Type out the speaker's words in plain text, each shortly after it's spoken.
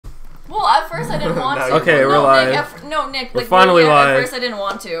Well, at first I didn't want to. Okay, we're live. Nick. We're finally live. At first I didn't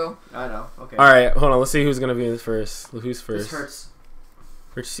want to. I know. Okay. All right, hold on. Let's see who's gonna be first. Who's first? This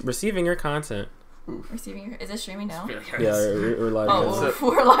hurts. Receiving your content. Receiving. Is it streaming now? Really Yeah, we're live. Oh,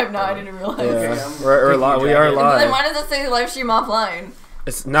 we're live now. I didn't realize. Yeah, we're live. We are live. Then why does it say live stream offline?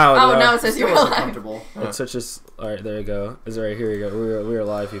 It's now. Oh, now it says you're live. Comfortable. It's such a. All right, there you go. It's right here. You go. We are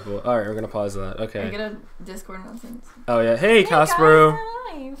live, people. All right, we're gonna pause that. Okay. I get a Discord announcement. Oh yeah. Hey, Casper.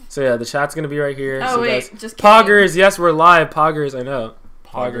 So yeah, the chat's gonna be right here. Oh so wait, guys, just kidding. Poggers. Yes, we're live. Poggers. I know.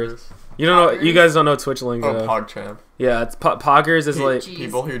 Poggers. You don't know. You guys don't know Twitch lingo. Oh, PogChamp. Yeah, it's Poggers is like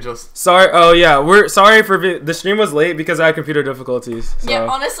people who just. Sorry. Oh yeah, we're sorry for the stream was late because I had computer difficulties. So. Yeah,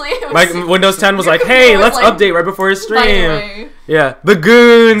 honestly, it was, my Windows 10 was like, hey, let's update right before his stream. Yeah, the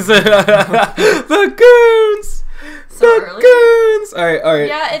goons, the goons, so the early? goons. All right.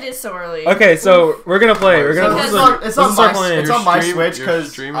 Yeah, it is so early. Okay, so we're gonna play. We're gonna. It's on my Switch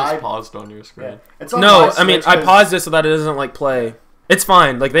because stream is paused on your screen. Yeah. It's on No, my Switch I mean I paused it so that it doesn't like play. It's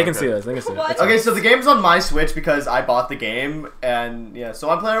fine. Like they can see us. They can see us. Okay, so the game's on my Switch because I bought the game, and yeah, so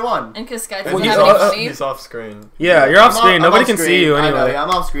I'm player one. And because Sky Well, doesn't have any money. he's off screen. Yeah, you're off screen. Nobody can screen. see you I know, anyway. yeah, I'm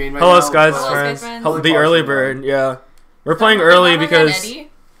off screen right Hello, now. Sky's Hello, friends. Sky's The friends. early bird. Yeah, we're playing early because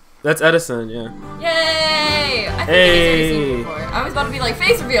that's Edison. Yeah. Yay! I think Hey. it is Edison before. I was about to be like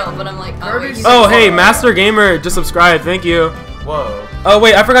face reveal, but I'm like, oh wait. he's Oh like, hey, Master Gamer just subscribed. Thank you. Whoa. Oh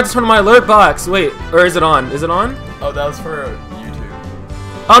wait, I forgot to turn on my alert box. Wait, or is it on? Is it on? Oh, that was for YouTube.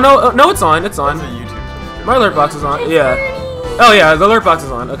 Oh no, it's on. It's on. That's a YouTube subscription. My alert box is on. Yeah. Oh yeah, the alert box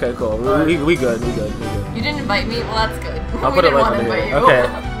is on. Okay, cool. We good. You didn't invite me? Well, that's good. I'll We put it didn't right want to under invite here. you.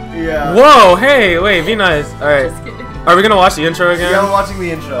 Okay. Yeah. Whoa, hey, wait, be nice. All right. Just kidding. Are we gonna watch the intro again? Yeah, I'm watching the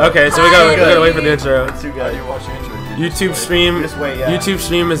intro. Okay, so we gotta wait for the intro. It's too How do good. you watch the intro? YouTube stream. Just wait, yeah. YouTube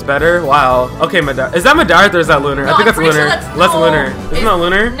stream is better. Wow. Okay, is that Medarth or is that Lunar? No, I think I'm that's pretty sure Lunar. that's- That's no. Lunar. Isn't that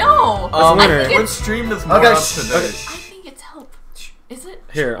Lunar? No. That's Lunar. I think What it's, stream is more Okay, up to date? I think it's help. Is it?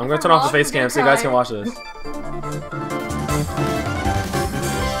 Here, I'm If gonna turn off the wrong, face I'm cam gonna so you guys cry. can watch this.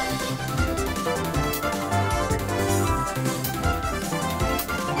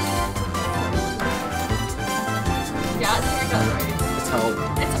 Yeah, I think I got it right. It's help.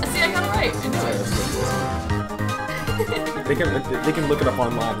 See, I got it right. I knew it. They can look it up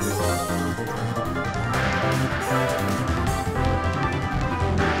online.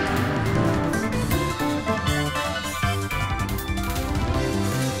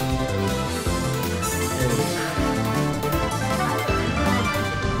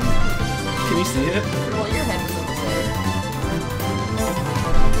 And can you see it? Well, your head was over there.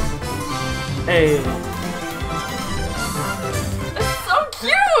 Hey. That's so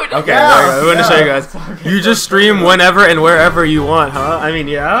cute. Okay, Yeah, there you go. I'm gonna show you guys. You just stream whenever and wherever you want, huh? I mean,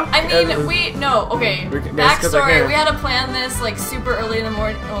 yeah. I mean, okay. That's 'cause I Backstory: can. we had to plan this like super early in the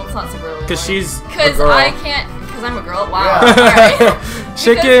morning. Well, it's not super early. Cause she's a Because girl. I can't. Because I'm a girl. Wow. Yeah. Alright.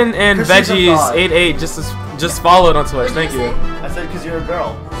 Chicken and 'Cause she's a veggies god. 88 just followed on Twitch. What'd Thank you. say? I said because you're a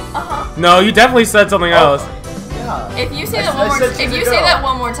girl. Uh-huh. No, you definitely said something else. Yeah. If you say I that one more, said if she's a you say girl. that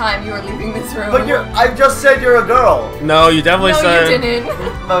one more time, you are leaving this room. But I just said you're a girl. No, you definitely No, said. you didn't.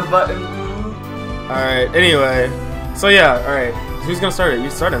 But All right. Anyway, so yeah. All right. Who's gonna start it? You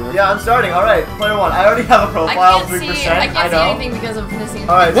started, man. yeah, I'm starting. All right, player one. I already have a I profile, can't 3%. see. I can't see know. anything because of missing.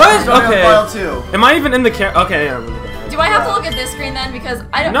 All right, What? So I'm starting Okay. on file 2. Am I even in the camera? Okay, yeah. I'm in the camera. Do I have to look at this screen then? Because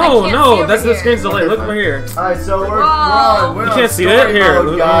I don't. I No, can't no, see over that's the here. screen's delayed. Look over here. All right, so we're Whoa. on. We're You on can't see story that? Here, mode,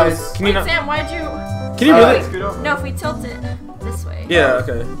 look- guys. Can you Wait, not? Sam, why'd you? Can you Alright. really? No, if we tilt it this way. Yeah.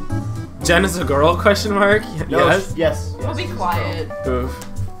 Okay. Jen is a girl? Question mark. No, Yes. yes. We'll be quiet. Oof.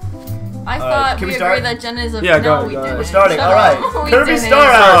 I thought can we we agreed start? that Jen is a. Yeah, no, go we ahead. didn't. We're starting. Shut All right. up. We Kirby didn't.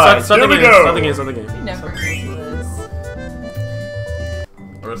 Star Out. Start the Here we game. go. Start the game. Start the game. We never agreed to this.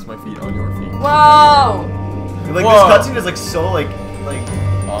 I rest my feet on your feet. Whoa! Like Whoa. this cutscene is like so like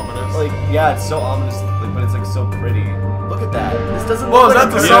Ominous. yeah, it's so ominous, like, but it's like so pretty. Look at that. This doesn't Whoa, look is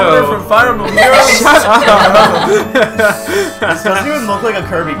like that the a Yo. summoner from Fire Emblem Heroes? Shut up. This doesn't even look like a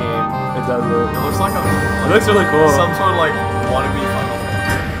Kirby game. It does look. It looks like It looks really cool. some sort of like wannabe Final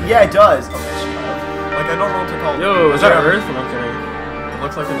Fantasy. Yeah, it does. Like I don't know what to call it. Yo, is that Jam. Earth? I'm kidding. It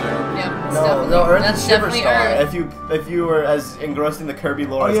looks like a gem. Yep. It's No, definitely, no, Earth that's is Shiver definitely Star. Earth. If you were as engrossed in the Kirby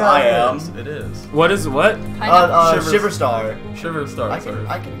lore Oh as yeah, I am, It is. What is what? Pineapple. Shiver Star. Shiver Star. I Sorry.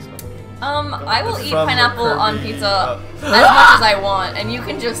 can explain. I will It's eat from the pineapple on Kirby, pizza as much as I want, and you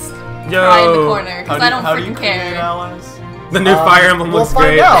can just Yo. cry in the corner because I don't how do you freaking create care. allies? The new Fire Emblem we'll looks find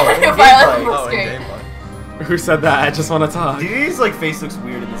great. out. in Fire gameplay. Emblem. Oh, in great. gameplay. Who said that? I just want to talk. Diddy's like face looks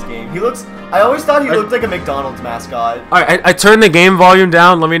weird in this game. He looks. I always thought he looked like a McDonald's mascot. Alright, I turned the game volume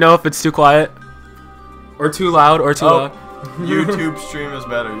down. Let me know if it's too quiet. Or too loud, or too loud. YouTube stream is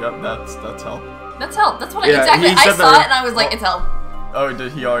better. Yep, that's help. That's help. That's what Yeah, exactly. he I said saw that- it and I was like, it's help. Oh,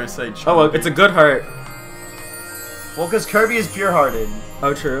 did he already say? Oh, well, it's a good heart. Well, because Kirby is pure-hearted.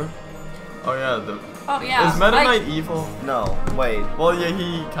 Oh, true. Oh yeah. Oh yeah. Is Meta like, Knight evil? No, wait. Well, yeah,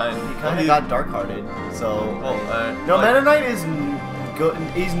 he kind of. He kind of got dark-hearted, so... Well, no, like, Meta Knight is good.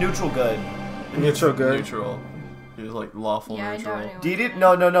 He's neutral good. Neutral good. Neutral. He was like lawful Yeah, I neutral.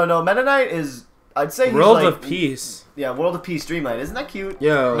 don't No. Meta Knight is... I'd say he's World like... of Peace. Yeah, World of Peace Dreamlight. Isn't that cute?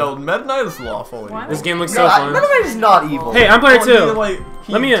 Yo. No, Meta Knight is lawful. Why? This game looks No, so fun. Meta Knight is not evil. Hey, I'm player Well, two. He, like,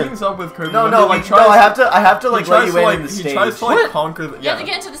 he Let me in. teams up with Kirby. No, and no, he, like, no, I have to like let you in the He stage. tries to like What? conquer. You have to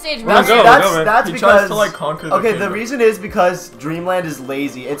get into the stage. Well, Bro. go, man. That's He because tries to like conquer the okay, the kingdom. reason is because Dreamland is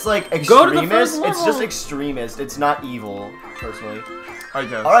lazy. It's like Go to the extremist. first It's just level. extremist. It's not evil, personally. I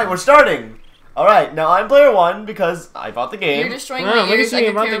guess. All right, we're starting. All right, now I'm player one because I bought the game. You're destroying Wow, my look at ears. you I could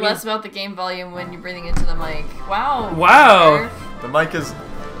about care the less about the game volume when you're breathing into the mic. Wow. Wow. The mic is.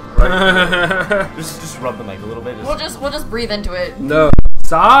 Right. Just rub the mic a little bit. We'll just breathe into it. No.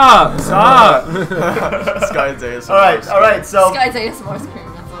 Stop. Stop. Sky's ASMR. All right. So Sky's ASMR scream.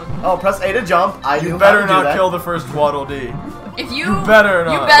 That's what. press A to jump. I You knew better how to do not that. kill the first Waddle Dee. If you better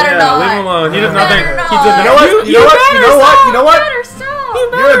not. You better Yeah, not. leave him alone. He did You nothing. better He not. did You know what? nothing. You know what? You know what? You know You what? better stop.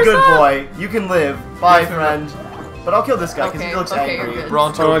 You're a good boy. You can live. Bye, friend. But I'll kill this guy because he Okay, looks okay, angry. you're good.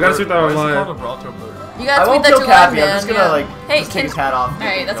 Bronto. Oh, I gotta bird. tweet that Why is he online. called a Bronto bird? You I gotta tweet won't that kill to live, Cappy. man. I'm just gonna Yeah. like Hey, just take can- his hat off.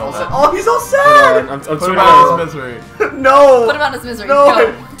 Alright, that's No, awesome. Oh, he's all Hold sad. on, I'm Put tweeting him it. out of his misery. No. Put him out of his misery. No.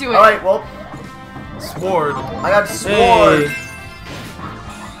 Go. Do it. All right. Well, Sword. I got sword. Hey.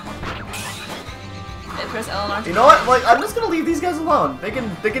 Hey, press L on You know what? Like, I'm just gonna leave these guys alone. They can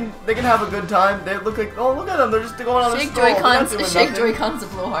have a good time. They look like, oh, look at them. They're just going on a Shake stroll. They're not Joy-Cons. doing Shake nothing. Joy-Cons to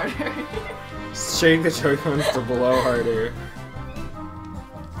blow harder. Shake the Joy-Cons to blow harder.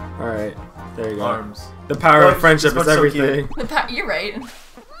 Alright. There you go. Arms. The power Oh, of friendship this is looks so everything. You're right.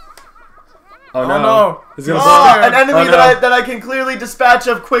 Oh Oh, no. no. He's gonna Ah, blow. an enemy Oh, no. that I can clearly dispatch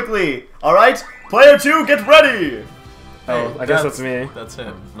of quickly. All right, player two, get ready. Oh, I guess that's me. That's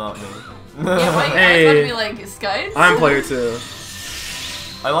him, not me. Yeah, wait, Hey. I was about to be like, Skies? I'm player two.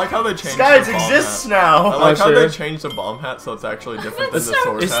 I like how they changed Skies the bomb exists hat. now. I like Oh, how sure. they changed the bomb hat so it's actually different than the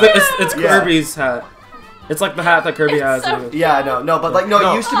sword It's hat. it's Yeah. Kirby's hat. It's like the hat that Kirby It's has. so in it. Yeah, no, but like, no, it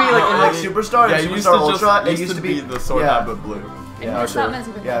No. used to be like in like Superstar Yeah, and it used Superstar to just Ultra. It used to be the sword yeah. hat but blue. Yeah, Stop sure.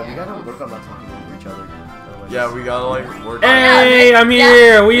 messing with Yeah, me. we gotta work on not talking over each other. otherwise- Yeah, we gotta like work. Hey, I'm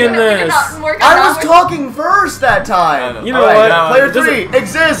here. We in We did this. not work on I that. was talking first that time. You know All right, what? Player It doesn't- three,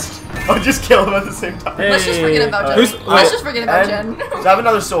 exist. Oh, just kill him at the same time. Let's just forget about Jen. Who's- Let's wait. just forget about And Jen. so I have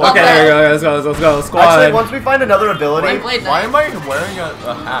another sword. Okay, there you go. Let's go. Squad. Actually, once we find another ability, Wait, Blade Why Knight. am I wearing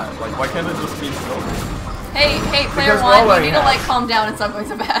a hat? Like, why can't it just be silver? Hey, player Because we're all one, you wearing need to like hats. calm down and stop going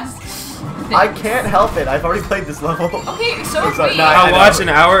so fast. I can't help it. I've already played this level. Okay, so It's like, we. nah, I I'll know. watch an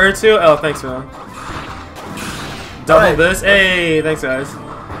hour or two. Oh, thanks, man. Double Alright. this. Hey, thanks, guys.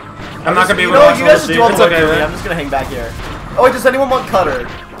 I'm not gonna be You able to know, watch you all guys this just stream. do all It's the work okay, for me. I'm man. just gonna hang back here. Oh wait, does anyone want Cutter?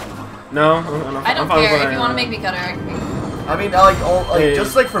 No, I don't I'm fine care. with If you want to that. make me cutter, I can be. I mean, I Hey.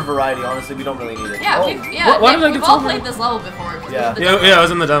 just like for variety. Honestly, we don't really need it. Yeah, Oh, yeah. Why did I We've get all so played many- this level before. 'cause we Yeah. did the Yeah, demo. yeah, I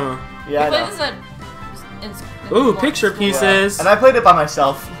was in the demo. yeah, I We played know. this at. Ooh, picture Yeah. pieces. And I played it by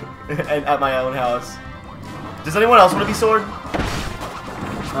myself at my own house. Does anyone else want to be sword?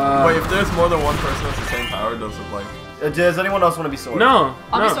 Wait, if there's more than one person with the same power, does it like? Does anyone else want to be sword? No,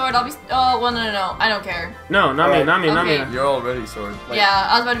 I'll be no, sword. I'll be. Oh, well, no. I don't care. no, not me, Alright. not me, not me. Okay. You're already sword. Like- Yeah,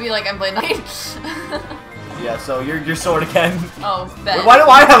 I was about to be like, I'm Blade Knight. Yeah, so you're sword again. Oh, bet. Wait, why do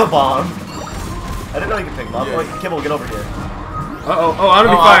I have a bomb? I didn't know you could pick them up. Yeah. Like, Kibble, get over here. Oh, I'm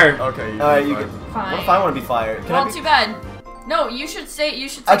gonna be fired. Okay. Alright, you can. Fine. What if I want to be fired? Can Well, I be? too bad. No, you should say. You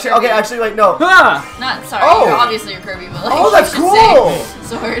should say. Actually, Kirby. okay, actually, like no. Ah! Not sorry. Oh! You're obviously you're Kirby, but like. Oh, that's you should cool!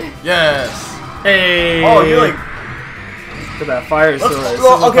 Say sword. Yes. Hey. Oh, you're like. Look at that fire Let's, sword. well, okay,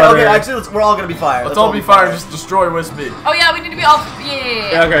 Scissor okay. cutter. Actually, we're all gonna be fired. Let's all be fired. Just destroy Wispy. Oh yeah, we need to be all.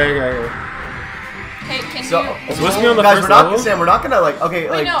 Yeah. Okay. Hey, can So, you? Is Wispy on the guys, first we're not level? Sam. We're not gonna like. Okay,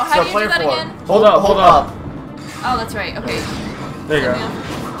 Wait, like. no, how so do you do player that four. again? Hold up. Oh, that's right. Okay. There you go.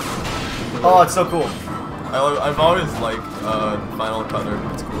 Oh, it's so cool. I've always liked Final Cutter.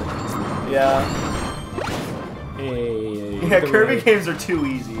 It's cool. Yeah. Hey. Yeah, Kirby games are too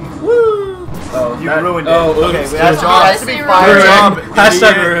easy. Woo! Oh, You that- ruined it. Oh, okay, oops. it has to, job. it has to be Ruined. fired. Good job, Ruined.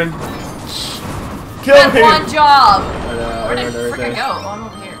 Hashtag idiot. ruined. Kill That's him. one job. I know, Where did ruined frickin' everything. go? Oh, I'm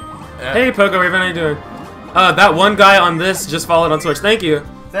over here. Yeah. Hey, Poco Raven, how you doing? That one guy on this just followed on Twitch. Thank you.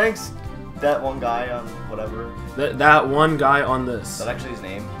 Thanks. That one guy on whatever. That one guy on Is this. that actually his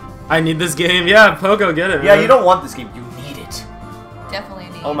name? I need this game. Yeah, Poco, get it. Yeah, man. you don't want this game. You need it. Definitely a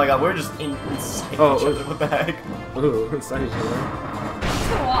need. Oh my god, we're just insane. Oh, what the heck? Ooh, inside each other. I'm just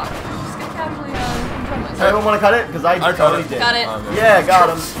gonna walk. I'm just gonna casually enjoy myself. Anyone want to cut it? Because I cut already it. did. Got it. Yeah, got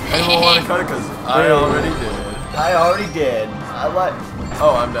him. Anyone want to cut it? Because I already did. I already did. I like.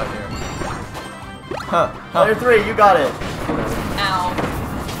 Oh, I'm down here. Huh. Player 3, you got it. Ow.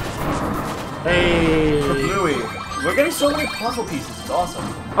 Hey. Bluey. We're getting so many puzzle pieces. It's awesome.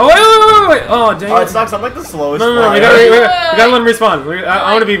 Oh wait! Oh dang! Oh, it sucks. I'm like the slowest. No, player. we gotta let him respawn.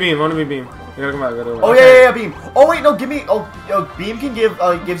 I want to be Beam. I want to be Beam. You gotta come out. Oh yeah, Beam. Oh wait, no, give me. Oh, Beam can give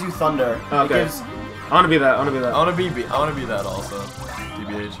gives you thunder. Okay. It gives. I want to be that. I want to be that. I want to be that also.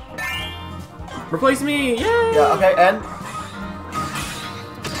 TBH. Replace me! Yay! Yeah. Okay. And.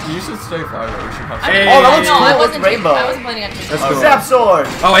 You should stay fire. We should have. Hey. Oh, that looks No, I cool. It's wasn't. rainbow. I wasn't planning on That's taking cool. Zap sword.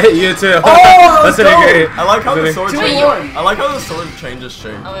 Oh, I hit you too. Oh, that's pretty great. I like how the sword Two changes. in one. I like how the sword changes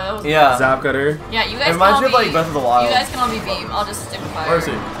shape. Oh, that was Yeah. Zap cutter. Yeah, you guys It reminds can me all of like be. Breath of the Wild. You guys can all be Beam. I'll just stick with fire. Where is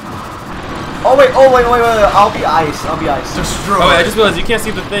he? Oh wait. I'll be ice. I'll be ice. Destroy. Oh wait, I just realized you can't see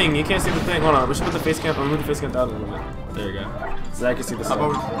the thing. You can't see the thing. Hold on. We should put the face cam. I'm gonna move the face cam down a little bit. There you go. So I can see the How sun.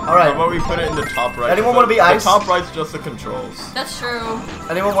 about, All right. How about we put it in the top right? Anyone wanna be ice? The top right's just the controls. That's true.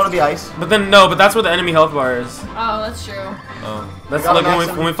 Anyone want to be ice? But then no, but that's where the enemy health bar is. Oh, that's true. That's got like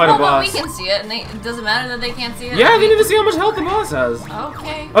an when we fight a Well, but boss. we can see it, and it doesn't matter that they can't see it. Yeah, they need to see how much health the boss has.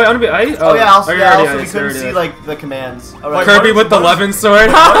 Okay. Oh, I want to be ice. Oh yeah. Also, you're yeah. already Also, we ice, couldn't you're see already like the commands. All Wait, right. Kirby what with the is- 11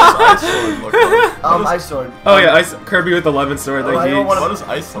 sword. What does ice sword look like? Ice sword. Oh yeah, ice Kirby with the 11 sword. Oh, I don't Like wanna- What does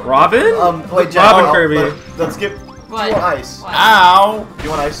ice sword? Robin? Wait, Jen, Robin oh, Kirby. Let's get. What? Do you want ice? What? Ow! Do you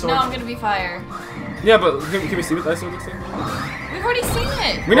want ice sword? No, I'm gonna be fire. Yeah, but can we see what the ice sword looks like? We've already seen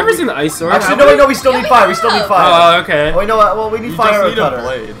it. We never seen the ice sword. Actually, have we? no, we still Yeah, need we fire. We still need have. fire. Oh, okay. Oh, wait, no, well, we need You fire just or need a cutter.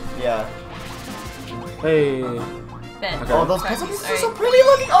 blade. Yeah. Hey. Bet. Okay. Oh, those Practice, puzzle pieces are alright. so pretty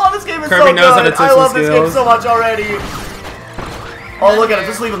looking. Oh, this game is Kirby so knows how good. to teach I love some this game skills. so much already. Oh, look at it.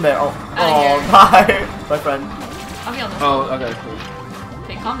 Just leave him there. Oh, Outta here. bye, my friend. I'll be on this. Oh, okay. Cool. one.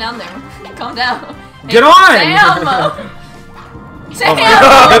 Okay, calm down there. Calm down. Hey, Get on! Sam! Sam! Oh my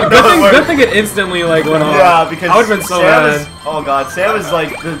god. No, it worked. Good thing it instantly like went off. Yeah, because I would've been so Sam mad. is. Oh god, Sam is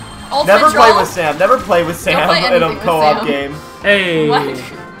like. Ultimate Never play troll? with Sam. Never play with Sam play in anything a with co-op Sam. game. Hey. What?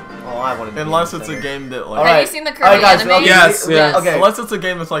 Oh, I wanted. to Unless be it's a better. game that like. All Have right. you seen the Kirby All right, guys. anime? Okay, Yes, yes. Okay. Unless it's a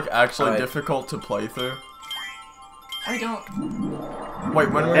game that's like actually Alright. difficult to play through. I don't.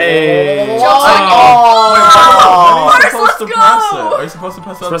 Wait, when we Hey. Jokes Oh. When are you Mars, supposed to let's press go! it? Are you supposed to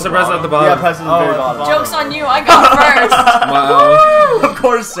press it Supposed to press at the bottom. Yeah, press it at the very at the bottom. bottom. Joke's on you, I got first! Wow. Of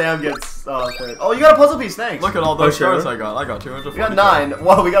course, Sam gets third. Oh, you got a puzzle piece. Thanks. Look at all those Oh, sure. stars I got. I got 240. We got 9.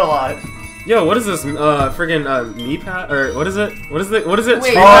 Whoa, we got a lot. Yo, what is this? Friggin' me pat or what is it? What is it? What is it? Wait,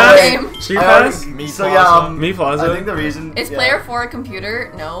 Street what pass? game? Street I pass? already- Me so Plaza. yeah, Me plaza? I think the reason Is player 4 a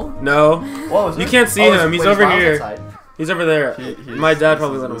computer? No. No. What was You it? can't see Oh, him. He's wait, over miles here. outside. He's over there. My dad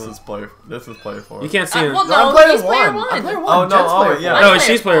probably let him. This in. is player 4. You can't see him. Well, No, I'm no, player he's player 1. 1. I'm player 1. Oh, no, Jen's oh, player yeah. 4. No, I'm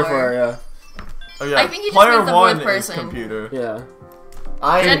she's player player 4. 4. Yeah. Oh yeah. I think he just player meant the 1 fourth is person. computer. Yeah.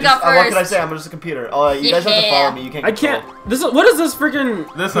 I Jen am got just, what can I first. say? I'm just a computer. Oh, you guys have to follow me. You can't. I can't. control. This is what is this freaking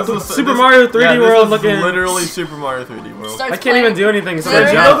This is the Super Mario 3D yeah, World this is looking? literally Super Mario 3D World. Starts I can't even do anything except for Do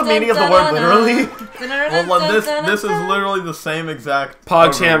you know jump. the meaning of the word literally? Well, this is literally the same exact.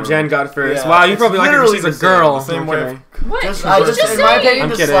 PogChamp Jen got first. Yeah, wow, you it's probably like her literally because she's a the same. girl. The same I'm way. kidding. What? Just, What just just in my saying? opinion, I'm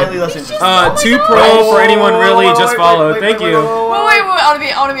just kidding. slightly less He's interesting. just- Oh my 2 God. pro for anyone really just follow. Wait, Thank wait, you. wait, wait, Wait,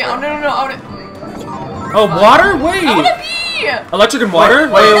 wait. I wanna be, oh no, I wanna, Oh, water? I wanna Wait. be! Electric and water?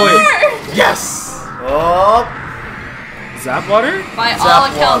 Wait. There! Yes. Oh, Zap water? By Zap all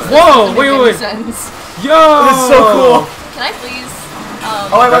accounts, water. this Whoa, doesn't wait, make wait. any sense. Yo! this is so cool. Can I please,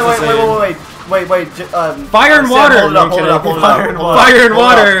 Oh, wait, That's wait, insane. wait. Fire and Sam, water. Hold it No, up, I'm hold it kidding. up, hold it Fire up. and hold it up, Fire and hold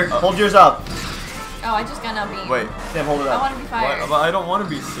it water. up. Hold yours up. oh, I just got now beat. Wait. Sam, hold it I up. wanna be fire. But I don't want to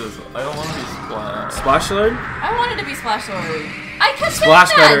be sizzle. I don't want to be splash. Splash Lord? I wanted to be Splash Sword. I kept saying Splash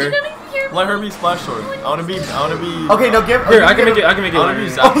that! Cutter. You didn't even hear me. Let her be splash sword. I want to be. Okay, no, give. Here, I can make it. I can make it. I want to be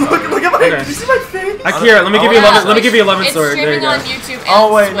later. Zap. Oh, look at my. Okay. Did you see my face? Here, let me give you 11. Let me give you 11 It's sword. There you streaming go. on YouTube and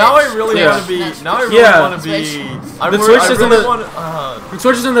Oh wait, now I Switch. really Yeah. want to be. Now I really Yeah. want to be. I The really, Switch I is in really the- want. The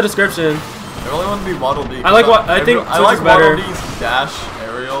switch is in the description. I really want to be Waddle Dee. I like what- I think I Switch like is better. Waddle Dee's dash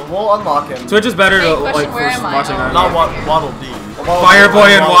aerial. We'll unlock him. Switch is better Hey, to question, like where for am I? watching Oh, on. Not Waddle Dee. Fire Boy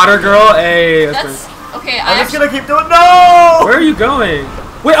and Water Girl. Hey, that's That's, okay, I'm I just actually, gonna keep doing. No. Where are you going?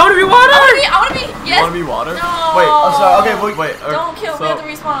 Wait, I want to be water. I wanna be, yes! You want to be water? No! Wait. I'm sorry. Okay, wait. Wait. Don't kill me at the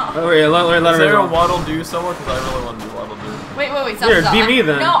respawn. Oh, wait, let Is there a her Waddle Doo somewhere? Because I really want to be Waddle Doo. Wait, stop, Here, stop. be me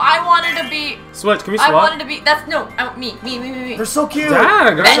then. No, I wanted to be, Switch, can we I swap? wanted to be, that's, no, me. They're so cute.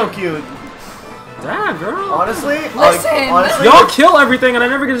 Dag, They're that's so cute. Damn, girl. Honestly, Listen. honestly, Y'all kill everything, and I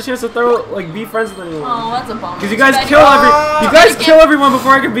never get a chance to be friends with anyone. Oh, that's a bummer. Because you guys Too bad kill you guys kill everyone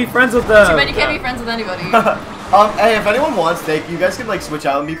before I can be friends with them. Too bad you can't be friends with anybody. hey, if anyone wants, you guys can like switch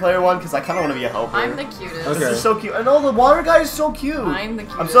out and be player 1 because I kind of want to be a helper. I'm the cutest. Okay. This is so cute. I know the water guy is so cute. I'm the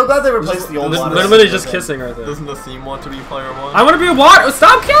cutest. I'm so glad they replaced the old water. They're literally just kissing right there. Doesn't the theme want to be player 1? I want to be a water.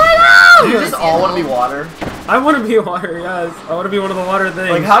 Stop killing Do you them! just all want to be water? I want to be water. Yes, I want to be one of the water things.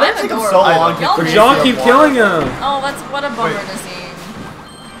 Like, how did it take him so long to Y'all create Y'all the keep water? killing him. Oh, that's what a bummer to see.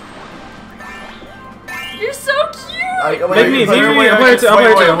 You're so cute.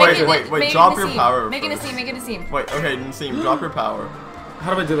 Wait, drop your power. Make it a scene, make it a scene. Wait, okay, Naseem, drop your power.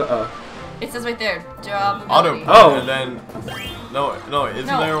 How do I do that? It says right there, drop Auto. ability. Oh. And then, no, isn't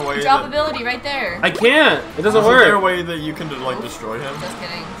there a way drop that... ability right there. I can't. It doesn't Isn't there a work. way that you can, like, destroy him Just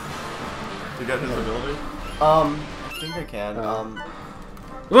kidding. to get his ability? I think I can.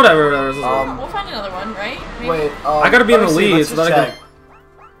 Whatever. We'll find another one, right? Maybe? Wait, I gotta be in let the me see, lead let's so just that I check. can.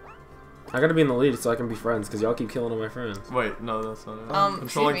 I gotta be in the lead so I can be friends because y'all keep killing all my friends. Wait, no, that's not it. Excuse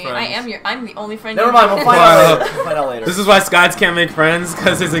Controlling me, friends. I'm the only friend. Never you mind, have. we'll find out later. We'll find out later. This is why Skides can't make friends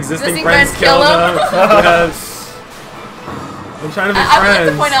because his existing Existing friends friends kill kill them. him. Yes. I'm trying to make I would like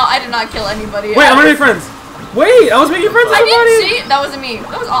friends. to point out I did not kill anybody. Wait, I'm gonna make friends. Wait, I was making friends with I somebody. didn't see. That wasn't me.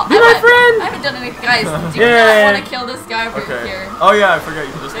 That was all. Be my friend. I haven't done anything, guys. Do you Yeah. not want to kill this guy over Okay. here? Oh yeah, I forgot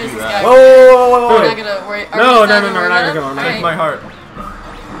you can just There's do this that. guy. Whoa, We're wait. not gonna worry. Are No, we no, not no, gonna we're not gonna kill him. Break Alright. my heart.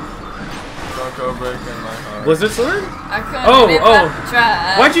 Don't go breaking my heart. Blizzard Sword? I couldn't Oh, if oh. I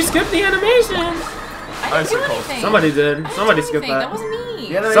tried. Why'd you skip the animation? I didn't do Icicle. anything. Somebody did. I didn't Somebody do skipped anything. that. That wasn't me.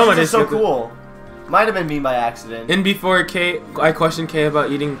 The animations Somebody are so skipped it. cool. Might have been me by accident. In before Kay, I questioned Kay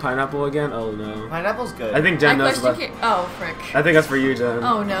about eating pineapple again. Oh no. Pineapple's good. I think Jen knows about. Oh, frick. I think that's for you, Jen.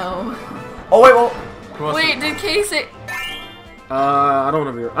 Oh, no. Oh wait, well. Who wants Wait, did Kay say... I don't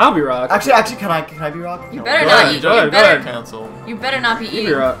want to be. I'll be Rock. Actually, can I be Rock? You No. better Go not ahead, eat. go ahead, You go better, ahead. Cancel. you better not be be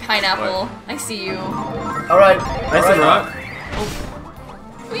eating Rock. pineapple. I see you. All right. I said Rock.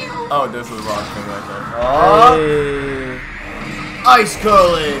 Oh, this is a rock thing right there. Oh, Hey. ice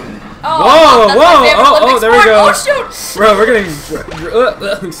curling. Oh, Whoa, that's whoa, my favorite oh, Olympic there we sport. go. Oh, shoot. Bro, we're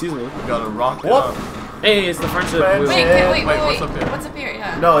getting. Excuse me. You gotta rock it What? up. Hey, it's the friendship. Friendship. wheel. Wait, Wait, what's up here? What's up here?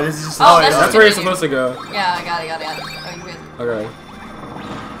 Yeah. No, this is just. Oh, yeah. That's where you're supposed to go. Yeah, I got it. Oh, you good. Okay.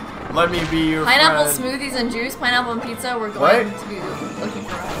 Let me be your Pineapple friend. smoothies and juice, pineapple and pizza. We're What? going to be looking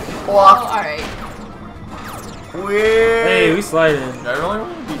for. Oh, Blocked. alright. Weird. Hey, we sliding. I really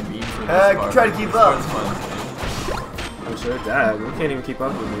want to be mean for this part. try to keep up. This part's fun. I'm sure, Dad. We can't even keep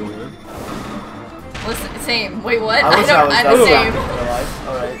up with me, man. Listen, same. Wait, what? I wish I was I'm that the rock same. in real life.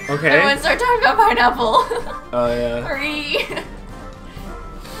 All right. Okay. Everyone start talking about pineapple. Oh yeah. Hurry.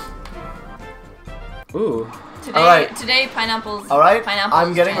 Ooh. Today, Alright. today pineapples. All right. Pineapples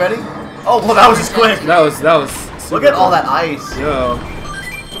I'm getting jam. ready. Oh, well, that was just quick. That was. Super Look at all cool. that ice. Yo.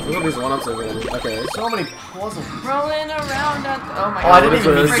 Look at these one-ups over there. Okay. So many puzzles. Rolling around at. Oh my Oh, god. I didn't even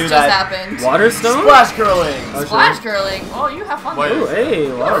What mean the to frick do just that. happened? Water stone? Splash curling. Oh, Splash curling. Oh, you have fun. Wait. Ooh,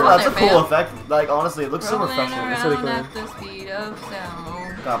 hey, Oh, water. that's a there, cool fam. effect. Like, honestly, it looks so Rolling refreshing. around really cool. at the speed of sound.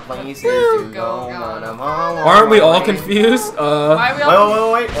 Got places to go, but I'm all Aren't we all way. confused? Why are we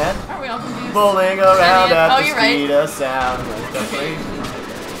all Wait, and Are we all confused? bowling around at Oh, the you're right. speed of sound.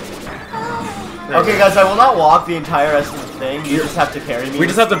 Okay, guys, I will not walk the entire rest of the thing. You just have to carry me. We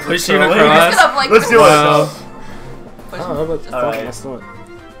just have to push you Curling. across. Just gonna, like, Let's do it. Wow. push Oh, how about just- Alright. let's do it.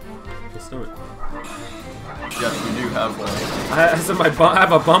 Let's do it. Yes, we do have one. I said I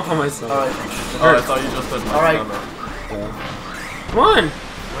have a bump on my stomach. Alright. Oh, I thought you just said my Alright. stomach. Yeah. Come on,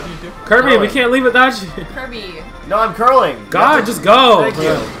 What do you do? Kirby, we Curling. can't leave without you. Kirby. No, I'm curling. You God, have to- just go. Thank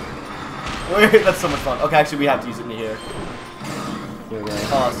you. Wait, that's so much fun. Okay, actually, we have to use it in here. Here we go.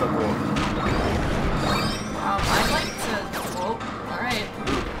 Oh, it's so cool. I'd like to. Oh, alright.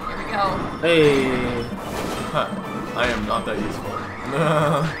 Here we go. Hey. Huh. I am not that useful.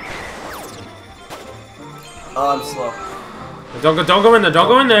 Oh, I'm slow. Don't go in there. Don't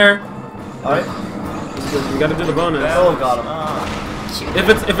go in there. Alright. You gotta do the bonus. Oh, got him. Ah.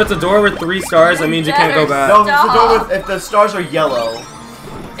 If it's a door with 3 stars, that means you can't go back. No, it's the door with, if the stars are yellow. If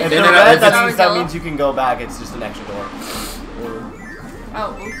If they're it's- red, if that it's- means you can go back. It's just an extra door.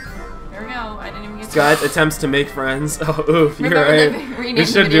 Oh, oof. Here we go. I didn't even get to. Guys attempts to make friends. Oh, oof, you're Remember right. the rename You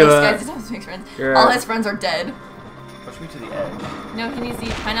should video, do that. Guys, attempts to make friends. You're All right. his friends are dead. Push me to the edge. No, he needs to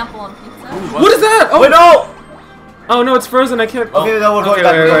eat pineapple on pizza. What is that? Oh, Wait, no! Oh no, it's frozen. I can't. Okay, no, we're going Okay,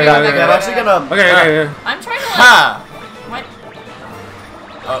 back. wait, We're going wait, back. wait, Okay, wait, I'm actually gonna. Okay. I'm trying to like. Ha! What?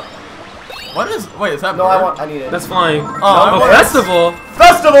 What is? Wait, is that? No, bird? I need it. That's flying. Oh, Oh, what? festival.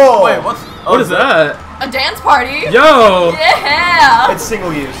 Festival! Wait, what's? Oh, What is that? A dance party? Yo! Yeah! It's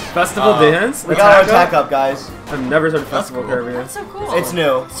single use. Festival dance? We got our attack up, guys. I've never heard of festival, cool. Kirby. That's so cool. It's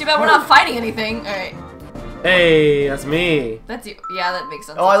new. It's too bad we're not fighting anything. Alright. Hey, that's me. That's you. Yeah, that makes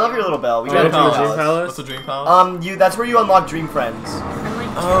sense. Oh, I That's love you. your little bell. We Oh, got a Dream dream Palace. palace. What's the dream palace? That's where you unlock dream friends. I'm like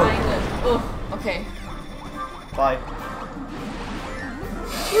Oh. trying to. Oh, okay. Bye.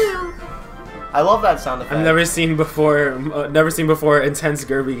 I love that sound effect. I've never seen before intense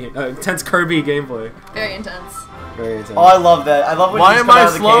Kirby gameplay. Very intense. Very intense. Oh, I love that. I love when Why you am come out I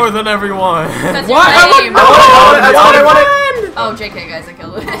of the slower cave. than everyone? Because What? you're lame. That's what I wanted. Oh, JK, guys, I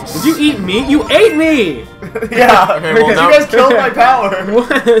killed it. Did you eat me? You ate me! Yeah. Okay, well, Because now- you guys killed my power.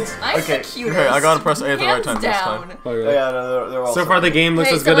 What? I'm Okay. the cutest. Okay, I gotta press A at the right Hands time this down. time. Oh, yeah, no, they're all So far the game looks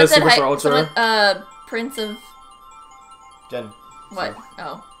Hey, as good someone as said Superstar hi- Ultra. someone, Prince of... Jen. What?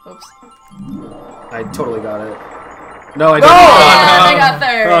 Oh, oops. I totally got it. No, I No! didn't. Yeah, I Oh, got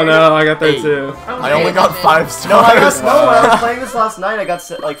third. no. Oh no, I got third Hey. too. I only got 5 stars. No, I was, no, when I was playing this last night, I got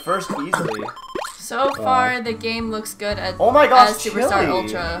like first easily. So far, the game looks good as, Oh my gosh, as Superstar Chili.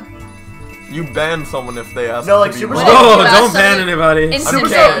 Ultra. You ban someone if they ask No, like to be Superstar- banned. Oh, What? don't ban anybody. Instant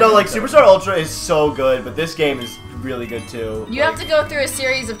Superstar, ban. no, like Superstar Ultra is so good, but this game is really good too. You have to go through a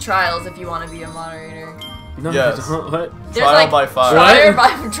series of trials if you want to be a moderator. No, Yes. don't. What? There's Trial like by fire. Trial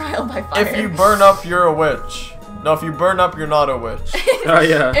by, trial by fire. If you burn up, you're a witch. No, if you burn up, you're not a witch. Oh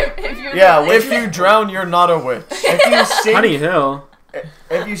yeah. if you're Yeah, the- If you drown, you're not a witch. If you sink, Honey Hill.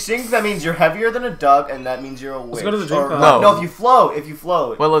 if you sink, that means you're heavier than a duck, and that means you're a witch. go to the dream Or- palace. No, if you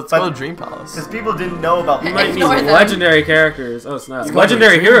float. Well, let's But- go to Dream Palace. Because people didn't know about You that. might need Ignore them. legendary characters. Oh snap. It's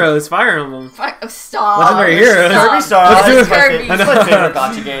Legendary called- heroes. Fire Emblem. Fuck, oh, stop. Legendary heroes. Kirby Star. Let's do It's it. my Kirby. fa- it's my favorite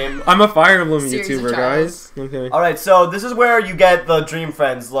gotcha game. I'm a Fire Emblem Series of YouTuber, trials. guys. Okay. Alright, so this is where you get the dream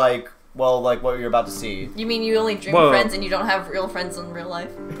friends, like what you're about to see. You mean you only dream Whoa. friends and you don't have real friends in real life?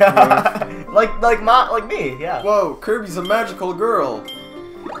 like me, yeah. Whoa, Kirby's a magical girl.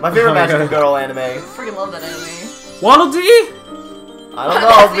 My favorite Oh my magical God. girl anime. Freaking love that anime. Waddle Dee? I don't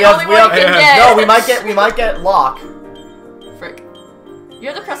That's know. the We have only one you can yeah. get. no. We might get lock. Frick. You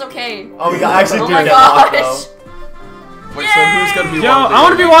have to press OK. Oh, we actually Oh do my get lock gosh. though. Wait, so who's gonna be Yo, Waddle Dee? I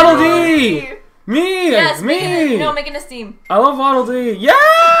want to be Waddle Dee. Me. Yes, me. No, make it a Steam. I love Waddle Dee. Yeah.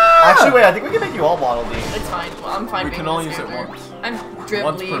 Actually, wait. I think we can make you all Waddle Dee. It's fine. Well, I'm fine We being can only this use it character. once. I'm Once per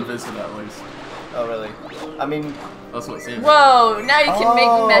dribbly. visit, at least. Oh, really? I mean, That's what it seems. Whoa, now you can make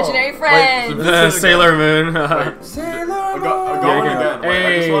Oh. imaginary friends. Wait, Sailor Moon. Sailor Go Yeah, in you again. can- Wait,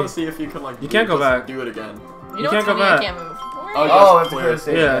 I just Hey. want to see if you can like. You can't go back. Do it again. You know can't what's go funny? I back. can't move. Oh, Oh, yes, it's a clear. clear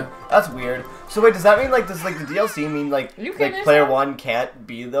station. Yeah. That's weird. So wait, does that mean like does like the DLC mean like You can like player understand. one can't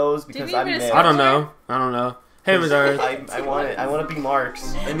be those because you I'm even mid? I don't know. I don't know. Hey, Madara. I want it. I want to be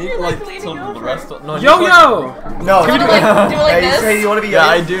Marks. I need You're like like some leaning of the over. rest of. No, Yo you yo. No. Do it like, do it like Hey, this. hey, you want to be? Yeah,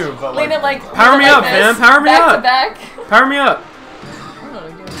 I Yoda? do. But Lean like, it like. Power lean me it like up, this, man. Power me back up. to back. Power me up. I don't know what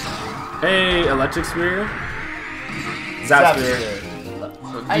you're doing. Hey, electric spear. Zap spear.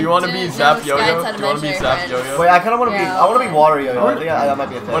 do you want to be didn't Zap know Yo-Yo? Sky's had Do you want to be imaginary Zap friends. Yo-Yo? Wait, I kind of want to be. Yeah, I want to be okay. water yo-yo. I think that might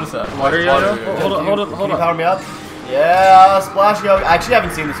be a thing. What is that? Water yo-yo? Hold Can up. you power me up? Yeah, splash yo. I actually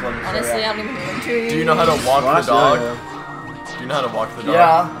haven't seen this one. Honestly, so I yeah. don't even know. Do Do you know how to walk Splash the dog? yo-yo. Do you know how to walk the dog?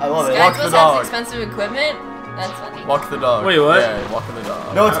 Yeah, I love it. Sky Walk the supposed to dog. have expensive equipment? That's funny. Walk the dog. Wait, what? Yeah, walking the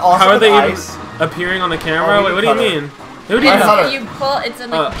dog. No, it's also How are with they even ice. appearing on the camera? Oh, Wait, what do you cutter. mean? Who do Why you? not? Cutter. You pull, it's Uh,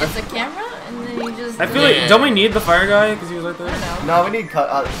 a camera, and then you just. I feel Yeah. like don't we need the fire guy because he was right I there? don't know. No, we need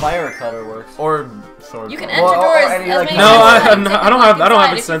fire cutter works. Or sword. You can cutter. enter Or doors any, as like, many No, times as I you don't like have inside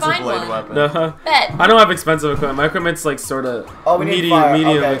if you expensive find blade one. weapon. No, Bet. I don't have expensive equipment. My equipment's like sort of Oh, we need medium, fire,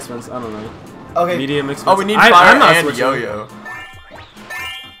 medium okay. expensive. I don't know. Okay. Medium expensive. Oh, we need I'm fire not and switching. yo-yo.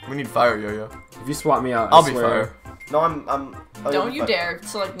 We need fire yo-yo. If you swap me out, I'll I be swear. fire. No, I'm. Oh, Don't you're you fire. dare.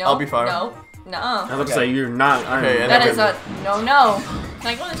 So like, no. I'll be fire. No. I Nuh-uh. was about to Okay. say you're not. I'm Okay, and That then- is a no. Can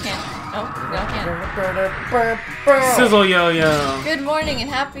I go to this can? No, I can't. Sizzle yo-yo. Good morning and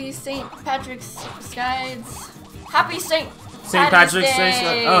happy St. Patrick's Skies. Happy St. St. Patrick's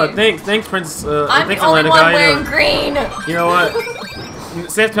Day. Oh, thanks, Prince. I'm the thanks, only Atlanta one guy. wearing green. You know what?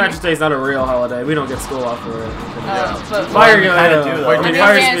 St. Patrick's Day is not a real holiday. We don't get school off for it. But Fire we yo-yo. kinda do, though. Wait, I I mean, mean,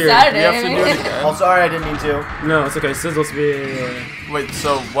 fire it's spear. Saturday. We have to do it again. Oh, sorry, I didn't mean to. No, it's okay. Sizzle spear. Wait,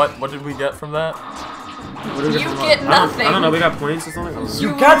 so what did we get from that? What do we You from get that? nothing. I don't know. We got points or something. I don't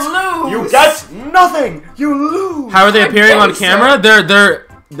know. You get. You get nothing. You lose. How are they I appearing on think so. camera?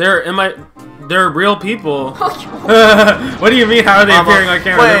 They're real people. Oh, What do you mean? How are they appearing on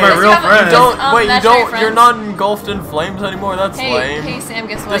camera? They're my Wait, real you have- friends. you don't- Wait, you imaginary don't. friends. You're not engulfed in flames anymore. That's lame. hey Sam,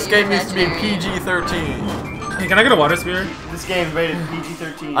 guess what? This You're game used to be imaginary. PG-13. Hey, can I get a water spear? This game's rated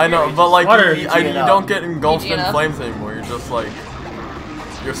PG-13. I know, but like Water. you PG don't get engulfed PG in enough. flames anymore. You're just like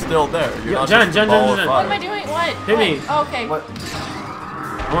You're still there. You're not Jen, just Jen, a ball Jen, of Jen. fire. What am I doing? What? Hit What? me. Oh, okay. What?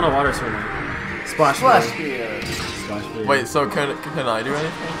 I want a water swimmer. Splash Flash spear. spear. Splash spear. Wait, so can I do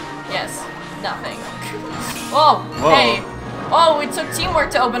anything? Yes. Nothing. Whoa. Whoa. Hey. Oh, it took teamwork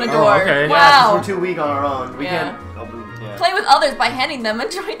to open a Oh, door. okay. Yeah, Wow. 'cause we're too weak on our own. We Yeah. can't open. Yeah. Play with others by handing them a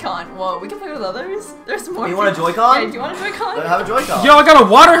Joy-Con. Whoa, we can play with others? There's more. You want a people. Joy-Con? Yeah, do you want a Joy-Con? Have a Joy-Con. Yo, I got a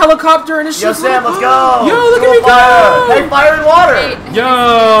water helicopter and it's Yo, just Sam, let's go. Yo, look at me fire. go. Hey, fire and water. Wait. Yo.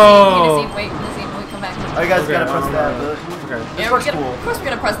 Nazim, wait, come back. Oh, you guys Okay, gotta press that. Okay. Yeah, works we're gonna, cool. Of course we're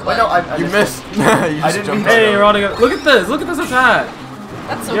gonna press the Wait, button. no, I You missed. You I just didn't jumped mean- out. Hey, we're all together. Look at this. Look at this attack.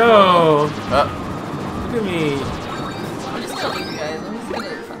 That's so cool. Yo. Uh, Look at me. I'm just gonna leave you guys. I'm just gonna.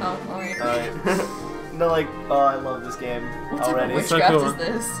 Oh, alright. Alright. No, like, oh, I love this game What type of already. It's so witchcraft cool. is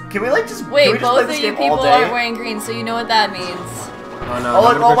this? Can we like just Wait, can we just play both of this you game people all day? aren't wearing green, so you know what that means. Oh no. Oh,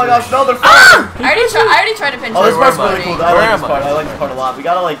 look, I'm oh my gonna gosh, no, they're fire! I already tried to pinch Oh, this Where part's am I? really cool. Where I like am this part. I? I like this part a lot. We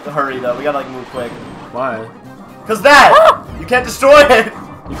gotta like hurry though. We gotta like move quick. Why? Cause that you can't destroy it.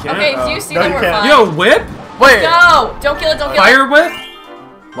 You can't. Okay, Oh. do you see No, that you we're can't. fine? Yo, whip? wait. No! Don't kill it, don't kill Fire it. whip?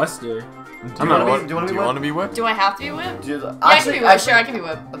 Lester. I'm not. wanna be- do you wanna be Do you want to be whipped? Do I have to be whipped? Dude, Yeah, I can be whipped. Sure, I can be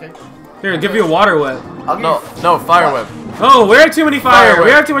whipped. Okay. Here, give you a water whip. I'll give No, you. no, fire whip. Oh, we have too many fire. Fire We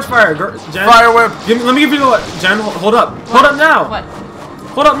whip. have too much fire. Jen, Fire whip. let me give you the Jen. Hold up. Hold up now. What?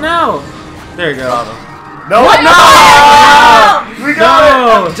 Hold up now. There you go. Got him. No, What? no! No! We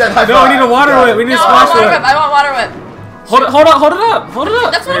got it. Jen, high No, we five. need a water Got whip. it. We need a No, I splash want water whip. whip. I want water whip. Hold it up. Hold it up. Hold it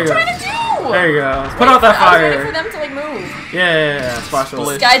up. That's what There I'm you go. trying to do. There you go. Put out that I was waiting for fire. them to like move. Yeah. Splash whip.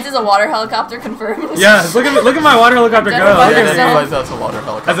 Split. Guys, is a water helicopter confirmed? Yes. Look at my water helicopter Dead go. by Look I at didn't me. myself. realize that's a water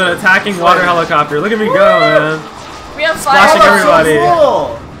helicopter. As an attacking water helicopter. Look at me go, man. We have Splashing fire. everybody. So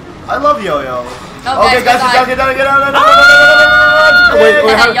cool. I love yo-yo. Oh, Okay, guys, die. get down. Wait,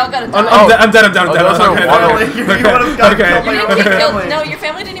 Hey, how- y'all gotta die. I'm dead. Oh, those are Okay, water- okay, You okay, would've gotten okay. killed by You your didn't own get killed. family. No, your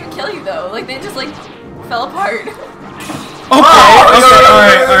family didn't even kill you though. Like they just like fell apart. Okay,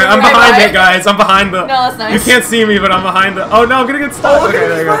 alright, I'm behind Bye-bye. it, guys. I'm behind the. No, that's nice. You can't see me, but I'm behind the. Oh no, I'm gonna get stuck. Oh, look Okay, at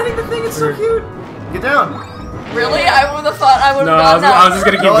there him you riding go. the thing. It's so cute. Get down. Really? I would have thought I would No, have gone I was just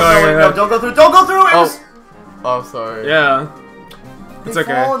gonna keep No, going. no, don't go through. Don't go through it. Oh. Oh, sorry. Yeah, They it's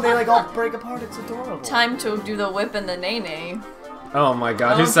okay. fall and they like all break apart. It's adorable. Time to do the whip and the nay-nay. Oh my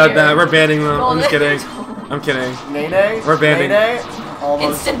god, who Oh, said dear. that? We're banning them. I'm Well, just kidding. I'm kidding. Nene. We're banning. Nene.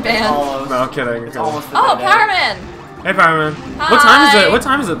 Almost. Instant ban. Almost. No, I'm kidding. It's I'm kidding. almost the Oh, Nene. Power Man! Hey, fireman. What time is Hi. it? What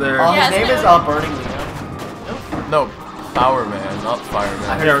time is it there? His Yes, name no. is Burning Leon. No, Power Man, not I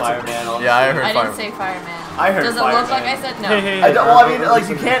Fireman. heard Yeah, Fireman. honestly. Yeah, I heard I Fireman. didn't say Fireman. I heard Does it Fireman. look like I said no? Hey. I don't. Well, I mean, like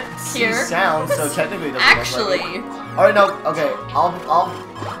you can't see Here? sound, so technically it doesn't look Actually, like it. All right, no. Okay, I'll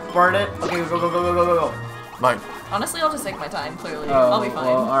burn it. Okay, go. Mine. honestly, I'll just take my time. Clearly, Oh, I'll be fine.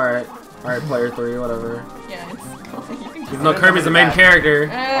 well, alright. Alright, player 3, whatever. Yeah, it's cool. You can just. Even though Kirby's the main character.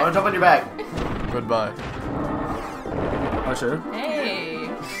 I'm gonna jump on your back. Goodbye. Oh, sure. Hey,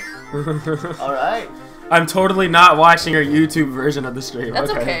 All right. I'm totally not watching your YouTube version of the stream.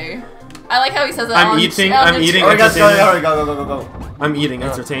 that's okay. I like how he says that. I'm on eating- on I'm the eating All right, guys, go. entertainment. Hurry, go. I'm eating,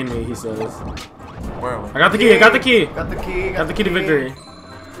 entertain me, he says. Where am I got the key, I got the key! Got the key. Got the key to victory.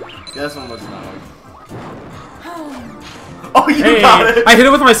 Yeah, this one was not. Oh, you Hey, got it. I hit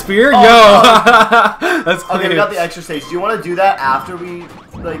it with my spear? Oh, Yo! That's Okay, we clean. got the extra stage. Do you want to do that after we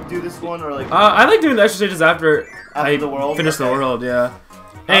like do this one, or like? I like doing the extra stages after I the world? finish the Okay. world, yeah.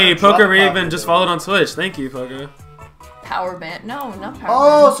 Hey, drop Poker off Raven the just world. followed on Twitch. Thank you, Poker. Power Band. No, not Power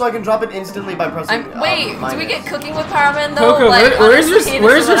Oh, so I can drop it instantly by pressing. Wait, do we minus. get cooking with Power Man though? Poker, Like, where's your honestly,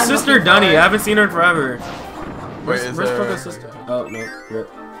 this is what I'm sister looking Dunny? for. I haven't seen her in forever. Wait, Where's is Poco's there... sister? Oh, no. Rip.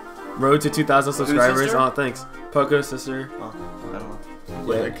 Road to 2,000 subscribers. sister? Oh, thanks. Poco's sister. Oh, I don't know.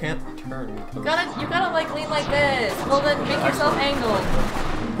 Wait, I can't turn. You gotta like lean like this. Well then, make yourself angled.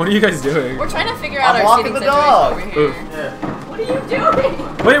 What are you guys doing? We're trying to figure out I'm our walking seating the situation dog. over here. Oof. Yeah. What are you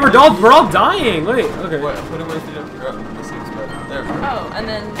doing? Wait, we're all dying. Wait, okay. Wait, what am I doing? This seems better. There. Oh, and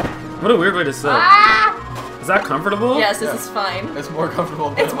then What a weird way to sit. ah! Is that comfortable? Yes, this Yeah. is fine. It's more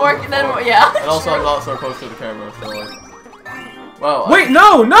comfortable. It's than more before. than yeah. And also, I'm true. not so close to the camera, so like. Wow. Wait,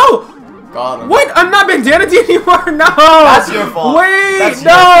 no! Got him. Wait, I'm not Bandana anymore. No. That's your fault. Wait, That's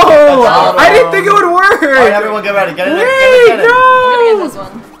no! your fault. I didn't think it would work. All right, everyone, get ready. Get in there. Wait, Get in there. I'm gonna no! get this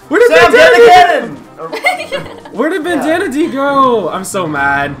one. Where did Sam, get in the Bandana? cannon. Where did Bandana D go? I'm so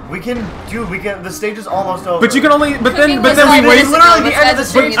mad. We can, dude. We can. The stage is almost over. But you can only. But then we literally wasted. the end of the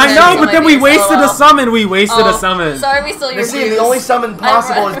stage. I know, but then we wasted a summon. We wasted a summon. Sorry, we stole your See, the only summon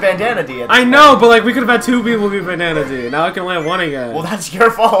possible is Bandana D. I know, but like we could have had 2 people be Bandana D. Now I can only have 1 again. Well, that's your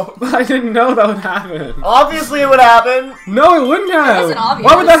fault. I didn't know that would happen. Obviously, it would happen. No, it wouldn't have. wasn't obvious.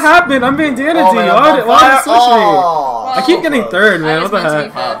 Why would that happen? I'm Bandana D. Man, Why would it switch me? oh. I keep getting 3rd, man. What the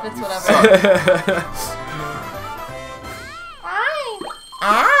heck? It's whatever.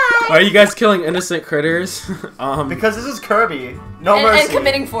 Why are you guys killing innocent critters? Because this is Kirby. No and mercy.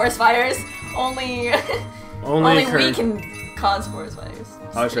 committing forest fires. Only we Kirby. can cause forest fires.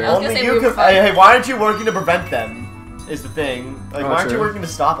 Oh, sure. I was gonna Only say you we were can. fine. Hey, why aren't you working to prevent them? Is the thing. Like, Oh, why aren't you true. working to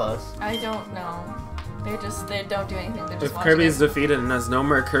stop us? I don't know. They don't do anything. They're just If watching Kirby's it. defeated and there's no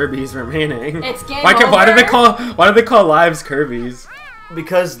more Kirby's remaining. It's game why do they over. why do they call lives Kirby's?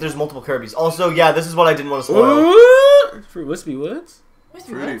 Because there's multiple Kirbys. Also, yeah, this is what I didn't want to spoil. Ooh, for Wispy Woods?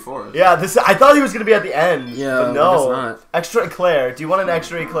 Fruity Forest. Yeah, this. I thought he was gonna be at the end. Yeah, but but no. it's not. Extra eclair. Do you want an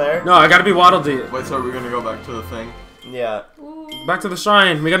extra eclair? No, I gotta be Waddle Dee. Wait, so are we gonna go back to the thing? Yeah. Back to the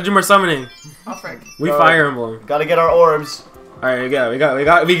shrine. We gotta do more summoning. Oh, frick. We Alright. Fire Emblem. Gotta get our orbs. Alright,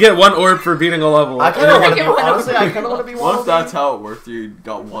 we get 1 orb for beating a level. I kind of want to be. get one Honestly, I orb. kind of want to be What one. if that's how it worked? You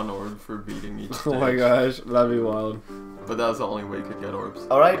got 1 orb for beating each stage. Oh my gosh, that'd be wild. But that was the only way you could get orbs.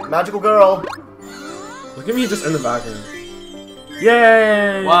 All right, magical girl. Look at me just in the background.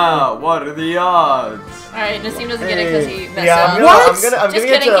 Yay! Wow, what are the odds? Alright, Nassim doesn't get it because he messed Yeah, up. I'm What? I'm Just giving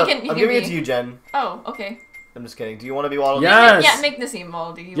kidding, it to. he can I'm giving it be- to you, Jen. Oh, okay. I'm just kidding. Do you want to be Waddle Dee? Yes. Yeah, make Nassim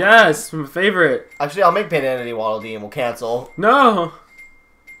Moldy. Yes, my favorite. Actually, I'll make Bandana D Waddle Dee and we'll cancel. No.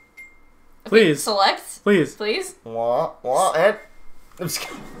 Please. Select, Please. please. Wah, wah, and. I'm just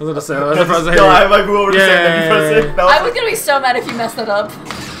kidding. I was gonna say, I was No, gonna say. I might go over to say that because Yay. it fell. I was gonna be so mad if you messed that up.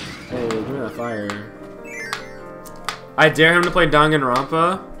 Hey, give me that fire. I dare him to play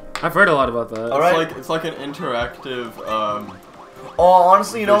Danganronpa. I've heard a lot about that. All right. It's like an interactive. Oh,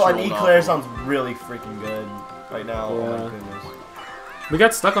 honestly, you know, an Visual eclair novel. sounds really freaking good right now. Oh Yeah. my goodness. We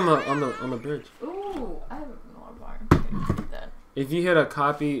got stuck on the bridge. Ooh, I don't know a bar. Okay, take that. If you hit a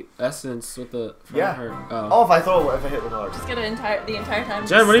copy essence with the Yeah. Oh. Oh, if I hit with hard. Just get it the entire time.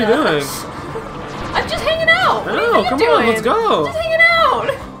 Jen, what are you doing? I'm just hanging out. What do you No, think come I'm on, doing? let's go. Just hanging out.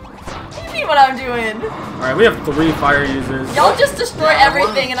 What do you mean what I'm doing? Alright, we have 3 fire users. Y'all just destroy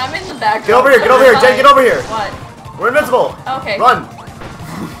everything and I'm in the background. Get over here, get over here, Jen, get over here. What? We're invincible. Okay. Run.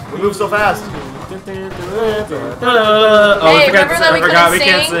 We move so fast. Oh, Hey, I remember that we forgot we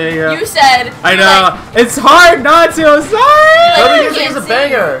couldn't can't sing? sing. Yeah. You said. I you were know. It's hard not to. I'm sorry. Like, Kirby you music can't is a sing.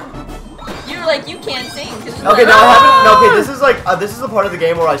 banger. You were like, you can't sing. 'Cause you're Okay, like, now I haven't. No, "Ah!" okay, this is like this is the part of the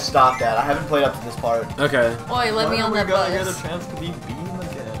game where I stopped at. I haven't played up to this part. Okay. Boy, let me on that We're gonna get bus. a chance to be Beam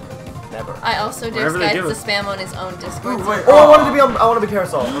again. Never. I also dare Wherever they Sky do to it. spam on his own Discord. Ooh, wait. Oh, I wanted to be on. I want to be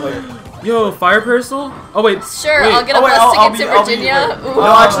Parasol. Wait. Yo, fire personal? Oh wait. Sure, wait. I'll get a Oh, wait, bus I'll ticket be- to I'll be- Virginia. wait. Ooh.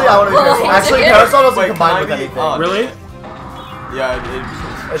 No, actually, I want to be Well, Parasol. here's Actually, a kid. Parasol doesn't Wait, can combine I with be- anything. oh, Really?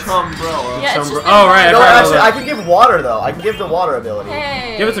 Yeah, it's Chumbrella. Yeah, it's Some- just oh, right, No, I forgot actually, about I can give water though. I can give the water ability.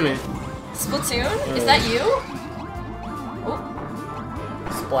 Hey. Give it to me. Splatoon? Is that you? Oh,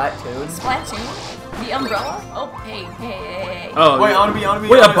 Splatoon. Splatoon? The umbrella? Oh, hey. Oh. Wait, yeah. I wanna be.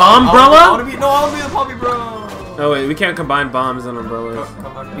 Wait, a bomb umbrella? I wanna be the Poppy Bro. Oh wait, we can't combine bombs and umbrellas.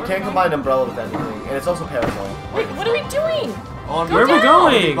 You can't combine umbrella with anything, and it's also Parasol. Wait, what are we doing? Where are we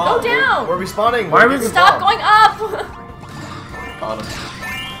down. going? Go down. We're respawning. Why are We're we- getting Stop bombed. going up. Got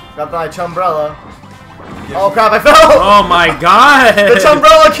him. Got my Chumbrella. Oh crap! I fell. Oh my god! The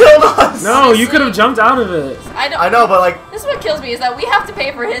Chumbrella killed us. No, you could have jumped out of it. I know, but like. This is what kills me, is that we have to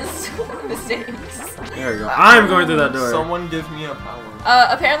pay for his mistakes. There we go. I'm going through that door. Someone give me a power.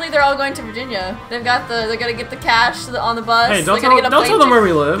 Apparently they're all going to Virginia. They're gonna get the cash on the bus. Hey, don't They're gonna get a tell plane them where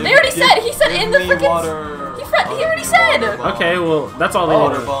ticket. we live. They already said. He said Give in the me freaking. water. He already said. Okay, well, that's all they Oh,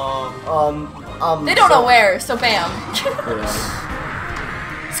 need. Water bomb. They don't so- know where, so bam.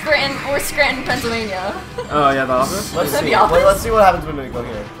 Yeah. We're Scranton, Pennsylvania. Oh yeah, the office. Let's Is that see. the office? Wait, let's see what happens when we go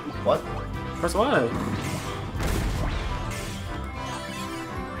here. What? Press Y.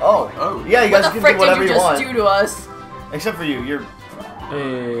 Oh. Oh. Yeah, you What guys the can frick do whatever did you you just want. do to us? Except for you. You're.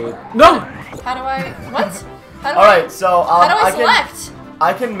 Hey. No. How do I? What? How do All right. So How do I can. select?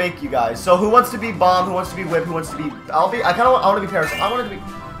 I can make you guys. So who wants to be Bomb? Who wants to be Whip? Who wants to be? I want to be Parasol. I want to be.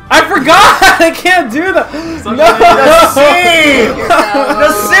 I forgot. I can't do that. The No. sea. The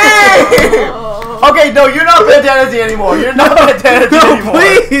sea. Oh. Okay, no, you're not Bandana D anymore. You're not Bandana D No, anymore.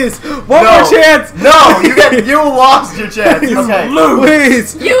 please. One No. more chance. No, you lost your chance. Okay.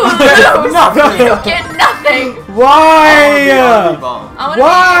 Please. You lose. Nothing. You get nothing. Why?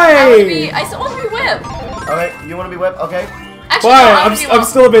 Why? I still want to be whipped. Okay, you want to be whipped? Okay. Actually, Why? no, I wanna be I'm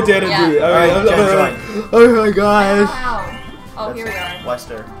still a bit dead. Yeah. Alright, Jen, Oh my gosh. Wow. Oh, here we are.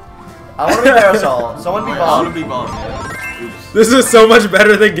 Wester. I want to be Parasol. Someone be I want to Bomb. be bomb. Yeah. Oops. This is so much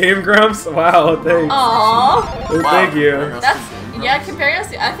better than Game Grumps. Wow, thanks. Aww. Thank you. That's comparing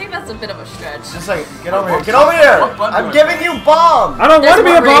us to, I think that's a bit of a stretch. Just like, get over here. Get over here. What I'm button? giving you Bomb. I don't want to be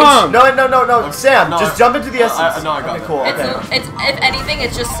a There's more bomb. No, Sam, No, just jump into the essence. no, I got okay, it. cool. It's, Okay. it's if anything,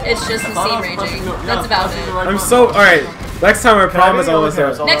 it's just the scene raging. That's about it. I'm so alright. Next time I promise be I'll over listen.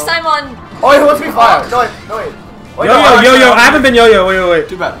 Parasol? Next time on. Oh, wait, who wants to be fire? No, wait. Wait, no, Yo-yo. I haven't been yo-yo. Wait.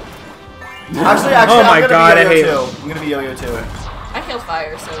 Too bad. Actually, Oh my I'm gonna God, be I hate yo-yo too. I'm gonna be yo-yo too. I killed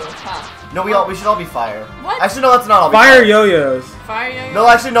fire, so ha. No, we should all be fire. What? Actually, no, that's not all. Be Fire yo-yos. Fire yo-yo? No,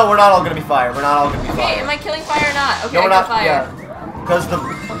 actually, no, we're not all gonna be fire. We're not all gonna be Okay, fire. am I killing fire or not? Okay, No, I we're killed not. fire. Yeah. Because the.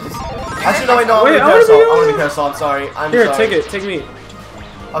 Actually, no, wait, no. Wait, I'm I gonna be wanna be Parasol. I'm gonna be yo-yo. Parasol. I'm sorry. I'm Here, sorry. take it. Take me.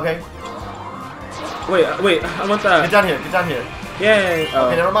 Okay. Wait. I want that. Get down here. Get down here. Yay. Oh.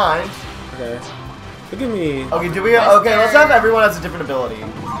 Okay, never mind. Okay. Look at me. Okay, do we? Okay, let's have everyone has a different ability.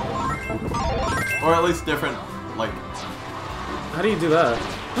 Or at least different, like, How do you do that?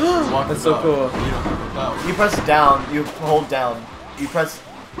 walk That's the so dog. cool. You know, that. You press down. You hold down. You press.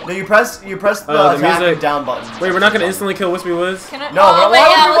 No, you press the Oh, the attack music. down button. Wait, we're not gonna instantly kill Wispy Wiz? Can I? No, oh, wait, why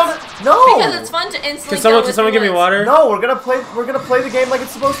yeah, would we let's- want No. Because it's fun to instantly Can someone give me water? No, we're gonna play the game like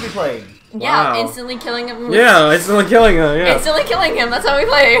it's supposed to be played. Yeah, Wow. instantly killing him. with- Yeah, instantly killing her. Yeah. Instantly killing him. That's how we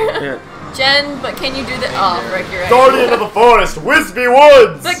play. Yeah. Jen, but can you do the? Oh, Rick, you're right. Guardian of the Forest, Wispy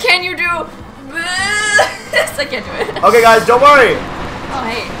Woods. But can you do? Yes, I can't do it. Okay, guys, don't worry. Oh,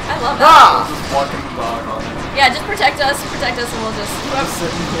 hey, I love that. Ah! Just walking the dog on it. Yeah, just protect us, and we'll just Just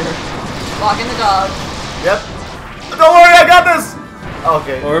sitting here. walking the dog. Yep. Don't worry, I got this.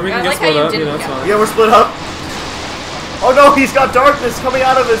 Okay. Or we can I get like how split you up. You didn't know, it's get fine. Yeah, we're split up. Oh no, he's got darkness coming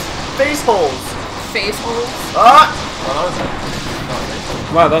out of his face holes. Face holes. Ah! Oh, that was it.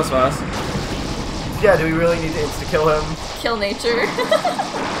 No, Wow, that was fast. Yeah, do we really need to insta-kill him? Kill nature.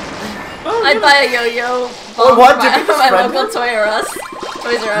 Oh, I'd buy a yo-yo. Oh, what? My, Did you just my friend local him? Toys R Us.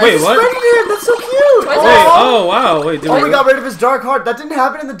 Toys R Us. Wait, what? Friended him. That's so cute. Toys R Wait, Us. oh wow, wait, did Oh, we got rid of his dark heart. That didn't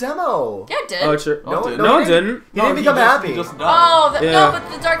happen in the demo. Yeah, it did. Oh, sure. No, did. No, he it didn't. He didn't become just, happy. He just died. Oh, Yeah. no, but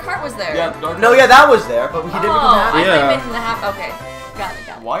the dark heart was there. Yeah, the dark. No, yeah, that was there, but he didn't become Oh, happy. I Yeah. thought you meant in the half. Okay,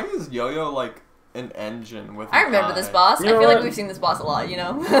 got it. Why is Yo-Yo like an engine with? I a remember guy? this boss. You I know feel like what? we've seen this boss a lot. You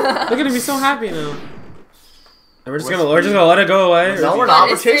know. Look at him, he's so happy now. And we're just Wispy. gonna let it go away. No, or- we're not.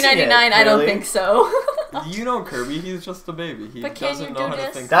 But it's We're chasing $3.99. it, I don't really. think so. You know Kirby, he's just a baby. He But can doesn't you know do how to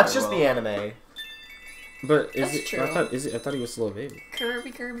this? think. That's very just well. the anime. But is That's it? true. I thought he was still a baby.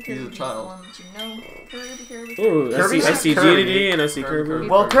 Kirby. He's a child. One that you know. Kirby. Ooh, Kirby's I see Kirby. GDD and I see Kirby. Kirby.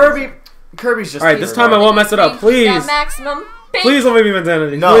 Well, Kirby's just. All right, this time I won't mess it up. Please, Got maximum. Pink. please don't make me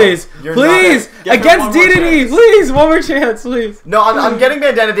Vandanity. No, Please, you're please, not. Give him against one more DDD. chance. Please, one more chance, please. No, I'm getting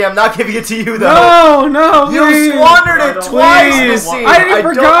Bandanity. I'm not giving it to you though. No, You please. squandered it twice Please. this scene. I didn't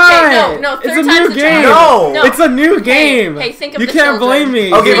don't- forgot. Okay, no, it's third a time's new the game. charm. No. It's a new game. Hey, think of you the can't blame children.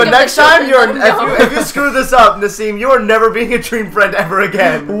 me. Okay, Think but of the next time children, let 'em know. if you screw this up, Nassim, you are never being a dream friend ever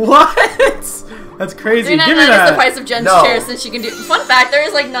again. What? That's crazy. Give me $3.99 is the that. price of Jen's No. chair since she can do. Fun fact: there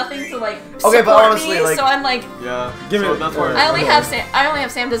is like nothing to like Okay, support but honestly, me, like- so I'm like, Yeah. Give so me- that's where I only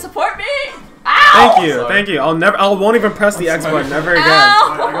have Sam to support me. Ow! Thank you, Sorry. thank you. I won't even press the X sorry. button ever again.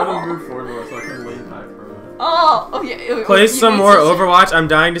 Ow! I gotta move forward so I can lean high for it. Oh yeah. Play you some need more to- Overwatch. I'm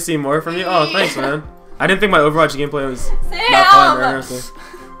dying to see more from you. Oh, thanks, man. I didn't think my Overwatch gameplay was that fun, Sam. honestly.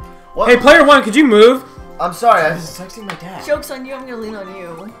 What? Hey, player one, could you move? I'm sorry, I was texting my dad. Joke's on you. I'm gonna lean on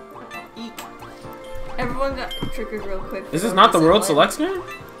you. Eek. Everyone got triggered real quick. Is this not the world select screen?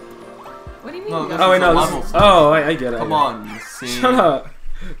 What do you mean? No, this Oh wait, is no. a This level. is, oh, I get it. Come on, you see. Shut up.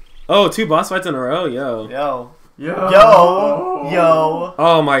 Oh, 2 boss fights in a row, yo. Yo. Yo. Yo.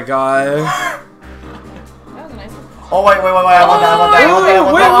 Oh my god. That was a nice one. Oh wait, I want that, I want that, I want that, I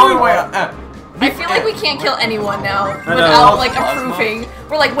want that, I want that. Wait. I feel like we can't kill anyone now know. without like Plasma? approving.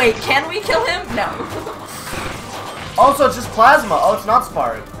 We're like, wait, can we kill him? No. Also, it's just plasma. Oh, it's not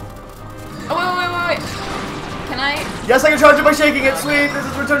spark. Oh wait. Can I? Yes, I can charge it by shaking it. Sweet. This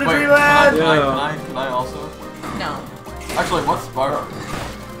is Return to Wait, Dreamland. can I also? No. Actually, what's Spark?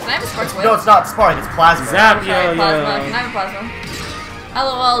 Can I have a spark whip? No, it's not spark. It's plasma. Zap, Sorry, yo, plasma. yo. Can I have a plasma?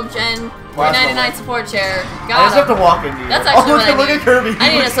 LOL, Jen. Plasma. $3.99 support chair. I Got just have to him. walk into you. That's actually oh, what I look need. at Kirby. I He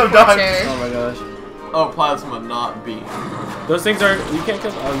need a looks so support done. chair. Oh my gosh. Oh, plasma, not beam. Those things are. You can't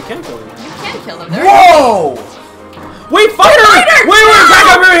kill. Oh, you can kill them. You can kill them. They're Whoa! Wait, fighter! Wait,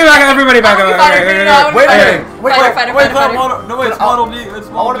 back up, everybody, back up. Wait a minute. Wait, Fighter. No, wait, it's Model B. It's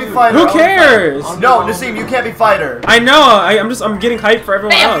I want Model to be B. fighter. Who cares? No, Nassim, you can't be fighter. I know. I'm getting hyped for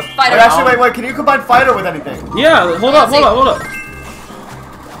everyone Bam! else. Fighter. Wait, actually, wait. Can you combine fighter with anything? Yeah, hold up.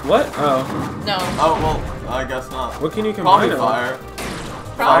 What? Oh. No. Oh, well, I guess not. What can you combine? Probably fire.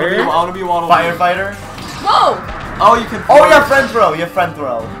 Probably. Fire? I want to be Model B. Firefighter. Whoa! Oh, you can. Oh, yeah, friend throw. You have friend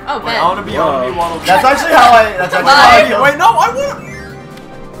throw. Oh, Wait, I man. want to be Model B. That's actually how I. That's actually how I feel. Wait, no, I won't.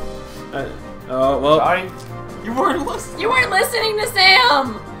 Oh, well. Sorry. You weren't listening. You weren't listening to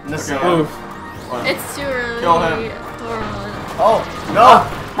Sam! Nassim. Oof. It's too early. Kill him. Oh no.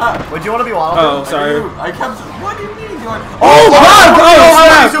 Would you want to be Waddle? Oh, sorry. I kept. What do you mean? You're like, Oh, fuck! Oh,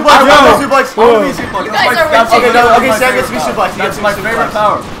 snap! Suplex. I want to be suplex. You guys are Okay, no, okay, That's Sam my gets to be favorite suplex. power. That's my favorite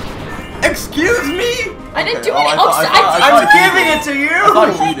power. Excuse me? I didn't do Okay, any. I thought I'm he giving did. it to you. I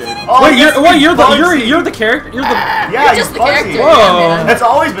thought he did. Oh, Wait, yes, you're Bugsy. the character. You're the. Yeah, You're just the Bugsy. character. Whoa. Yeah, It's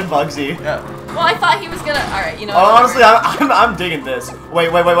always been Bugsy. Yeah. well, I thought he was gonna. Alright, you know. Oh, honestly, I'm digging this.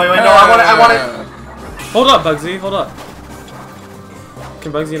 Wait. No, I want it. Hold up, Bugsy. Hold up.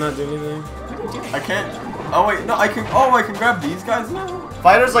 Can Bugsy not do anything? I can't. Oh wait, no, I can. Oh, I can grab these guys now.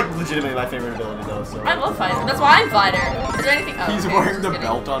 Fighter's like legitimately my favorite ability though. So. I love fighter. That's why I'm fighter. Is there anything? Oh, He's okay, wearing just the kidding.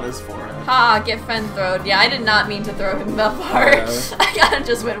 belt on his forehead. Ha! Get friend throwed. Yeah, I did not mean to throw him that far. Yeah. I kinda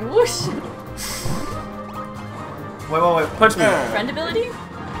just went whoosh. Wait. Punch me. Friend ability?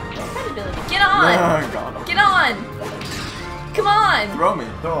 Friend ability. Get on! Got him. Get on! Come on! Throw me.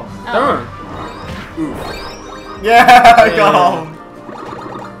 Throw him. Oh. Darn. Ooh. Yeah, I Yeah. got home.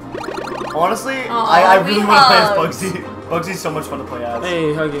 Honestly, Aw, I really we want to play as hugged. Bugsy. Bugsy's so much fun to play as.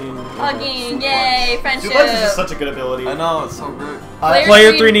 Hey, hugging. Hugging! Yay! Friendship! Suplex is just such a good ability. I know, it's so great.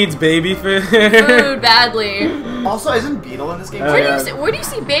 Player 3 needs baby food. Food badly. Also, isn't Beetle in this game? Oh, Where, yeah. do you see, where do you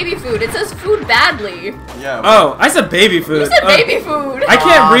see baby food? It says food badly. Yeah. Oh, I said baby food. You said baby food. I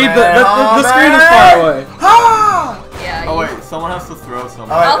can't Aw, read man, the screen is far away. Ah! Yeah. Oh you- wait, someone has to throw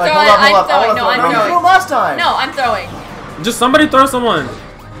something. Alright, I'll throw hold it, up. I'm I wanna throwing, no, throw it. I'm You throwing. threw it last time. No, I'm throwing. Just somebody throw someone.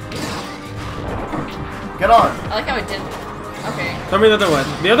 Get on. I like how it didn't. Okay. Throw me the other way.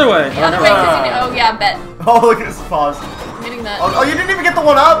 The other way. The other way, 'cause you oh yeah, bet. Oh, look at this pause. I'm hitting that. Oh, you didn't even get the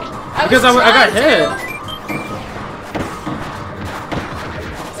one up? Because I got trying hit. to.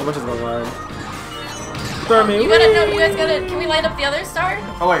 So much is going on. Throw me. You gotta know. You guys gotta. Can we light up the other star?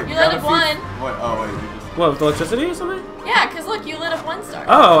 Oh wait, You grab lit a up one. Wait, oh wait, you just. What, with electricity or something? Yeah, cause look, you lit up one star.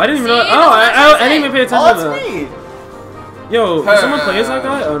 Oh, I didn't even know. See? Oh, That's what I was I didn't even pay Oh, attention to that's that. me. Yo, did someone play as that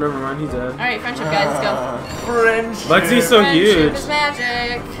guy? Oh, never mind. He's dead. All right, friendship, guys, let's go. Friendship. Bugsy's so Friendship huge. is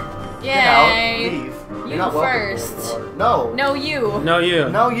magic. Get out. Yay. Leave. You You're not welcome first. anymore. No. No, you. No, you.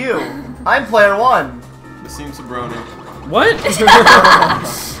 No, you. I'm player 1. The seems Sabroni. What?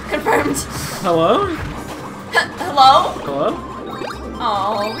 Confirmed. Hello? Hello? Hello?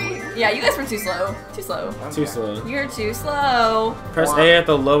 Oh, yeah, you guys were too slow. Too slow. Too slow. You're too slow Press A at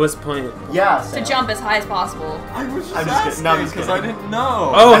the lowest point. Yeah, to Sam. jump as high as possible. I was just I'm just kidding. No, I'm asking just because kidding. I didn't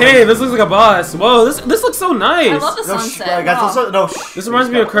know. Oh, hey, this looks like a boss. Whoa, this looks so nice. I love the No, sunset. guys, Oh. no, shh. This reminds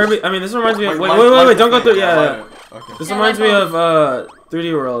me of Kirby. I mean, this reminds me of. Wait, light don't the go through. thing. Yeah. Light it. Okay. This Yeah, reminds light me bulb. of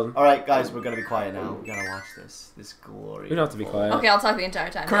 3D World. Alright, guys, we're gonna be quiet now. We gotta watch this. This glory. We don't have to be quiet. Okay, I'll talk the entire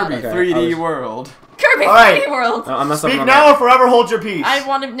time. Kirby, Got it. Okay, 3D I was- World. Kirby, All right. 3D World. I'm not Speak stopping on now that. or forever hold your peace. I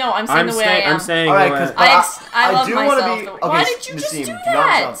want to. No, I'm saying the way I am. I'm saying. Alright, the way- because I love do myself. want to be. Okay, Why did you just Nassim, do not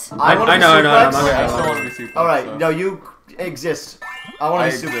that? jump. I wanna I be know, I'm suplex. not I gonna- still want to be super. Alright, so. no, you exist. I want I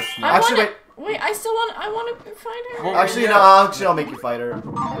to be super. exist now. I Actually, wanna, wait, I still want. I want to be fighter. Well, Actually, yeah. no. Actually, I'll make you fighter.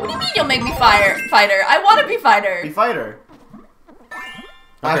 What do you mean you'll make me fighter? I want to be fighter. Be fighter.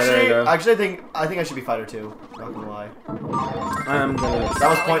 Okay, there you go. Actually, I think I should be fighter too. Not gonna lie. I'm gonna. That was It's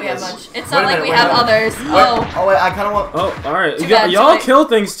not like we have pointless. much. It's Wait a not like minute, we wait a have minute. others. Wait, Oh. wait, I kind of want. Oh, alright. Too bad, Y'all too late. kill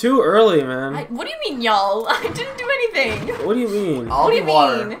things too early, man. What do you mean, y'all? I didn't do anything. What do you mean? I'll What do be you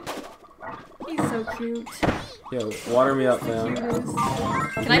water. mean? He's so cute. Yo, water me up, fam.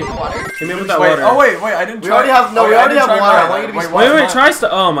 Can I be water? Hit me with that Wait, water. oh wait, I didn't. We try- already have- no, oh, we yeah, I already didn't have try water. mine. I want you to be Wait, smart. Wait, what's try mine?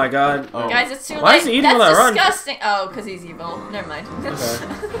 to. Oh my god. Oh. Guys, it's too Why late. is he eating That's all that run? disgusting. Oh, because he's evil. Never mind.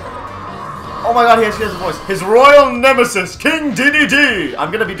 Oh my god, he has a voice. His royal nemesis, King DDD.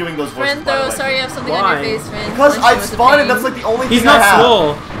 I'm gonna be doing those voices. Friend, by the though, way. sorry you have something Why? on your face, friend. Because Punch you I've with the spawned and pain. that's like the only He's thing I not have.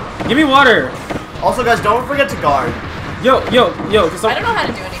 swole. Give me water. Also, guys, don't forget to guard. Yo, cause I don't know how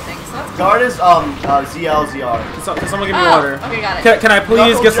to do anything, so that's Guard is ZLZR. Can someone give me Oh, water? okay, got it. Can I please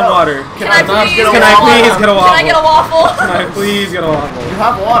Knuckle get some Joe. water? Can I please get a Can I waffle? please get a waffle? Can I get a waffle? Can I please get a waffle? You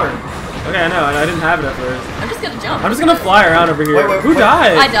have water. Okay, I know, and I didn't have it at first. I'm just gonna jump. I'm just gonna fly around over here. Wait, Who wait.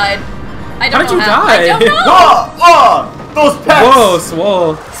 died? I died. I don't How did know you how. die? I don't know. Those pets! Whoa,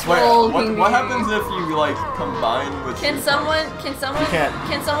 swole. Swole Wait, King what Dedede. happens if you like combine with? Can someone can't.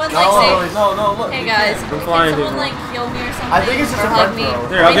 like No, say, No, look. hey you guys, can't. can flying, someone dude. like heal me or something? I think it's just or a hug friend me. throw.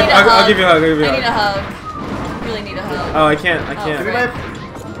 Here, I need a I'll give you a hug. I'll give you a I need a hug. hug. Really need a hug. Oh, I can't. Oh, Give me frick.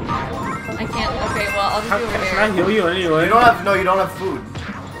 my... I can't. Okay, well I'll just How, do over can I here. heal you anyway? You don't have... No, you don't have food.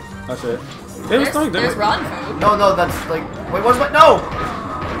 Oh shit. There's rotten food. No, that's like... Wait, what's my... No!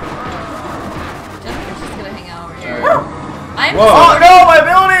 Jennifer's just gonna hang out over here. Alright. I'm Whoa. Oh, no! My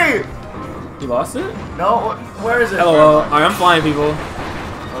ability! You lost it? No, where is it? LOL. Alright, I'm flying, people.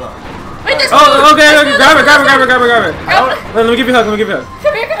 Hold on. Wait, there's Oh, food! okay, There's okay, food, grab it, there's grab it, food, grab it, grab it, grab it. grab it. Let me give you a hug, let me give you a hug.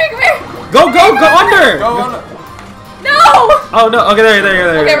 Come here, come here, come here! Go under! Go on. No! Oh no, okay, there you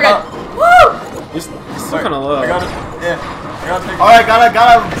Okay, go. we're good. Woo! You're still kinda low. I got it. Yeah. I gotta take. Alright,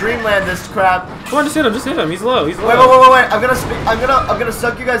 gotta dreamland this crap. Come on, just hit him, he's low, Wait. I'm gonna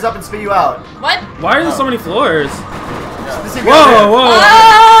suck you guys up and spit you out. What? Why are there so many floors? This is Whoa, whoa.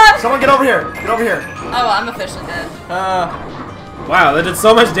 Ah! Someone get over here. Get over here. Oh, well, I'm officially dead. Wow, that did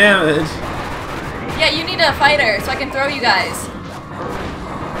so much damage. Yeah, you need a fighter so I can throw you guys.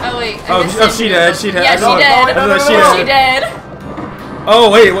 Oh wait. I missed Oh, it. she dead, she dead. Yeah, I she know- dead. I know she She dead. dead. Oh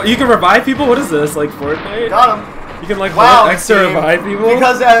wait, you can revive people? What is this, like Fortnite? Got him. You can like Wow, hold extra game. revive people?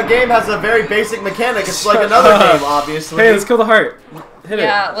 Because that game has a very basic mechanic. It's like Shut another up. game, obviously. Hey, let's kill the heart. Hit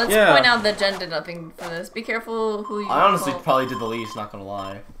Yeah, it. let's point out that Jen did nothing for this. Be careful who you I honestly call probably did the least, not gonna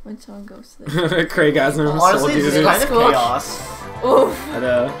lie. when someone goes to this. Craig Asner was Honestly, so this is dude. kind of School. chaos. Oof. I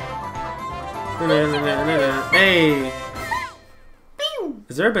know. Hey.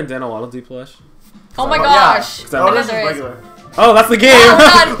 Is there a bandana Waddle Dee plush? Oh my Oh, gosh. yeah. Oh, I this know is there is. regular. Oh, that's the game! Oh,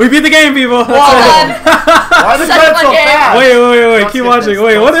 God. We beat the game, people! Well done. Why are the Such credits a so game. fast? Wait, Don't keep skip watching. this.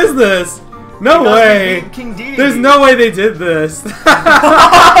 Wait, Don't what skip is this? No Because way! we beat King Dedede. There's no way they did this.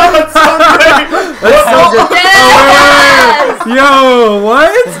 That's so great. That's so good. Yes! Oh, wait. Yo,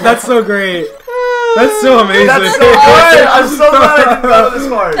 what? That's so great. That's so amazing. That's so good. I'm so glad I didn't go this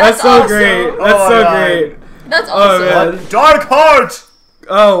far. That's so awesome. great. Oh That's my so God. great. That's Oh, awesome. man. What? Dark Heart.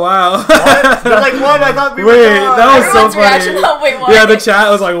 Oh, wow. They're like, what? I thought we were Wait, done. that was so Everyone's reaction. funny. Oh, wait, what? Yeah, the chat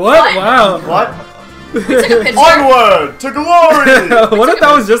was like, what? What? Wow. What? We took a picture. Onward to glory. What if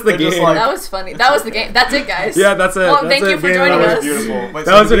that was just the They're just game? like- That was funny. That was the game. That's it, guys. Yeah, that's it. Well, That's thank it. you for Game joining over. That was us. beautiful. Wait,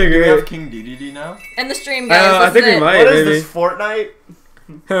 That was do pretty we great. have King Dedede now? End the stream, guys. I This think is we it. might. What is maybe. this, Fortnite?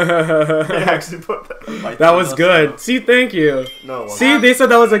 They actually put that. That was good. See, thank you. No, it wasn't. See, they said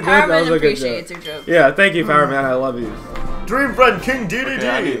that was a good. That Powerman was a good appreciates joke. your joke. Yeah, thank you, Power Man. I love you. Dream friend King Dedede. Okay,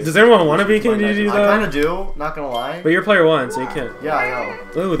 I need- Does everyone want to be King Dedede I kind though? of do, not gonna lie. But you're player one, so you can't. Yeah, I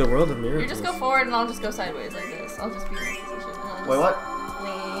know. Ooh, the world of miracles. You just go forward and I'll just go sideways like this. I'll just be in this position. And I'll just Wait, what?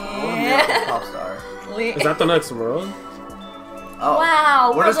 Oh, Miracle Pop Star. Is that the next world? Oh.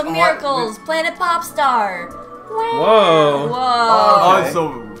 Wow, We're World just- of Miracles, Planet Popstar. Whoa. Whoa. Oh, Okay. it's so.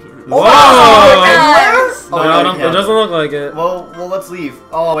 Whoa! Yes. Oh, No, yeah, I you don't, it can't. doesn't look like it. Well, let's leave.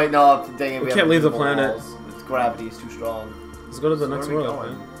 Oh wait, no, dang it. We have can't leave the invisible planet. walls. Its gravity is too strong. Let's go to the So next where are we world,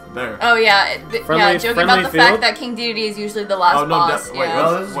 going? man. There. Oh yeah, Friendly- yeah. Joking friendly about the field? fact that King Dedede is usually the last Oh no! boss. Wait, yeah.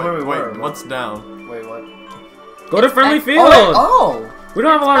 No, this is where we wait, were. what's down? Wait, what? Go to friendly Oh, field. Oh! We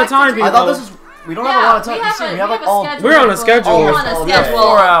don't have a lot of Back to time, Dream. people. I thought this was. We don't have a lot of time. We have See, a, we have like a all. schedule. We're on a schedule. We're on a Oh, schedule.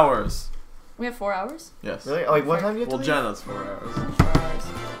 4 hours. We have 4 hours. Yes. Really? Oh wait, what time do you have to Well, leave? Jen has 4 hours. 4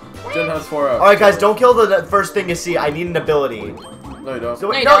 hours. Jen has 4 hours. All right, guys, don't kill the first thing you see. I need an ability. No, you don't. So,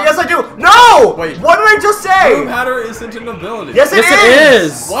 No, you no, don't. yes I do. No! Wait. What did I just Blue say? matter isn't an ability. Yes, Yes, it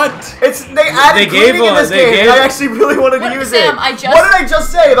is. What? It's they added They gave cleaning in one- this they game. gave- And I actually really wanted What- to use Sam, it. I just- What did I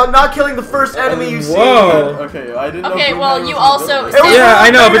just say about not killing the first enemy you see? Whoa. Okay, I didn't know. Okay, blue well, matter you was an also- ability. It was Yeah,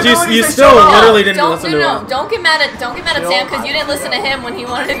 I know, one but you ability they still showed off. literally didn't Don't listen to him. don't get mad at Sam because you didn't listen to him when he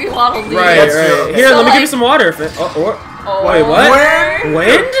wanted to be Waddle Dee. Right, That's right. true. Here, So, let me give you like- some water. Wait, what? Where?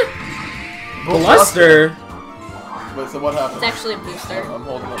 Wind? Bluster? Wait, so what happened? It's actually a booster. I'm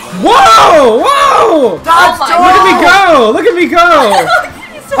holding up my. Whoa! Whoa! Dodge Oh my door! Look at me go! Look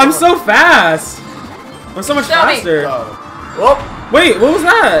at me go! So- I'm so fast! I'm so much Show me. faster. Whoop. Wait, what was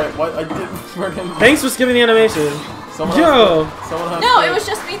that? Wait, what? I didn't freaking. Thanks for skipping the animation. Someone Yo! Has to, someone has No, to, it was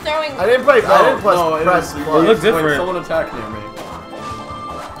just me throwing. I didn't press. I didn't No, it press. was- plus. It looked Wait, different. someone attacked near me.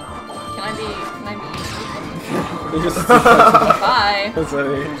 Can I be? You just- Bye. That's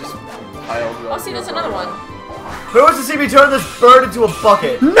funny. Just piled Oh, see, there's another one. Who wants to see me turn this bird into a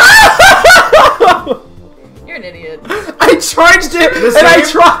bucket? You're an idiot. I charged it The and I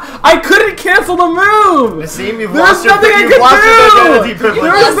same? I couldn't cancel the move! Nassim, you've There's lost your nothing I you've could lost your do! vanity There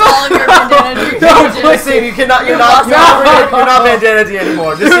privilege. was Lost all of your bandana No, privileges. Nassim, you cannot. You're You not. lost You're not vanity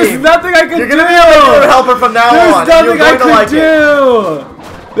anymore. There's Nassim, nothing I could you're do! gonna be a regular helper from now There's on. nothing You're I going to could like it. do!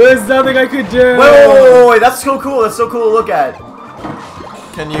 There's nothing I could do. Wait, that's so cool. That's so cool to look at.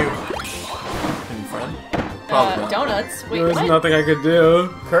 Can you friend? Probably not. Donuts. Wait, There's what? nothing I could do.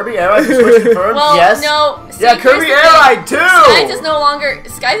 Kirby Air Ride switch confirmed? Well, yes. no. See, Yeah, Kirby here's Air the thing. Ride too.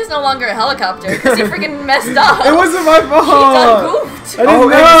 Skies is no longer a helicopter because he freaking messed up. It wasn't my He fault. done goofed. I didn't Oh,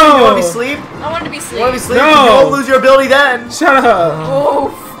 hey, know. you want to be sleep? I wanted to be sleep. You want to be sleep? No. You won't lose your ability then. Shut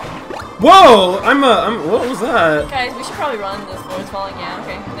up. Oof. Whoa! What was that? Guys, we should probably run. This floor's falling. Yeah.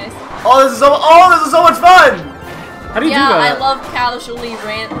 Okay. Nice. Oh, this is so much fun. How do you Yeah, do that? I love casually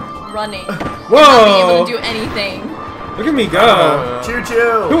running. Whoa! Not being able to do anything. Look at me go. Choo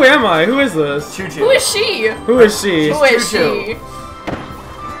choo. Who am I? Who is this? Choo choo. Who is she? Who is she? Who is Choo-choo. she?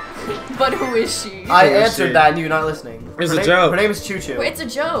 But who is she? I Who is answered she? that and you're not listening. It's Her a name- joke. Her name is Choo Choo. Wait, it's a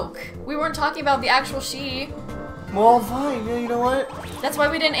joke. We weren't talking about the actual she. Well, fine. Yeah, you know what? That's why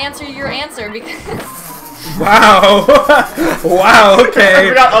we didn't answer your answer because. Wow. Wow. Okay. I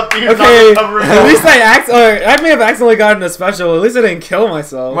forgot upbeat. Okay. Not a At least I may have accidentally gotten a special. At least I didn't kill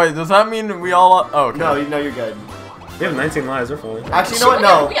myself. Wait, does that mean we all? Oh, okay. No, you're good. We have 19 lives. We're fine. Actually, you know what?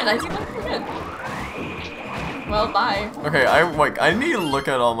 No. We got 19 left. We're good. Well, bye. Okay, I need to look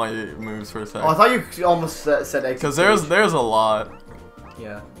at all my moves for a second. Oh, I thought you almost said exit. Because there's a lot.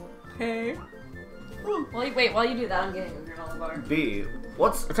 Yeah. Hey. Wait, while you do that, I'm getting a granola bar. B.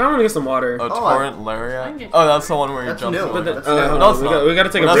 What's? I kind of want to get some water. A Oh, torrent I'm lariat. getting- Oh, that's the one where you That's jump. new. But That's hold new. on, No, it's not. we gotta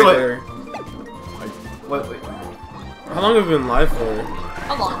take a Well, break that's later. Wait. How long have we been live for?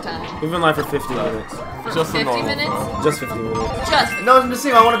 A long time. We've been live for 50 minutes. For Just the 50 normal. minutes? Just 50 minutes. Just. No, I'm just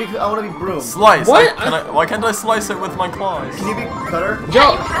saying. I want to be broom. Slice. What? Why can't I slice it with my claws? Can you be cutter? Yeah,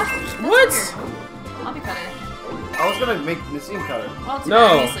 Yo, you have to. That's what? weird. I'll be cutter. I was gonna make Nassim cutter. Well, too No.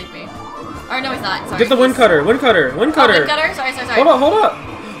 bad he's sleeping. Or no, he's not. Sorry. Get the wind cutter. Wind cutter. Wind Oh, cutter. wind cutter? Sorry. Hold up.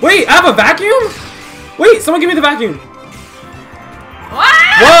 Wait, I have a vacuum? Wait, someone give me the vacuum. Wow!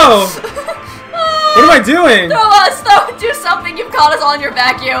 Whoa! What am I doing? Do something. You've caught us on your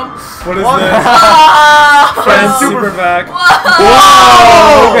vacuum. What is What? this? Oh! Friend super vac. Whoa!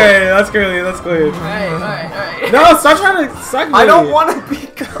 Whoa! Okay, that's clear. Alright. No, stop trying to suck me. I don't want to be.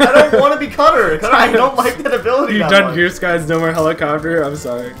 I don't want to be cutter. I don't like that ability. You that done much. Goose Guys No More Helicopter? I'm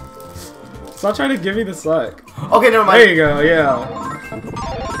sorry. Stop trying to give me the suck. Okay, never mind. There you go, yeah.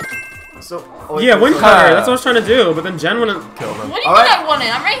 So. Oh, wait, Yeah, wind so- cutter. That's what I was trying to do, but then Jen wouldn't. Kill them. What do you Alright. mean I won it?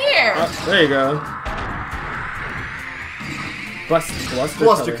 I'm right here. There you go.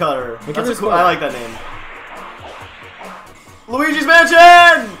 Bluster cutter. Look That's at a this cool. one. I like that name. Luigi's Mansion.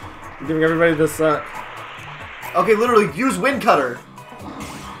 I'm giving everybody the suck. Okay, literally use wind cutter.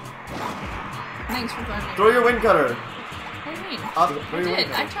 Thanks for playing. Throw your wind cutter. What do you mean? Up, I throw your wind did.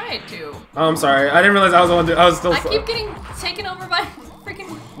 I cutter. tried to. Oh, I'm sorry. I didn't realize I was the one. I was still. I keep getting taken over by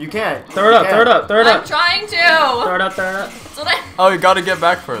freaking. You can't. Throw it up. Throw it up. Throw it I'm up. trying to. Throw it up. Throw it up. So that. Oh, you gotta get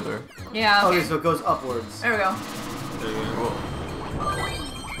back further. Yeah. Okay. Okay, so it goes upwards. There we go. Cool.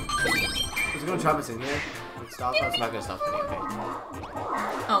 Is it gonna trap us in here? Stop. That's not gonna stop me. Okay.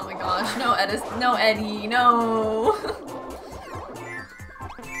 Oh my gosh. No, Eddie. No.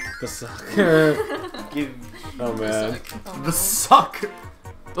 The suck. Give Oh man. the suck.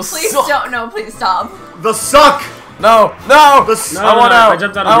 The Please suck. don't. No, please stop. The suck. No. The No, I want out. I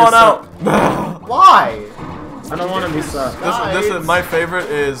jumped out I of want this out. Why? I don't want to be sucked. This is my favorite.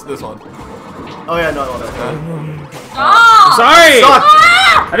 Is this one? Oh yeah, no. Ah! Sorry. Suck.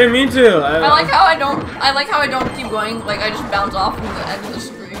 Ah! I didn't mean to. I like how I don't. I like how I don't keep going. Like I just bounce off from the edge of the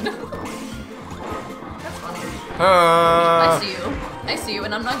screen. That's funny. I see you,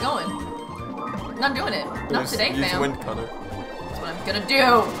 and I'm not going. I'm not doing it. Not today, Use fam. wind cutter. That's what I'm gonna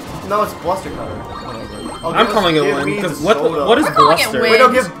do. No, it's bluster cutter. Whatever. Oh, I'm give calling it give wind me because the what soda. what is We're calling it bluster? wind. Wait,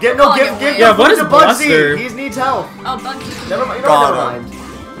 no, give Calling give it give. wind. Yeah, what is the Bugsy. bluster? He needs help. Oh, Bugsy. Never mind. Got Never him. mind.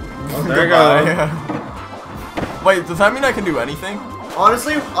 Oh, there you go. Goodbye. Wait, does that mean I can do anything?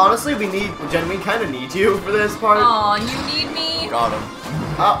 Honestly, we need Jen. We kind of need you for this part. Aw, you need me. Got him.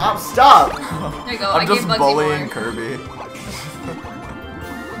 Stop. There you go. I I'm gave just Bugsy bullying more. Kirby.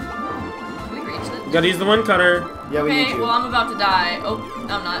 Can we reach this? You gotta use the wind cutter. Yeah, we need Okay, you. well I'm about to die. Oh,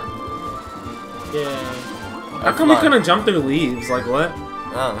 no, I'm not. Yeah. How come we couldn't jump through leaves? Like what?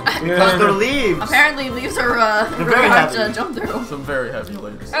 Because they're leaves. Apparently leaves are They're really very hard heavy. to jump through. Some very heavy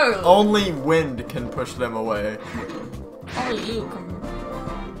leaves. Oh. Only wind can push them away. Oh, you come.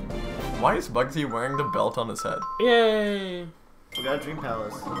 Why is Bugsy wearing the belt on his head? Yay. We got a dream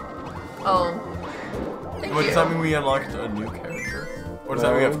palace. Oh. Thank Wait, you. does that mean we unlocked a new character? Or does that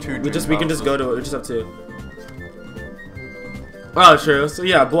mean we have two? We dream can just palaces? go to it. We just have two. Oh, true. So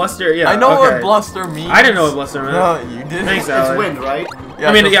yeah, bluster. Yeah. I know okay. what bluster means. I didn't know what bluster meant. No, you did. Thanks, It's Alex. wind, right?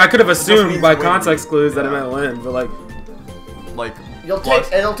 I mean, yeah, I could have it just assumed means by wind. context clues that it meant wind, but like, Like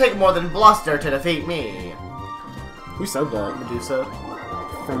It'll take more than bluster to defeat me. Who said that? Medusa.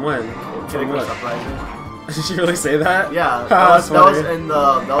 From when? From what? Uprising. Did she really say that? Yeah. That's that was funny. in the. That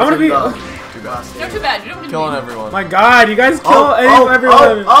I was wanna in be- the. Too bad. No, too bad. You don't need to Killing be. everyone. My God, you guys kill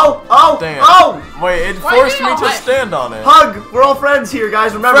everyone. Dang it. Oh! Wait, it Why forced you me don't to like- stand on it. Hug! We're all friends here,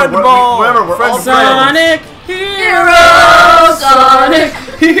 guys. Remember, Friend we're ball. all friends. Sonic Hero! Sonic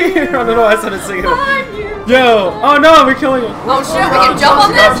Hero! I don't know why I started singing it. Yo! Oh no, we're killing him. Oh shit, we can jump on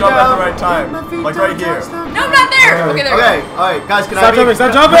You gotta this? jump at the right time. Like right here. No, not there! Okay, there we Okay, alright, guys, can Stop I jumping! be...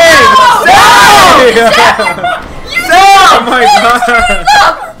 Stop jumping! You Oh my God!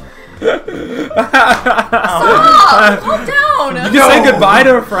 Stop! Calm down! You say goodbye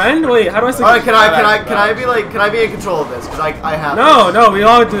to a friend? Wait, how do I say? Alright, can I be in control of this? Because I have No, no, we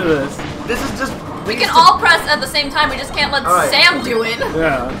all do this. This is just... We can all press at the same time, we just can't let Alright. Sam do it.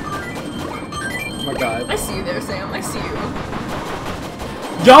 Yeah. Oh my God. I see you there, Sam. I see you.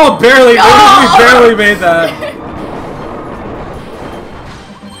 Y'all barely, No! we barely made that.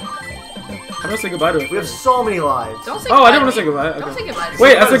 How do I say goodbye to a We have friend? so many lives. Don't say Oh, goodbye I didn't want to to say me. goodbye. Don't Okay. say goodbye to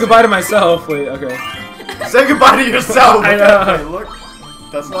Wait, me. I said goodbye to myself. Wait, okay. Say goodbye to yourself! I know. Hey, look.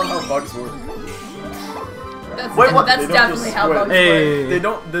 That's not how bugs work. That's, Wait, what? that's They don't definitely just how squid. bugs work. Hey. They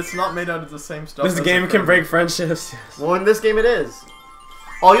don't. It's not made out of the same stuff. This as game the can Kirby. break friendships. Well, in this game it is.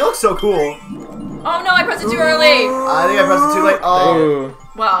 Oh, you look so cool. Oh no, I pressed it too early! I think I pressed it too late. Oh. Ooh.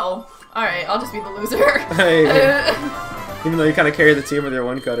 Wow. Alright, I'll just be the loser. Hey. Even though you kind of carry the team with your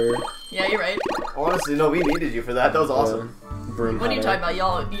one cutter. Yeah, you're right. Honestly, no, we needed you for that. That was awesome. Broom What are you cutter. talking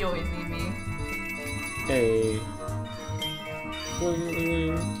about? You always need me. Hey.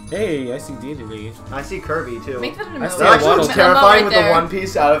 Hey, I see Dedede. I see Kirby too. Make that an I emote. see That a actually waddle. looks Emote terrifying with right the there. one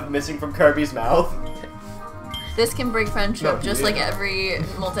piece out of missing from Kirby's mouth. This can break friendship, No, just yeah. like every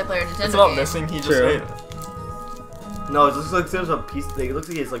multiplayer Nintendo It's not game. missing. He just True. ate it. No, it looks like there's a piece. It looks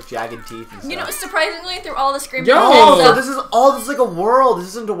like he has like jagged teeth and stuff. You know, surprisingly, through all the screaming Yo! Oh, so stuff, this is like a world. This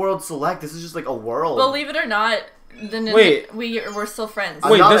isn't a world select. This is just like a world. believe it or not, Wait. we're still friends.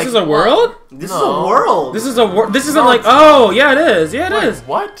 I'm Wait, not this like- is a world? This is No. a world. This is a world. This isn't No, like. it's- Oh, yeah, it is. Yeah, it Wait, is.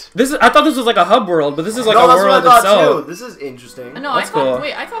 what? This is. I thought this was like a hub world, but this is like no, a that's world what I thought itself. too. This is interesting. No, That's I thought. cool.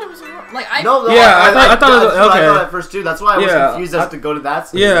 Wait, I thought it was a world. Like I. No, Yeah, I thought it was- that's what I okay. thought at first too. That's why I was Yeah, confused as to go to that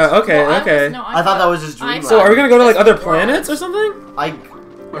stage. Yeah. Okay. Well, Okay. I thought that was just dreamland. So are we gonna go to like That's other the world. planets or something?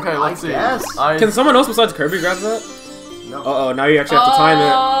 Okay, let's see. guess. Can someone else besides Kirby grab that? No. Uh oh, now you actually have to time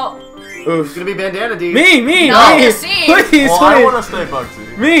it. It's Oof. gonna be Bandana D. Me, No, me, see. please, Well, I please. want to stay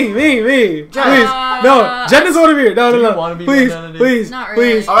Bugsy. Me, Jen. please. No, Jen doesn't want to be here. No, Do no, you no. wanna be Please, Bandana D? please, Not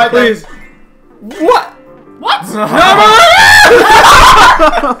really. please, Alright, then. please. What? What? No, no, no!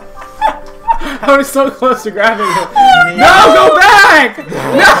 I was so close to grabbing it. No, go back! You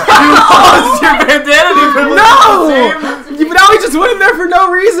lost your Bandana D for No! Now we just went in there for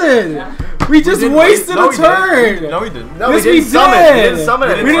no reason. We just didn't wasted wait. a turn. No, we didn't. No, Yes, we didn't summon. did. We didn't summon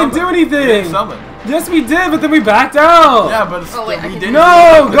We it. We didn't do We didn't anything. summon. Yes, we did, but then we backed out. Yeah, but it's Oh, wait, I we can- didn't.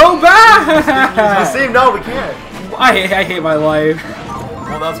 No, go You back. see, no, we can't. I hate my life.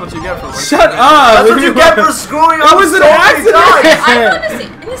 Well, that's what you get for wasting Shut it. up. That's what you get for screwing up It was an so many accident. times. I want to see. In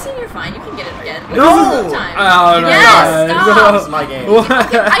the scene, you're fine. You can get it again. No. Time. Oh no. Yes, stop. It's my game. What?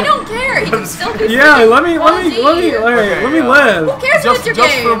 I don't care. He can still do. Yeah, something. let me Okay, let me live. Who cares if Just it's your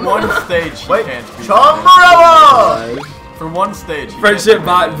for game? one stage, he Wait, can't. beat Chumbrella! For one stage. he Friendship can't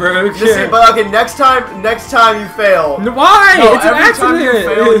bot broke. Just see, but okay, next time you fail. Why? No, It's an every time you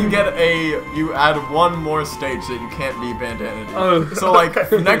accident. fail, you add one more stage that you can't be Bandana D. Oh. So like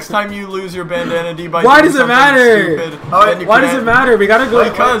next time you lose your Bandana D by Why doing does it something matter? stupid, Oh, then you Why does can't- it matter? We gotta go.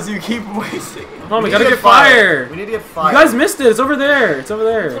 Because you keep wasting. Hold on, we need gotta to get fire. We need to get You fire. guys missed it. It's over there. It's over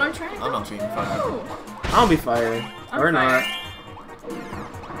That's what there. I'm trying to I'm not being fire. do. I'll be fire. I'm Or not. fire.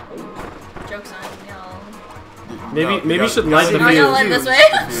 Joke's on y'all. Maybe you should gotta light the Are you gonna fuse.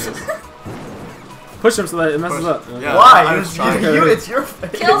 let this way? Push him so that it messes Push. up. Yeah. Why? I was trying. It's your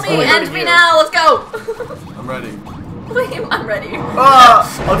Kill it's me, only end you. me now. Let's go. I'm ready. Wait, I'm ready.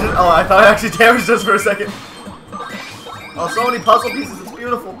 I thought I actually damaged us for a second. Oh, so many puzzle pieces. It's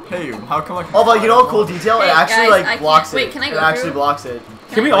beautiful. Hey, how come I? Oh, but you know a cool detail? Hey, it actually guys, I like blocks can't- it. wait, can I It go actually through? blocks it.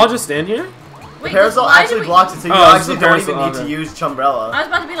 Can we all just stand here? Wait, Parasol why actually do we- blocks it, so you Oh, it's actually the don't parasol, even need okay. to use I Chumbrella. was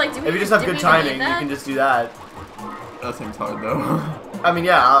about to be like, do we If you just have do good we timing, need you that? can just do that. That seems hard though. I mean,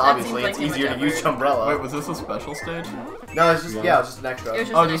 yeah, obviously seems like it's too much easier to use effort. Chumbrella. Wait, was this a special stage? No, it's just it's just an extra. It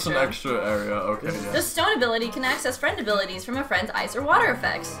was Oh, just an extra area. Okay, yeah. The stone ability can access friend abilities from a friend's ice or water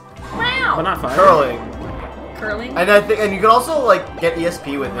effects. Wow. But not fire. Curling, Curling. and I think, and you can also like get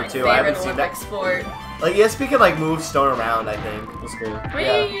ESP with My it too. I haven't favorite seen Olympic that. sport. Like ESP can like move stone around. I think, That's cool.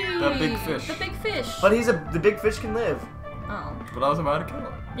 Whee! That big fish. The big fish. but the big fish can live. Oh. But I was about to kill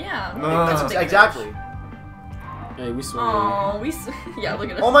it. Yeah. No. That's a big Exactly. Hey, we swear. Oh, yeah, look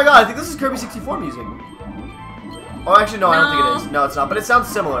at us. Oh my god, I think this is Kirby 64 music. Oh, actually, no, I don't think it is. No, it's not, but it sounds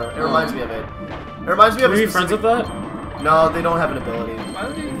similar. It reminds me of it. It reminds me of Are a you friends with specific... that? No, they don't have an ability. Why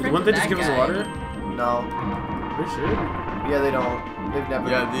would we be friends Wouldn't with they just that give us guy? water? No. For sure. Yeah, they don't. They've never.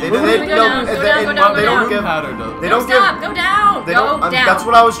 Yeah, they Go down, go down, go down, they go don't down. give. Powder does. They No, don't give. stop! Go down! They Go don't. down! That's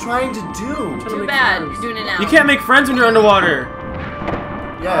what I was trying to do. Too bad. You're doing it now. You can't make friends when you're underwater.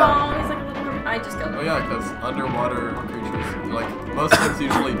 Yeah. Oh, he's like a little... I just got Oh yeah, because underwater creatures, like, most things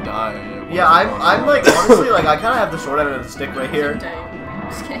usually die. Yeah, I'm like, honestly, like, I kind of have the short end of the stick right here.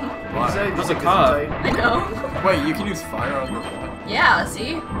 Just kidding. What'd you say? That's Just a cop. I know. Wait, you can use fire underwater? Yeah,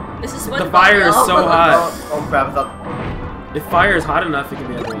 see? This is what The fire is so hot. Oh crap! I thought. If fire is hot enough, it can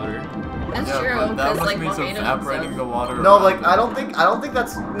be underwater. That's Yeah, true, but that because must like mean volcanoes and evaporating stuff. the water. No, around like it. I don't think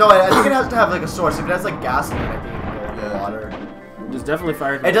that's. No, I think it has to have like a source. If it has like gas in it, I think it can go in the Yeah. water. There's definitely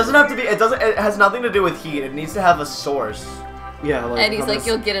fire. It doesn't have to be. It doesn't. It has nothing to do with heat. It needs to have a source. Yeah, like. And he's like, almost-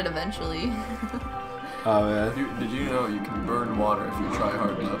 you'll get it eventually. Oh yeah. Did you know you can burn water if you try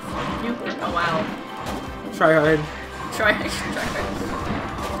hard enough? Oh wow. Try hard. Try hard.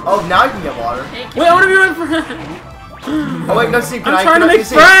 Oh, now you can get water. Hey, Wait, I want to be my friend. Oh wait, no, Steve, can I'm I? trying can to I, make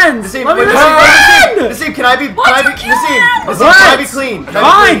friends. Nassim, Let me wait, be my friend. Nassim, can I be? What? Can I be? You can't! Nassim, What? can I be clean? Can I be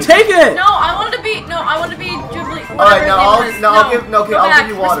Fine, clean? take it. No, I wanted to be. No, I wanted to be Jubilee. Alright, now I'll give. No, okay, Go I'll back.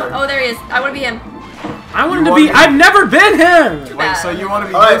 give you water. Oh, there he is. I want to be him. I wanted You to be. want me- I've never been him. Too Wait, bad. so you want to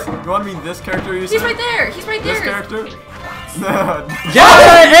be Alright. this? You want to be this character? You He's said? right there. He's right This there. character? No.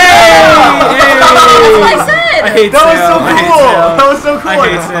 Yeah. Hey. That's what I said. I hate That was so Sam. I hate cool. Sam. That was so cool. I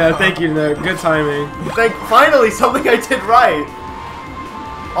hate Sam. Thank you, nerd. Good timing. Finally, something I did right.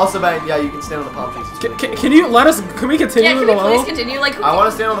 Also, man, yeah, you can stand on the palm trees. It's really cool. Can you let us? Can we continue Yeah, can we below? please continue? Like, who I want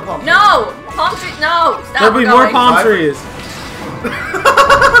to stand on the palm trees. No, palm tree. No, stop. There'll be we're more going. palm Sorry. trees.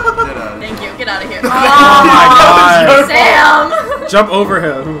 Get out. Thank you. Get out of here. Oh my god. Sam. Jump over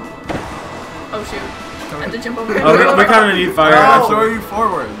him. Oh shoot. I have to jump over. Oh, we kind of need fire. No. Throw you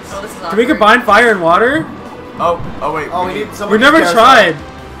forwards. Oh, this is Can we awkward. combine fire and water? Oh wait. Oh, we need someone. We to never carry us tried.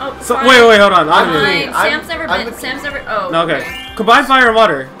 Oh, So, fine. wait, hold on. I'm I'm clean. Fine. Sam's never I'm been. the- Sam's never. Oh. No, okay. Combine fire and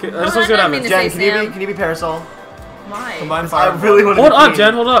water. I just want to see what I didn't mean happens. to Jen, say can you be parasol? Why? Combine I fire. really want to. Hold be up, clean.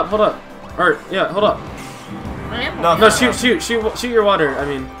 Jen. Hold up. Hold up. Or yeah, hold up. I am. No, No, shoot your water. I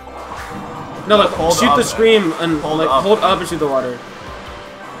mean, no, like Hold shoot up. the scream and Hold like up. hold up and shoot the water.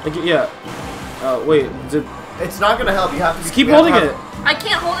 Like yeah. Wait. It's not gonna help. You have to Just be, keep you have to holding have- it. I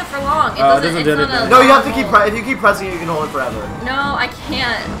can't hold it for long. It Oh, it doesn't. doesn't do It's not a. anything. No, you have to keep. long If you keep pressing it, you can hold it forever. hold. No, I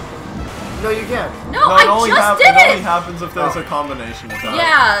can't. No, you can't. No, No, I it only just it did only it. happens if there's Oh. a combination of that.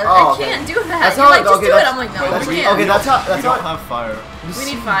 Yeah, Oh, I okay. can't do that. That's You're how. like, just Okay, do it. that's. I'm like, no, that's, we can't. okay, that's how. We That's don't how. have fire. We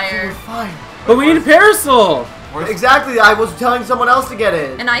need fire. Fine. But we need a parasol. Where's Exactly. I was telling someone else to get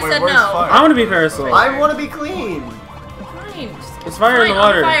it. And I Wait, said where's no. fire? I want to be parasol. I want to be clean. Fine. It's fire in the I'll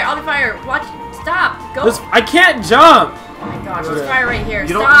water. be fire. I'll be fire. Watch. Stop. Go. I can't jump. Oh my gosh, there's Okay. fire right here.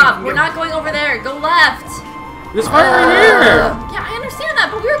 You don't- Stop. you- We're not going over there. Go left. There's fire right here. Yeah, I understand that,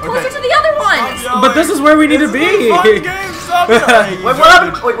 but we were closer Okay. to the other one. Stop yelling. But this is where we need to This is be. a fun game. Stop yelling. Wait, what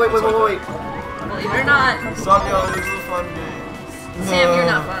happened? Wait. Believe it or not, Stop yelling. This is a fun game. Sam, you're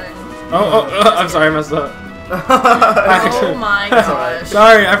not fun. I'm sorry, I messed up. Oh my gosh.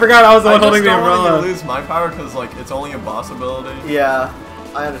 Sorry, I forgot I was the I one just holding the don't want umbrella. to lose my power because like it's only a boss ability. Yeah,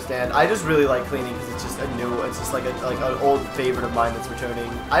 I understand. I just really like cleaning because it's just it's just like an old favorite of mine that's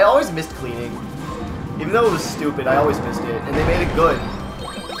returning. I always missed cleaning, even though it was stupid. I always missed it, and they made it good.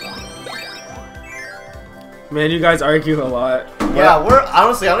 Man, you guys argue a lot. Yeah, we're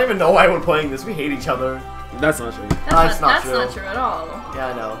honestly, I don't even know why we're playing this. We hate each other. That's not true. That's not not true. true at all. Yeah,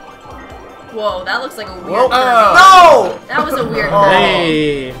 I know. Whoa, that looks like a weird Whoa. curve. No! That was a weird Oh. curve.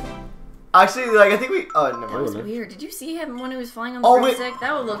 Hey. Actually, like I think we. Oh, never That mind. was weird. Did you see him when he was flying on the Oh, broomstick?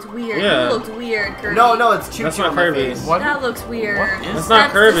 That one looked weird. Yeah. He looked weird, Kirby. No, it's Choo That's Choo not on my Kirby. face. What? That looks weird. What is That's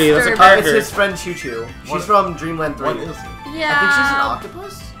not Kirby, that's a disturbing. It's character. his friend Choo Choo. She's What? from Dreamland 3. What is it? Yeah. I think she's an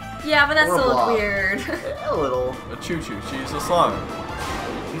octopus. Yeah, but that Or a still looked blob. weird. A little. A choo-choo. She's a slime.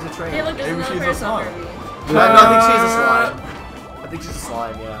 She's a train. Hey, look, there's Maybe another she's a parasol slime. Kirby. No, I think she's a slime. I think she's a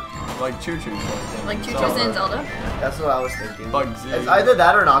slime. Yeah. Like choo-choo. Like Choo-Choo's in Zelda. That's what I was thinking. Bugsy. It's either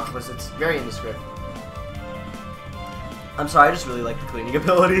that or an octopus. It's very indescript. I'm sorry, I just really like the cleaning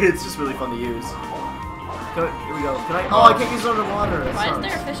ability. It's just really fun to use. Here we go. Can I? Oh, I can't use it underwater. That Why is sucks.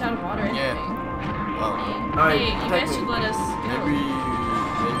 there a fish out of water? Yeah. Well, Alright, Hey, you guys should let us go. maybe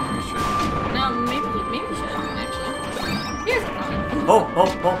we should. No, maybe we should, actually. Here's the problem. Oh.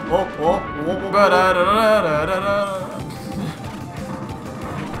 Ba-da-da-da-da-da-da.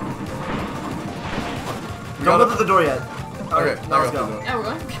 Don't go through the door yet. Okay, now let's go. go. Yeah, we're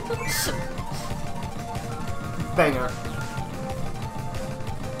going. Banger.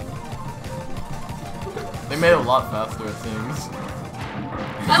 They made it a lot faster, it seems.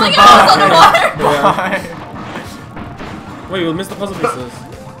 I like how it's underwater. Yeah. Wait, we missed the puzzle pieces.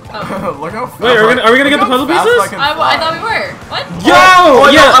 Oh. Look how fast. Wait, are we gonna get the puzzle pieces? I thought we were. What? Yo! Oh,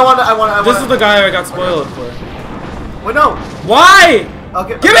 Yeah! no, I want. This is the guy I got spoiled for. Wait, no. Why?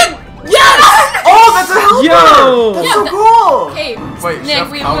 Okay. Give it! Yes! Oh, that's a helper! Yo! That's Yeah, so cool! Okay, Wait, Nick, Chef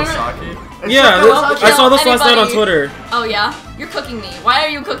we Kawasaki? It's Yeah, so Well, cool. I saw this last night on anybody. Twitter. Oh yeah? You're cooking me. Why are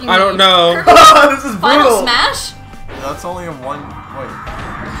you cooking me? I don't know. Kirby, This is Final brutal. Smash? That's only a one. Wait.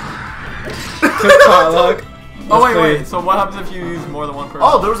 Cook potluck. Oh wait, Let's wait. play. So what happens if you use more than one person?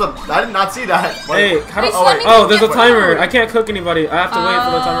 Oh, there was a. I did not see that. Hey, how do Wait, so oh, that wait. means Oh, we there's a get timer. food. I can't cook anybody. I have to wait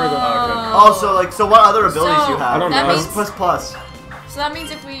for the timer to go. Oh, so what other abilities do you have? I don't that know. means- Plus. So that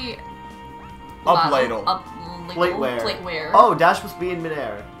means if we Up ladle. plateware. Oh, dash must be in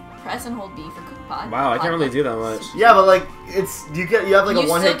midair. Press and hold B for cook pot. Wow, I can't really do that much. Yeah, but like it's you have like You a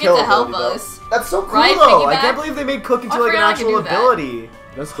one hit still kill get to help ability, though. us. That's so cool Right, though. I piggyback? can't believe they made cook into I like an forgot I could actual do that. ability.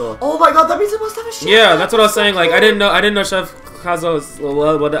 That's cool. Oh my god, that means it must have a shit. Yeah, that's what I was saying. Like, I didn't know Chef Kazo was.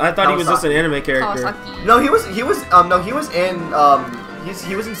 Well, I thought he was just an anime character. Kawasaki. No, he was in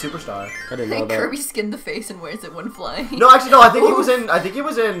Superstar. I didn't know that. Kirby skinned the face and wears it when flying. No, actually no, I think he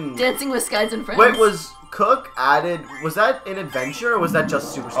was in Dancing with Skies and Friends. Wait, was Cook added was that in Adventure or was that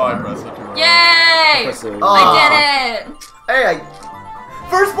just Superstar? Oh, I pressed it too early. Yay! Impressive. Oh. I did it! Hey,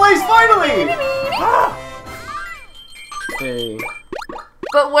 first place finally! Hey.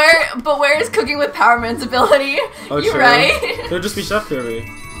 But where is cooking with Power Man's ability? Oh, You true. right? It would just be Chef Kirby.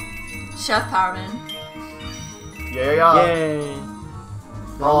 Chef Power Man. Yeah. Yay.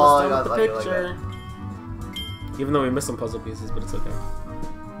 We're Oh, almost I done with like the it, like picture. Even though we missed some puzzle pieces, but it's okay.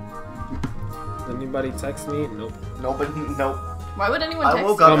 Did anybody text me? Nope. Nope. Why would anyone I text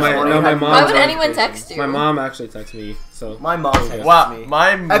woke you? up No, this my- morning no, and my had mom Why would joined anyone text you? My mom actually texted me, so. My mom texted Wow, me.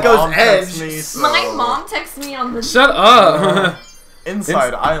 my Echoes mom Edge. texted me. So My mom texted me on the. Shut up!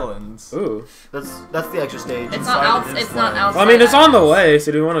 Inside Islands. Ooh. That's the extra stage. It's Inside not out. it is It's not land. outside. Well, I mean, it's on the way,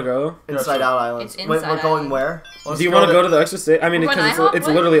 so do you want to go? Inside Out Islands. It's Wait, Inside we're going Island. where? Do you want to go to the extra stage? I mean, We're because going it's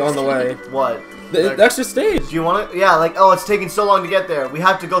IHOP? literally on the way. What? The extra stage! Do you want to? Yeah, like oh, it's taking so long to get there. We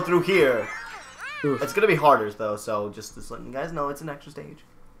have to go through here. Oof. It's gonna be harder though, so just letting you guys know it's an extra stage.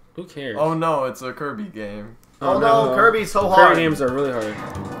 Who cares? Oh no, it's a Kirby game. Oh, no, Kirby's so Kirby hard. games are really hard.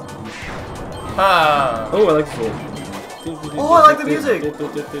 Ha! Oh, I like this one. Oh, I like the music. Wait,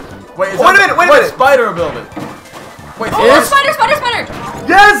 is Wait a minute, wait a minute. Spider ability. Wait, Oh, Yes. spider!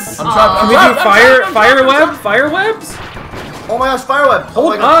 Yes! I'm trapped. Can I'm we trapped. do I'm fire trapped, I'm trapped, web? Fire webs? Oh my gosh, Fireweb! Oh Hold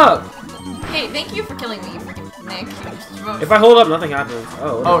my God. up! Hey, thank you for killing me, freaking Nick. If I hold up, nothing happens.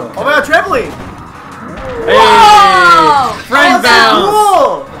 Oh. Oh, Oh my god, trampoline! Hey! Whoa! Friend Oh, that's bounce!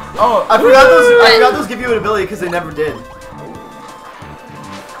 cool! Oh, I forgot those give you an ability because they never did.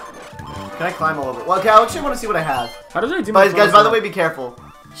 Can I climb all over? Well, okay, I actually want to see what I have. How did I do my Guys, by the way, be careful.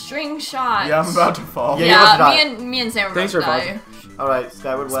 String shot. yeah, I'm about to fall. Yeah, you're about to Yeah, die. me and Sam are Thanks about to for die. Alright,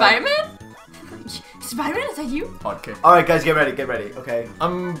 Skyward Web. Spider-Man? Spider-Man, is that you? Podcast. Alright, guys, get ready, okay.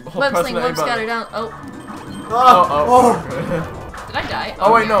 I'm Web pressing sling, A web scatter button. down. Oh, Oh. did I die?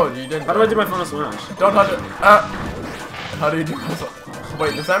 Oh wait, no, you didn't. How do I do my final smash? Don't touch it. How do you do this?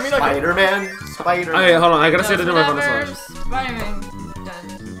 Wait, does that mean I can? Spider-Man. Spider-Man. Okay, hold on. I gotta say to do my final Whatever, smash. Spider-Man.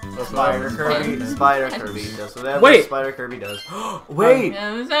 Done. That's Spider what Kirby. Okay. Spider Kirby does whatever Wait. Spider Kirby does. Wait.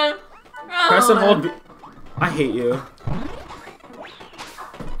 Press and hold. I hate you.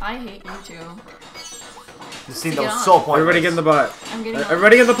 I hate you too. This scene Get was on. so pointless. Everybody get in the butt. I'm getting on.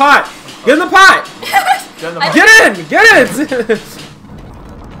 Everybody get in the pot! Get in the pot! Get in the I- Get in! Get it!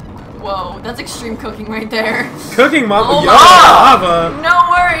 Whoa, that's extreme cooking right there. Cooking mama. Oh Yo, my God. lava. No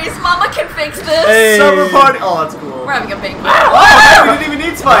worries, Mama can fix this. Hey. Summer party. Oh, that's cool. We're having a big Oh, hey, we didn't even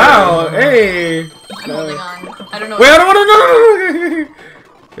need Spider. Wow, hey. I'm holding on. I don't know. Wait, I don't wanna know.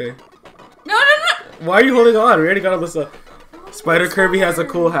 Okay. No. Why are you holding on? We already got all this stuff. Spider Kirby has a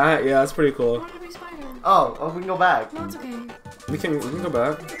cool hat. Yeah, that's pretty I cool. want to be Spider. Oh, we can go back. No, it's okay. We can go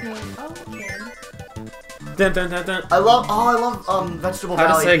back. Okay. Oh, okay. Dun, dun, dun, dun. I love Vegetable How to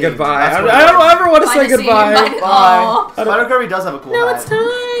Valley. say theme. goodbye. That's I what don't ever want to Bye say to see you, goodbye. bye to- Bye. Aw. Spider Kirby does have a cool Now hat. it's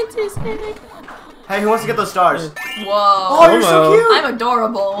time to say. Hey, who wants to get those stars? Whoa. Oh, you're so Homo. cute. I'm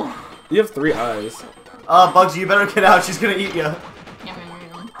adorable. You have 3 eyes. Bugsy, you better get out. She's gonna eat you. Yum, yum,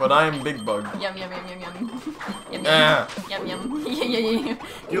 yum, But I am Big Bug. yum. Yum, yum, yum, yum, yum. Yum, Ah. yum, yum. Yeah.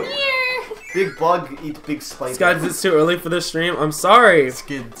 You- Big Bug eats big spider. Guys, it's too early for this stream. I'm sorry.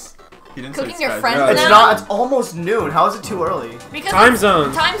 Skids. He didn't Cooking say your skydesz. friends No, It's now? not. It's almost noon. How is it too early? Because Time it's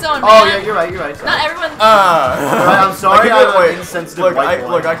zone. Time zone, man. Oh yeah, you're right. You're right. Sorry. Not everyone. Alright, I'm sorry. I I'm wait, an insensitive look, white boy.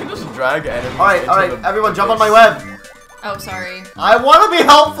 look, I can just drag enemies. All right, everyone, jump on my web. Oh, sorry. I want to be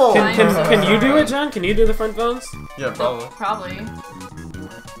helpful. Can you do it, John? Can you do the front bones? Yeah, probably. Probably.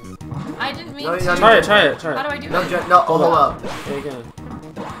 I didn't mean No, to. no, Try it. How do Try I it. do No, it? no, hold up. Yeah, you can.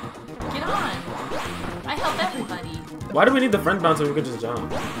 Get on. I help everybody. Why do we need the front bounce if we could just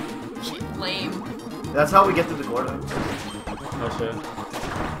jump? Lame. That's how we get through the Gordo. Oh shit.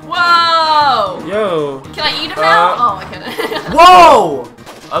 Whoa! Yo. Can I eat him now? Oh, I can. Whoa!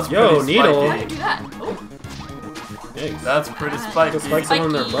 That's Yo, pretty needle. How do spiky. you do that? Oh, Yikes. That's pretty spiky. Just spike someone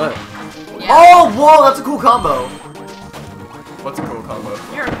in their butt. yeah. Oh, whoa, that's a cool combo. What's a cool combo?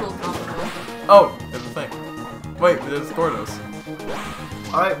 You're a cool combo. Oh, there's a thing. Wait, there's Gordos.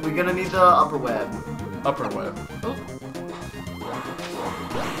 All right, we're gonna need the upper web. Upper web. Oh,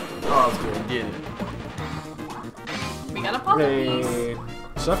 Oh, that's good. Get it. we got a puzzle piece. Hey.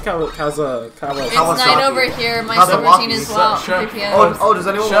 Chef Kaza. It's Kawasaki. night over here. My Kawasaki. subroutine is Chef- 3 p.m. Oh, does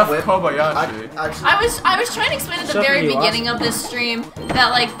anyone Chef want whip? Kobayashi. Actually, I was trying to explain at the Chef very Miyawashi. beginning of this stream that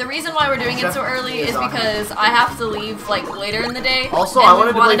like the reason why we're doing it Chef so early is Miyazaki. because I have to leave like later in the day. Also, and I we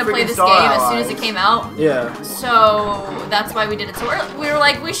wanted to play freaking this Star game as soon as Allies. it came out. Yeah. So that's why we did it so early. We were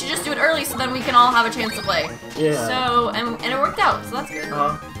like, we should just do it early so then we can all have a chance to play. Yeah. So and it worked out. So that's good.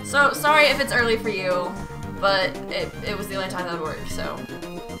 So sorry if it's early for you, but it was the only time that would work. So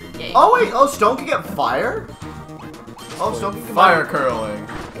yay. Oh wait, oh Stone can get fire? Oh, Stone can get Fire curling.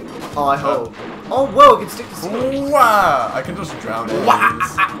 Oh, I hope. Oh, whoa, it can stick to stone. Wow! I can just drown it.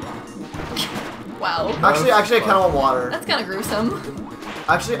 Wow. Actually, I kind of want water. That's kind of gruesome.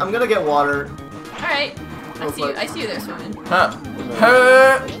 Actually, I'm gonna get water. All right. I see you there swimming. Huh.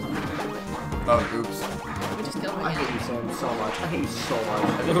 Huh. Oh, oops. We just killed him I again. hate you, Sam, so much. I hate you so I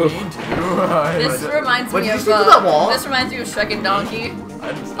much. didn't mean to. This reminds Wait, me did you of stick to that wall? this reminds me of Shrek and Donkey I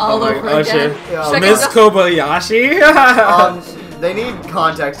just, all over Oh, again. shit. Yeah. Shrek and Miss Kobayashi. They need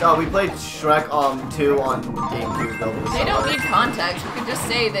context. Oh, we played Shrek 2 on GameCube. They don't need context. You can just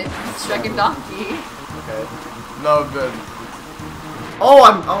say that it's Shrek and Donkey. Okay. no, good.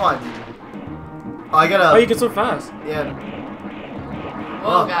 I gotta. Oh, you can swim fast. Yeah.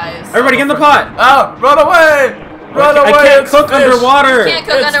 Whoa, guys. Everybody get in the pot. Ah! Run away! Run away! I can't it's cook fish. underwater. Can't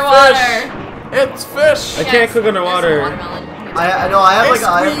cook It's underwater. It's fish! I can't cook underwater. I know. I have Hey, like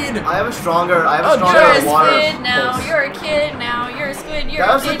squid! I have a stronger. I have a Oh, stronger You're a water. squid now. pulse. You're a kid now. You're a squid. You're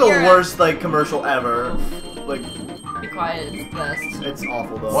That a was kid. like the you're worst like commercial ever. Like Be quiet. It's the best. it's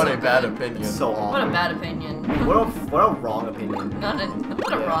awful though. What a bad opinion. It's so awful. What a bad opinion. What a wrong opinion.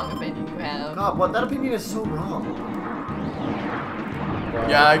 What a Yeah. wrong opinion you have. God, what that opinion is so wrong.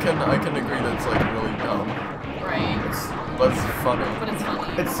 Yeah, I can agree that it's like really dumb. Right. But it's funny. But it's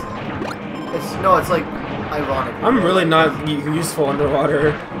funny. It's like ironic. I'm really not useful underwater.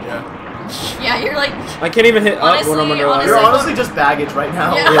 Yeah. Yeah, you're like. I can't even hit up when I'm Honestly, underwater. You're honestly, honestly just baggage right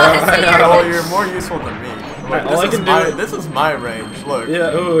now. Yeah, Yeah, honestly, I know. you're Oh, like- you're more useful than me. Look, All I this, can is do- my, this is my range. Look.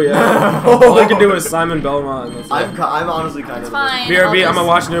 Yeah, ooh, yeah. All I can do is Simon Belmont. That's it. I'm honestly kind It's of. fine. BRB, I'll I'm gonna just-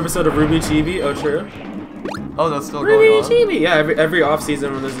 watch a new episode of Ruby Chibi. Oh, true. Oh, that's still Ruby going on? Chibi. Yeah, every off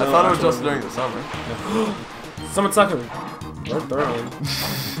season when there's no. I thought it was actual- just during the summer. Someone suck him. We're throwing.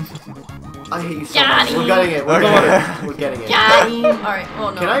 I hate you so Got much. him. We're getting it. We're Okay. getting it. We're getting it. Got him. Alright,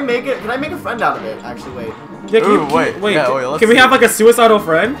 well, no. Can I make it? Can I make a friend out of it? Actually, wait. Yeah, can Ooh, you, wait, yeah, wait, let's can we see. have like a suicidal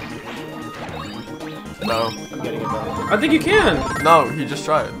friend? No. I'm getting it though. I think you can. No, he just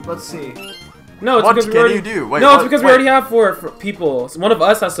tried. Let's see. No, it's What because we can already you do? Wait, no, it's what- because we wait. already have four people. So one of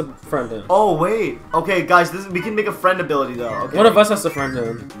us has to friend him. Oh wait. Okay, guys, we can make a friend ability though. Okay. One of us has to friend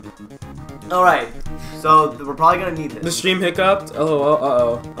him. All right. So we're probably gonna need The this. stream hiccuped.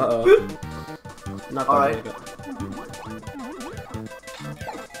 Oh, uh-oh. Not that Alright. hiccup.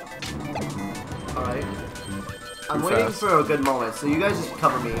 All right. I'm Too waiting fast. for a good moment, so you guys just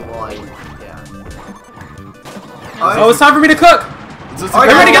cover me while I. Yeah. Oh, it's time for me to cook! Is this All right,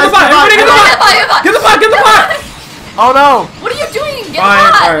 Everybody get the pot! guys, Everybody get the pot! Get the pot! Get the pot! Oh no! What are you doing? Get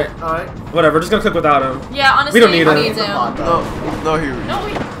Fine, hot! alright. All right. Whatever, just gonna cook without him. Yeah, honestly, We don't need who him. needs him? No, he. No,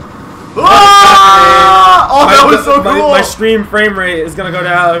 we. Ah! Oh, that was so cool. My stream frame rate is gonna go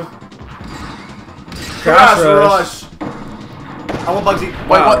down. Crash rush. I want Bugsy. Wait,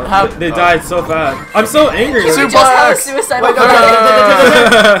 Wow, what happened? They died so fast. I'm so angry. Can we Super just have a X. suicidal Wait,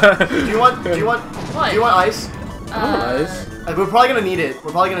 friend? Do you want? What? Do you want ice? Nice. We're probably gonna need it.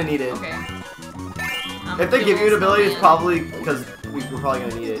 We're probably gonna need it. Okay. If they give you an ability, it's probably because we're probably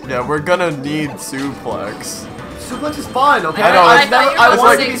gonna need it. Yeah, we're gonna need suplex. Suplex is fun, okay? I know, I it's thought you I were wanted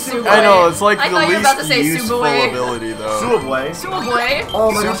about to to be say Suplex. Subway. I know, it's like I the thought you were about to least say useful Subway. ability, though. Subway. Subway.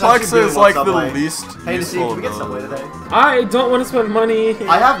 Oh my gosh, I actually Suplex really is want like the Subway. least Hey, to see, useful can we get Subway ability. today? I don't want to spend money.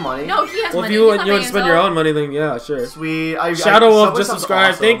 I have money. No, he has Well, money. if you He's not want to spend your paying own money, then yeah, sure. Sweet. Shadow Wolf Subway just sounds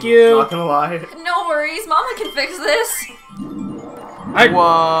subscribed. awesome, Thank you. Not gonna lie. himself. No worries, Mama can fix this. I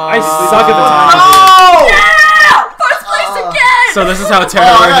Wow. suck at the time. Oh! Yeah! First place again! So this is how Oh, I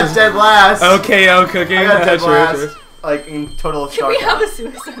terror got dead last. OKO cooking. I got dead That's true. last. Like in total Can star we have a count.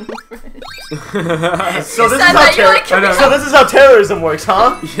 suicide in the fridge? So this is Said how that you're like, I know. So this is how terrorism works,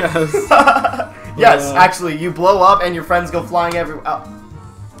 huh? Yes. Yes, Yeah. actually, you blow up and your friends go flying everywhere.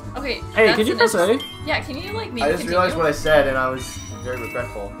 Okay. Hey, that's can you an press A? interest- Yeah, can you like maybe I just continue? realized what I said and I was very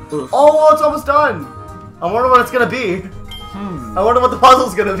regretful. Oof. Oh, well, it's almost done. I wonder what it's gonna be. I wonder what the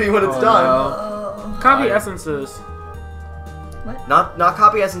puzzle's gonna be when it's Oh, done. no. Copy essences. Not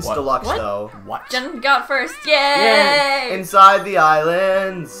copy essence What? deluxe What? though. What? Jen got first. Yay! Inside the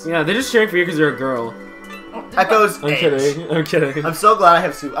islands. Yeah, they're just cheering for you because you're a girl. Echoes. I'm H. kidding. I'm kidding. I'm so glad I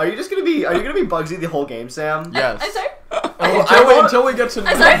have Are you just gonna be? Are you gonna be Bugsy the whole game, Sam? Yes. I'm sorry. Until we get to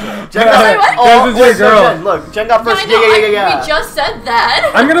I'm sorry. Jen Yeah. got. what? Oh, This is your wait, no, girl. Jen, look, Jen got first. I know, Yeah. We just said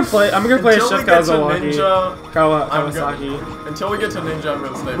that. I'm gonna play. I'm gonna play Until Chef we get to Kawasaki. Ninja, I'm Kawasaki. Until we get to Ninja, I'm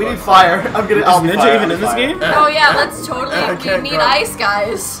gonna stay. We by need Fire. fire. I'm gonna. I'll Is be Ninja fire, even I'll in be this fire. game? Oh yeah, let's totally. I We can't need go. ice,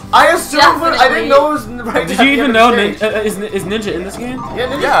 guys. I assumed. I didn't Definitely. know it was right. Did at you the even end know of the stage. is Ninja in this game? Yeah,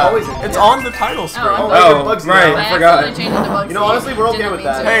 Ninja's Yeah, always in. it's yeah. on the title screen. Oh, wait, Oh, Bugsy right. now. I forgot. accidentally changed it to Bugsy. You know, honestly, we're okay Didn't with mean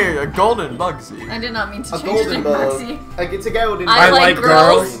that. to. Hey, a golden Bugsy. I did not mean to A change it to golden bug. Bugsy. Like it's a golden. I bug. like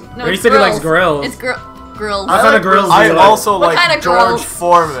girls. grills. No, Or you it's said he likes grills. grills. It's grills. What kind of grills do I you like? also What like kind of George girls?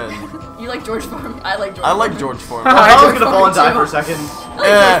 Foreman. You like George Foreman? I like George. I like Foreman. George I Foreman. thought I was gonna fall and Too. die for a second. I like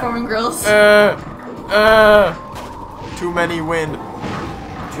Eh. George Foreman grills. Too many wind.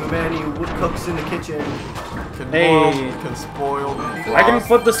 Too many wood cooks in the kitchen. Can Hey. boil, can spoil. I can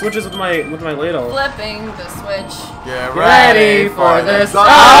flip the switches with my ladle. Flipping the switch. Get Ready for this?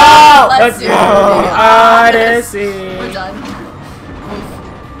 Ah! Let's do it. Odyssey. We're done.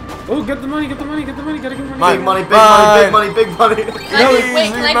 Oh, get the money, get the money, get the money, gotta get money. Mine. Big money, big money, big money, big money. Can I be,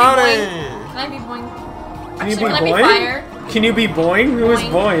 wait, can I be money. boing? Can I be boing? Can you Actually, be can I be boing? fire? Can you be boing? Who is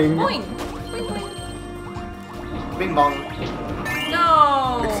boing? Boing. Boing, boing. Bing bong.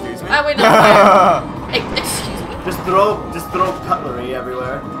 No. Excuse me? Wait, no. Fire. Excuse me. Just throw cutlery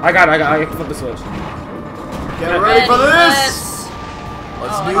everywhere. I can flip the switch. Get ready for this.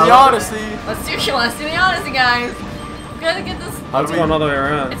 Let's Oh, do I the love Odyssey. Let's do the Odyssey, guys. We gotta get this. How It's do we? going all the way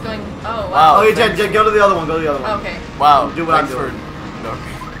around. It's going. Oh, Wow. wow. Okay, Jen, go to the other one. Go to the other one. Okay. Wow. Do what I'm thanks doing. No.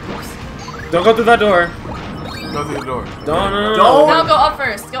 Don't go through that door. Go through the door. Don't, no. Don't. No, go up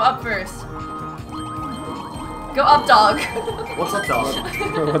first. Go up first. Go up, dog. What's up, dog?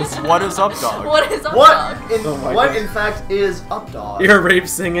 What is up, dog? What is up, What? dog? Oh my What God. in fact is up, dog? You're rape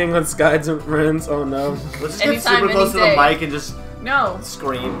singing with Skides and friends. Oh no. Let's just get Anytime, super close to any the day. mic and just No.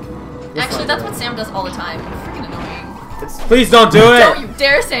 scream. Actually, that's what Sam does all the time. Freaking annoying. It's. Please don't do Don't it. you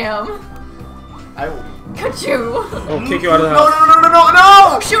dare, Sam. I will. Could you? I'll kick you out of the No, house.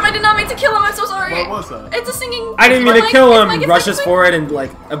 Oh shoot! I did not mean to kill him. I'm so sorry. What was that? It's a singing. I didn't mean it's to kill like- him. it's like- Rushes it's forward and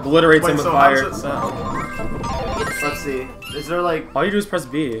like obliterates Wait, him with so how does fire. it sound? like- Let's see. Is there like? All you do is press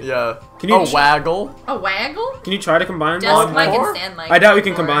B. Yeah. Can you- Oh, waggle? A waggle? Can you try to combine Desk them? mic more? and stand mic. I doubt we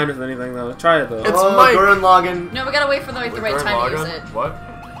can Or- combine with anything though. Try it though. It's Oh, Mike. Gurren Lagann. No, we gotta wait for the right Gurren time to use Lagann? it. What?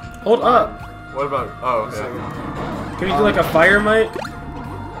 Hold up. What about? Oh, okay. Can you do like a fire mic?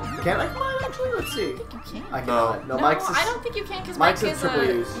 Can I combine actually? Let's see. You can. I cannot. No, No, Mike's is. I don't think you can because Mike's Mike is is triple a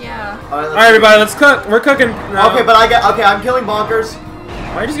use. yeah. Alright, All right, everybody, let's cook. We're cooking now. Okay, but I get. Okay, I'm killing bonkers.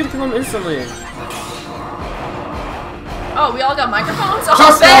 Why are you just gonna kill him instantly? Oh, we all got microphones. Oh,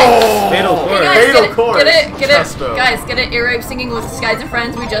 Just bet. Fatal Hey chord. guys, Fatal get it, chorus. get it, Testo. guys, get it. Ear rape singing with Skies and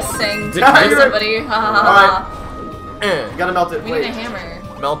Friends. We just sang to Did- kill did- somebody. Ha ha ha ha. Eh. You gotta melt it. We Wait. need a hammer.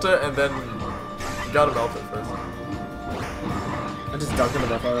 Melt it and then you gotta melt it first. I just dunked him in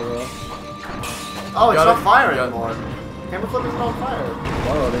that fire though. Oh, it's Got not it. fire Got it. anymore. Hammer flip isn't on fire.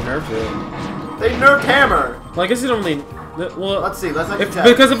 Whoa, they nerfed it. They nerfed hammer. Well, I guess it only. Well, Let's see. Let's actually if, check.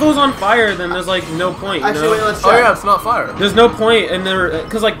 because if it was on fire, then there's like no point. You Actually, know? wait. Let's check. Oh yeah, it's not fire. There's no point in there,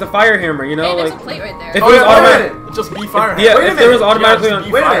 cause like the fire hammer, you know, Hey, there's like a plate right there. if it Oh, was yeah, wait a automatic. minute. Just be fire. Yeah, Wait a if there was minute. automatically Yeah, on.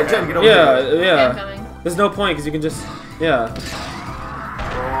 just Wait a minute, fire Jen. hammer. Get over Yeah, here. Okay, I'm yeah. coming. There's no point because you can just, yeah. Oh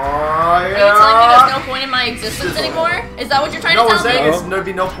Are you telling me yeah. there's no point in my existence anymore? Is that what you're trying No, to we're tell saying me? it's, there'd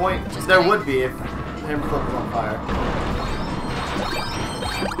be no point. Just There kidding. would be if hammer flip was on fire.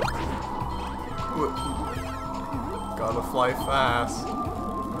 Gotta fly fast.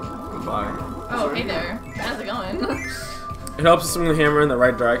 Goodbye. Oh, hey there. How's it going? It helps to swing the hammer in the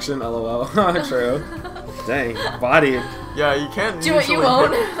right direction. LOL. True. Dang, body. Yeah, you can't Do what you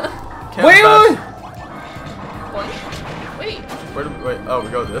won't. Wait! Wait. Wait, oh, we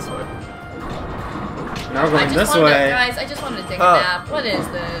go this way. Now we're going this way. Guys, I just wanted to take a nap. What is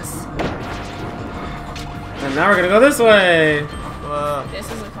this? And now we're gonna go this way. This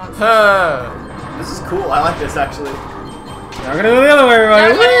is a concept. This is cool. I like this actually. Now we're gonna go the other way,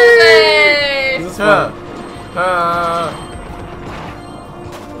 everybody. This is fun.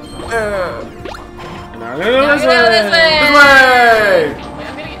 And now we're gonna go this way. This way! Wait,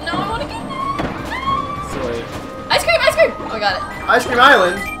 I'm gonna get. No, I wanna get. This way. Ice cream! Ice cream! Oh, I got it. Ice Cream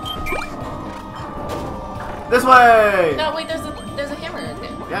Island. This way. No, wait. There's a hammer in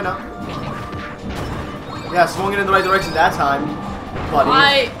there. Yeah, no. Yeah, swung it in the right direction that time, buddy. Oh,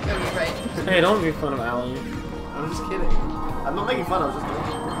 you're right. Hey, don't make fun of Allie. I'm just kidding. I'm not making fun. I was just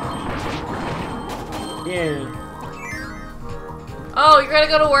kidding. Yeah. Oh, you're gonna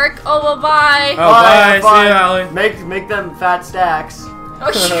go to work? Oh, well, bye. Oh, bye. See you, Allie. Make them fat stacks.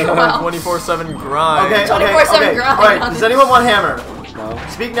 Oh, shit, wow. 24/7 grind. Okay, 24/7 grind. Alright, does anyone want hammer? No.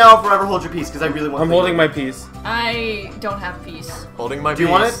 Speak now or forever hold your peace, because I really want I'm holding my piece. I don't have peace. Holding my Do you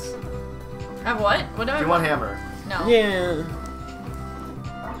want it? Have what? What do I Do you want hammer? No. Yeah.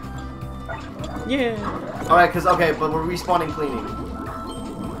 Yeah. Alright, but we're respawning cleaning.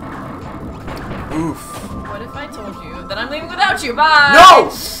 Oof. What if I told you that I'm leaving without you? Bye! No!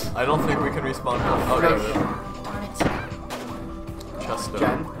 I don't think we can respawn. Okay. Darn it.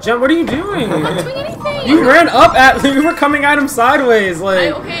 Chesto. Jen, what are you doing? I'm not doing anything! You ran up at. You were coming at him sideways,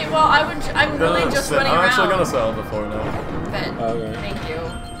 like. Okay, well, I'm really just running around. I'm actually gonna sell before now. Ben, Okay. thank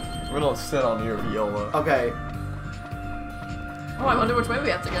you. We're gonna sit on your viola. Okay. Oh, I wonder which way we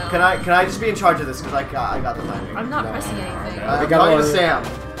have to go. Can I just be in charge of this, because I got the timing. I'm not pressing anything. Okay. I'm got talking to one. Sam.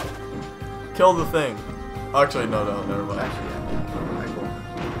 Kill the thing. Actually, no, never mind. Actually, yeah. Alright,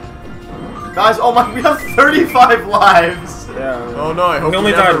 cool. Guys, oh my, we have 35 lives! Yeah. Oh no, I hope we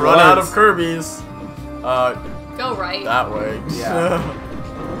only never died run out once. of Kirby's. Go right. That way. Yeah.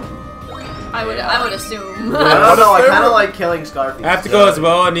 I would assume. I don't know, I kind of like killing Scarface. I have to go as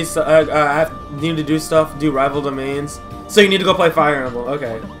well. I need to do stuff, do rival domains. So you need to go play Fire Emblem.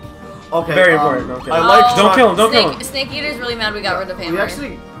 Okay. Okay. Very important. Okay. I like- Don't kill him. Don't kill him. Snake Eater's really mad we got rid of Hammer. We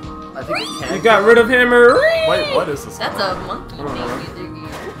actually, I think we can. You got rid of Hammer. Wait, what is this? That's a monkey I don't know. thingy-diggy.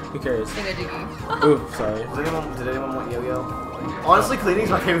 Who cares? Thingy-diggy. Ooh, sorry. Did anyone want yo-yo? Honestly, cleaning's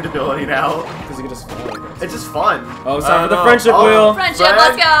my favorite ability now. Because you can just fall. It's just fun. Oh, it's time for the no. friendship Oh. wheel. Friendship, Friend?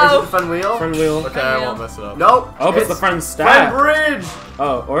 let's Is it go! the fun wheel? Friend wheel. Okay, I won't mess it up. Nope. Oh, it's the friend Friend stat. bridge!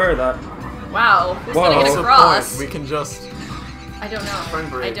 Oh, or that. Wow, who's Whoa. gonna What's get the across? point? We can just. I don't know. Friend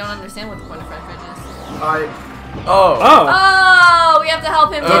bridge. I don't understand what the point of friend bridge is. Alright. Oh. Oh. Oh, we have to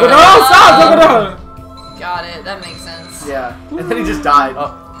help him. No, do No, it. stop! Oh. No. Got it. That makes sense. Yeah. And then he just died. We'll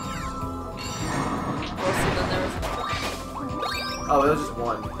see that there was. Oh, it was just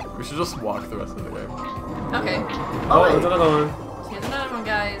one. We should just walk the rest of the game. Okay. Oh, wait. there's another one. Here's another one,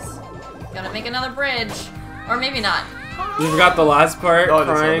 guys. Gotta make another bridge, or maybe not. You forgot the last part, Oh,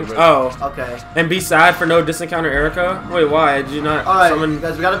 that's crying. not the Oh. Okay. And be sad for no disencounter Erica? Wait, why? Did you not Alright, summon...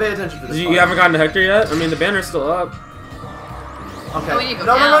 guys, we gotta pay attention to this. You part. haven't gotten to Hector yet? I mean, the banner's still up. Okay. Oh, we need to go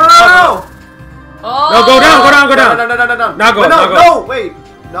no, down. no, no, no, no! Oh! No, go down, go down, go down! No, no, no, no, no. Now go, Wait, no, now go. no, wait.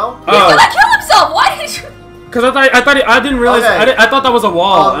 No? He's Oh. gonna kill himself! Why did you? Because I didn't realize... Okay. I thought that was a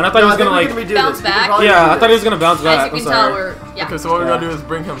wall, and I thought he was no, gonna, I like... think we can redo bounce this. We can back? probably Yeah, do I thought he was this. gonna bounce back. As you I'm can tell, sorry. we're yeah. Okay, so what we're Yeah. gonna do is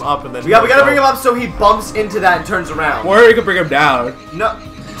bring him up and then. We gotta bring him up so he bumps into that and turns around. Or you could bring him down. No.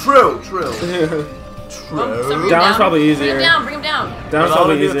 True, true. Oh, so bring him Down's probably easier. Bring him down. Bring him down. Down's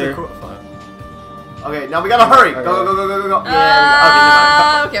probably easier. Okay, now we gotta hurry. Okay. Go, go, go, go, go, go.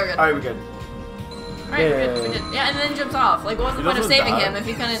 Yeah, Okay, we're good. Alright, we're good. Alright, we're good. We're good. Yeah, and then jumps off. Like, what was the He point of doesn't saving die. him if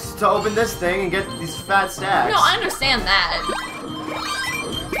you couldn't? To open this thing and get these fat stacks. No, I understand that.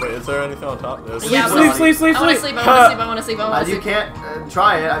 Wait, is there anything on top? There's Yeah, Sleep, sleep, sleep, I want to sleep. sleep. I want to sleep. I want to sleep. I want to You sleep. can't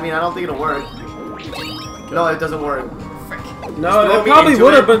try it. I mean, I don't think it'll work. No, it doesn't work. Frick. No, Just throw it me probably into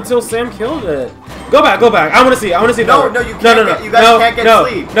would have it. until Sam killed it. Go back, go back. I want to see. I want to see. No, that. no, you can't No, no, get- no. you guys no, can't get no,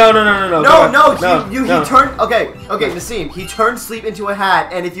 sleep. No, no, no, no, no. No, Go no, back. he turned. Okay, Nassim. He turned sleep into a hat,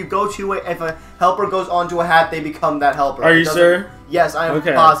 and if you go to it, if a helper goes onto a hat, they become that helper. Are It you doesn't- sure? Yes, I am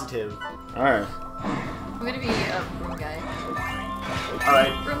Okay. positive. All right. I'm gonna be a broom guy. All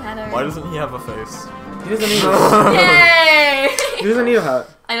right. Broom header. Why doesn't he have a face? He doesn't need. Yay! He doesn't need a hat.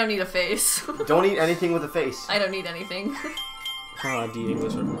 I don't need a face. Don't eat anything with a face. I don't need anything. Ah, D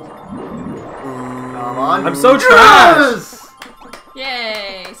English. Come on. I'm so trash. Yes!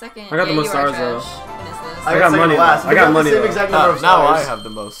 Yay! Second. I got the Yeah, most you are stars, trash. though. What is this? I got second money, to last. though. We I got money, the same though. exact number of Now I stars. have the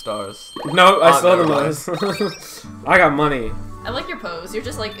most stars. No, I still have the never mind. most. I got money. I like your pose. You're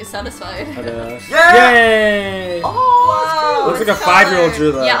just like satisfied. Yeah! Yay! Oh, Looks like a it's 5-year-old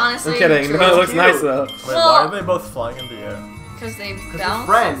drew that. Yeah, honestly, I'm kidding. true. No, it looks Cute. nice though. Wait, Well- why are they both flying in the air? Because they Because bounce they're on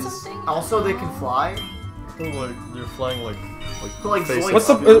friends. something. Also, they can fly. Like you're flying like Like facing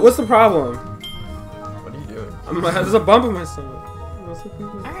Zoinks. What's the problem? What are you doing? There's a bump in my stomach.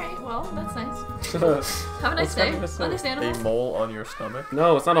 Alright, well, that's nice. Shut up. Have a nice day. A Understandable. A mole on your stomach?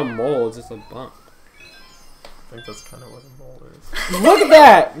 No, it's not a mole. It's just a bump. I think that's kind of what a mole is. Look at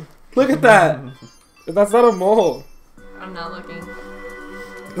that! Look at that! That's not a mole. I'm not looking.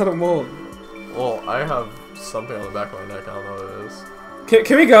 It's not a mole. Well, I have something on the back of my neck. I don't know what it is.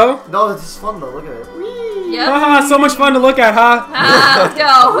 Can we go? No, this is fun though. Look at it. Yep. Haha, so much fun to look at, huh? Let's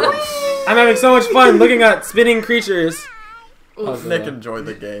go. I'm having so much fun looking at spinning creatures. Oh, Nick yeah. enjoyed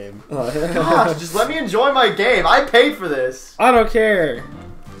the game. Gosh, just let me enjoy my game. I paid for this. I don't care.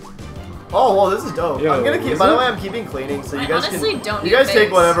 Oh, well, this is dope. Yo, I'm gonna keep. is By the it? way, I'm keeping cleaning, so you I guys honestly can. don't You need guys a take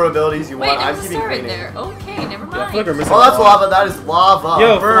base. whatever abilities you Wait, want. there I'm was a keeping star right cleaning. there. Okay, never Yeah, mind. look, we're missing Oh, that's a lava. That is lava.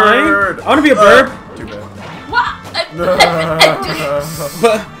 Yo, Bird. flying? I wanna be a bird. Too bad.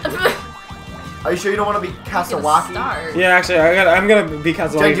 Are you sure you don't want to be Get a Kasawaki? star. Yeah, actually, I'm gonna be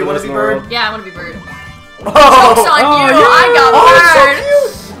Kazawaki. Jen, do you for want this to be world. bird? Yeah, I want to be bird. Oh, Joke's on Oh, you! yeah. I got oh, bird! so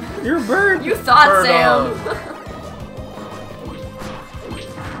cute. You're a bird. You thought, Bird Sam.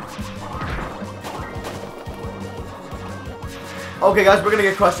 Okay, guys, we're gonna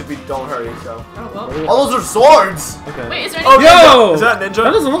get crushed if we don't hurry. So. Oh, well. Oh, those are swords. Okay. Wait, is there Oh, any- Yo! Is that ninja?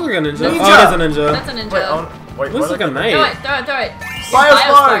 That doesn't look like a ninja. Ninja! Oh, it is a ninja. That's a ninja. Wait, Looks why like a did I- knight. Throw it, throw it, throw it.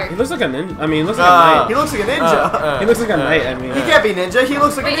 Biospark. He looks like a ninja. I mean, he looks Ah. like a He knight. looks like a ninja. He looks like a knight, I mean. He can't be ninja. He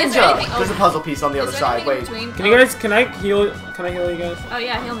looks like Wait, a is there ninja. anything- There's a puzzle piece on the other Is there side. anything in Wait. between? Can you guys, can I heal you guys? Oh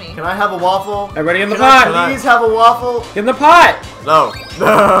yeah, heal me. Can I have a waffle? Everybody in the Can I pot! please have a waffle? Get in the pot! No.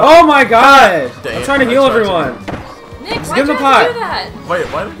 Oh my god! Dang I'm it, trying to I heal tried to. everyone. Nick, Just why'd give you him the have to do pot. that? Wait,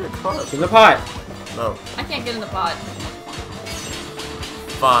 why did I get crushed? Get in the pot. No. I can't get in the pot.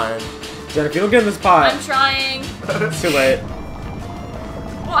 Fine. Jen, if you don't get in this pot, I'm trying. it's too late.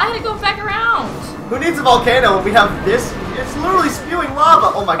 Well, I had to go back around. Who needs a volcano when we have this? It's literally spewing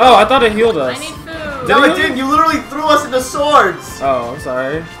lava. Oh my Oh, god. I thought it healed us. I need food. No, Did it it? didn't. You literally threw us into swords. Oh, I'm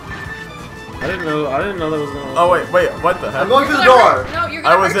sorry. I didn't know that was gonna. Oh wait, what the heck? I'm going through the You're gonna door. hurt- No, you're I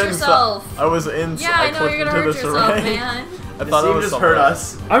gonna was hurt in. yourself. I was in. Yeah, I know clicked you're gonna into hurt this yourself, array. man. I The thought it scene was just somewhere. hurt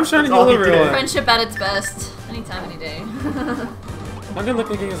us. I'm trying to That's all heal he did. everyone. Friendship at its best. Anytime, any day. I'm gonna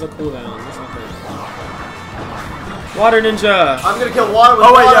think he has a cooldown. That's not good. Water ninja. I'm gonna kill water with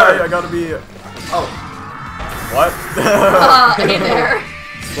Oh wait, water. yeah, I gotta be. Oh. What? Hey there.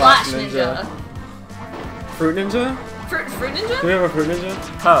 Splash Splash ninja. ninja. Fruit ninja? Fruit Do we ninja? have a fruit ninja?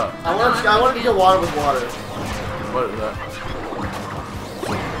 Huh? I want to kill water with water. What is that?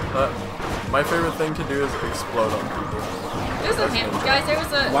 My favorite thing to do is explode on people. There's a ham. Guys, there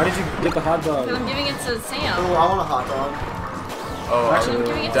was a. Why did you get the hot dog? Because I'm giving it to Sam. Oh, I want a hot dog. Oh, Actually, I'm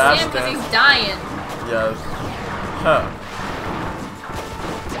giving it to dash Sam because dance. he's dying. Yes. Huh.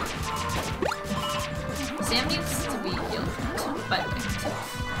 Sam needs to be healed. By the way.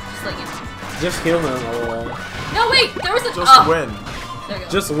 Just like you know. Just heal him, lol. No, wait! There was a. Just oh, win. There we go.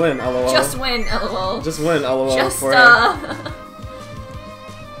 Just win, lol. Just win, lol. Just win, lol. Just, for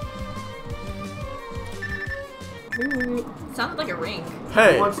sounded like a ring.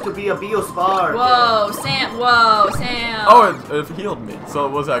 Hey. He wants to be a Biospar. Whoa, Sam. Whoa, Sam. Oh, it healed me, so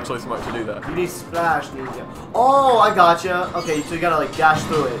it was actually smart to do that. You need splash ninja. Oh, I gotcha. Okay, so you gotta like dash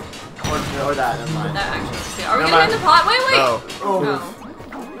through it. Or that, never mind. That actually is good. Are we Never gonna hit the pot? Wait, wait! No. Oh. No.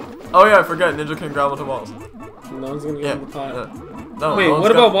 Oh yeah, I forgot. Ninja can grab onto walls. No one's gonna get Yeah. in the pot. No. Wait, no one's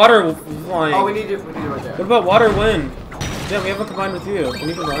what got- about water flying? Oh, we need it right there. What about water wind? Yeah, we haven't combined with you. Can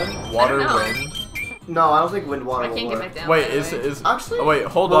you combine? water I don't know. wind? No, I don't think wind water I will can't work. get back down. Wait, by the is way. Actually? Oh wait,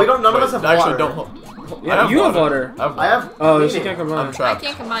 hold Well, up. we don't- none of Wait, us have actually, water. don't hold. Yeah, you have water. I have I have. Oh, cleaning. she can't combine. I'm I trapped.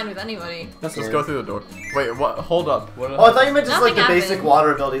 can't combine with anybody. That's Just weird. go through the door. Wait, what? Hold up. What? Oh, I thought you meant just Nothing like the basic happened.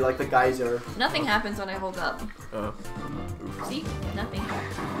 water ability, like the geyser. Nothing happens when I hold up. Oof. See? Nothing.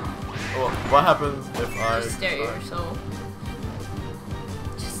 Well, what happens if I? Just stare at yourself.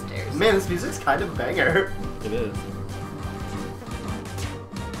 Just stares. Man, this music's kind of banger. It is.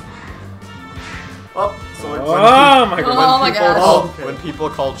 Oh, sword. Oh my god. Oh my people gosh. Call, Okay. When people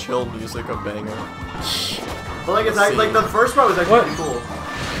call chill music a banger. But like it's actually, like the first part was actually What? pretty cool.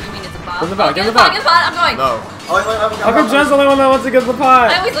 You mean it's a bomb? Get in the pot, Oh, get in the pot. Get in the pot, I'm going. No. Oh, How come Jen's the only one that wants to get the I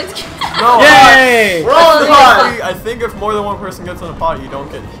pot? always like to get No. Yay! We're all in the Oh, pot. I think if more than one person gets in a pot, you don't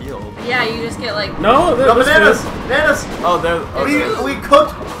get healed. Yeah, you just get like. No, No, this bananas! is- Bananas! Oh, there. We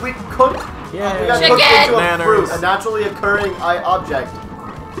cooked. We cooked. Yeah. We got Chicken! cooked into a Bananas. fruit, a naturally occurring object.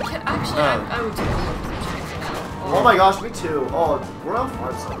 Actually, I would totally love some chicken right now. Oh my gosh, me too. Oh, Royal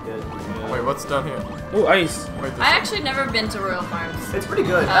Farms so good. Wait, what's down here? Ooh, ice. Wait, I actually never been to Royal Farms. It's pretty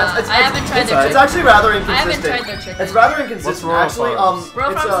good. I haven't tried their It's actually rather inconsistent. I haven't tried their chicken. It's rather inconsistent. What's Royal actually, Farms?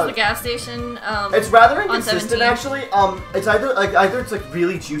 Royal it's, Farms is the gas station. It's rather on inconsistent 17. actually. It's either it's like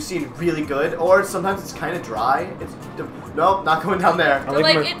really juicy and really good, or sometimes it's kind of dry. It's nope, not going down there. I They're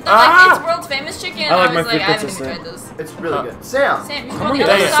like like, my- it's world's famous chicken. I like I my was like, food I haven't even consistent. tried this. It's really good. Sam, Sam, you should Come go on on, the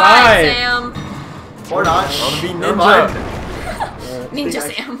other guys. side, Side. Sam. or not. I wanna be Never ninja. mind. Ninja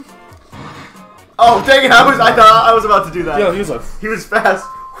Big Sam. Oh dang it! I thought I was about to do that. Yo, he was like. He was fast.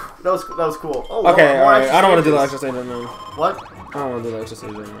 That was cool. Oh, Okay, more alright. extra I don't want to do the stages. extra stage right now. What? I don't want to do the extra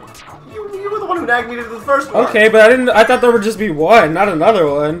stage right now. You were the one who nagged me to do the first one. Okay, but I didn't. I thought there would just be one, not another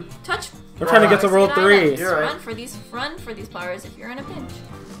one. Touch. We're trying to get to flowers World and 3. islands. You're right. Run for these flowers if you're in a pinch.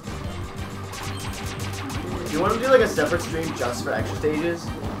 Do you want to do like a separate stream just for extra stages?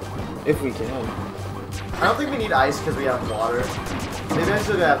 If we can. I don't think we need ice because we have water. Maybe I'm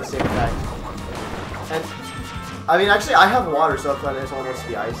still gonna have the same effect. And I mean, actually, I have water, so if it's almost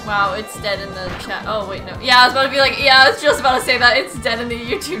the ice. Wow, it's dead in the chat. Oh wait, no. Yeah, I was about to be like, yeah, I was just about to say that it's dead in the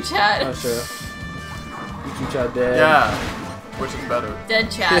YouTube chat. Oh, sure. YouTube chat dead. Yeah. Which is better? Dead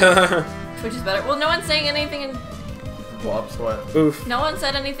chat. Twitch is better. Well, no one's saying anything in. Blob sweat. Oof. No one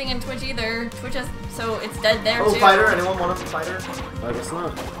said anything in Twitch either. Twitch has, so it's dead there Oh, too. fighter! Anyone want a fighter? I guess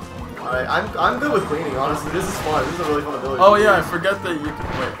not. All right, I'm good with cleaning. Honestly, this is fun. This is a really fun ability. Oh yeah, I forget that you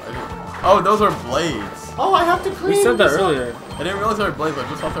can. Wait, I didn't. Oh, those are blades. Oh, I have to clean. We said that this up. earlier. I didn't realize they were blades. I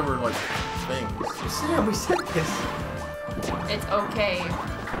just thought they were like things. Sam, we said this. It's okay.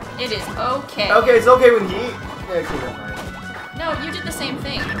 It is okay. Okay, it's okay when he. Yeah, clean up. Right. No, you did the same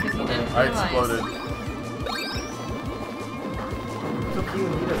thing because you didn't I realize. exploded. It's okay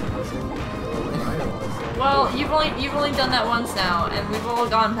when he doesn't listen. I don't listen. Well, you've only done that once now, and we've all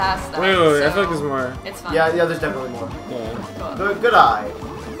gone past that. Wait, so I feel like there's more. It's fine. Yeah, there's definitely more. Yeah. Go on. Good eye.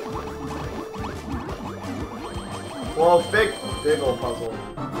 Whoa, big old puzzle.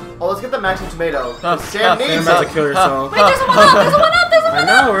 Oh, let's get the maximum tomato. Huh, Sam huh, needs Sam about it. to kill yourself. Wait, there's one up! There's one up! There's one I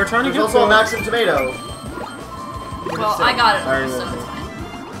up! know, we're trying to There's get also a to it. maximum tomato. Well, I got it Alright, first, so okay. it's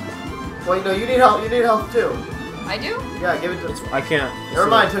fine. Wait, no, you need help. You need help too. I do? Yeah, give it to. I can't. Never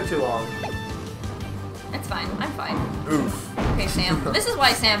mind, it took too long. It's fine. I'm fine. Oof. Okay, Sam. This is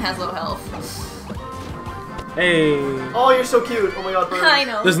why Sam has low health. Hey. Oh, you're so cute. Oh my god, Bird. I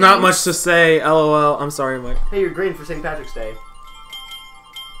know. There's not thanks. much to say. LOL. I'm sorry, Mike. Hey, you're green for St. Patrick's Day.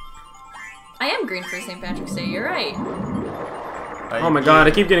 I am green for St. Patrick's Day. You're right. Oh my god,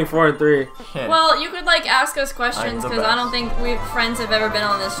 I keep getting 4 and 3. Well, you could like ask us questions I'm the because I don't think we friends have ever been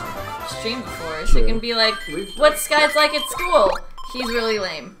on this stream before. So you can be like, "What's Sky's like at school?" He's really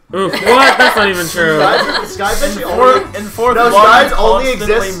lame. Oof. What? That's not even true. Sky's actually only. In fourth No, block, Skies he only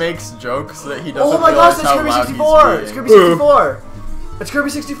constantly exists- makes jokes that he doesn't Oh my realize gosh, that's how Kirby loud 64. he's It's being. Kirby 64. It's Kirby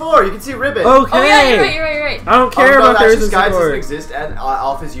 64. You can see Ribbon. Okay. Oh yeah, you're right. You're right. You're right. I don't care no, about actually, Thursday Skies doesn't support. exist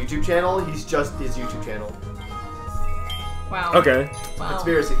off his YouTube channel. He's just his YouTube channel. Wow. Okay. Wow.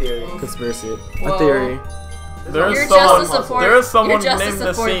 Conspiracy theory. Conspiracy. Whoa. A theory. There You're is just someone. a support. There is someone You're just a named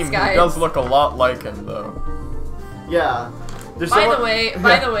support, Nassim who Skies. does look a lot like him, though. Yeah. There's By someone-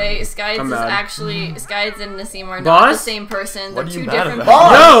 the way, Skides I'm is mad. actually Skides and Nassim are not Boss? the same person. What They're are you two mad different about?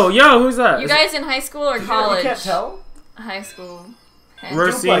 people. Boss! Yo, who's that? You Is guys in high school or You college? can't tell? High school.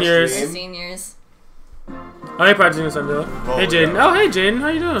 We're Duplex seniors. stream. Seniors. Oh, hey, Prodigy Sunday. Hey, Jaden. Oh, hey, Jaden. How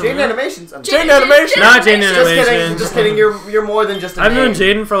you doing? Jaden man? Animations. I'm Jaden Animation. Not Jaden Just kidding. Animation. Just kidding. You're more than just a I've name. known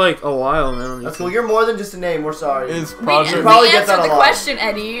Jaden for like a while, man. on That's YouTube. cool. You're more than just a name. We're sorry. Is We, project. we probably get that answered a the lot. question,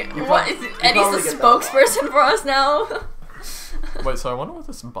 Eddie. What? Eddie's probably the get that a lot. spokesperson for us now. Wait, so I wonder what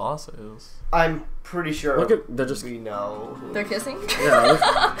this boss is. I'm pretty sure. Look at they're just. we know. They're kissing. Yeah.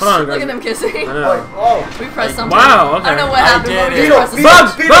 Hold on, guys. Look at them kissing. I Oh, know. oh. We pressed something. Wow, okay. I don't know what I happened. did but we it. just Beetle,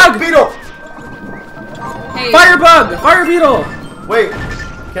 pressed beetle, Bug! beetle, Bug! beetle. Hey, Firebug! Fire beetle! Wait,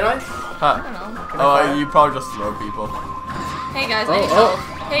 can I? I Huh. don't know. Oh, you probably just throw people. Hey guys, Oh, I need oh. help.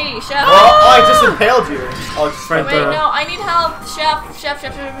 Hey, chef. Oh, I just impaled you. Oh, just Right Wait, there. no, I need help. Chef.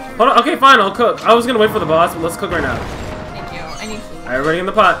 Hold on. Okay, fine. I'll cook. I was gonna wait for the boss, but let's cook right now. Thank you. I need food. Alright, everybody in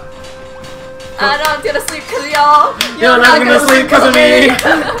the pot. I'm not gonna sleep cause of y'all. You're not gonna sleep cause of me.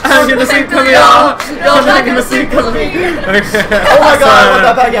 I'm gonna sleep cause of y'all. You're not gonna sleep cause of me. Oh my god, I want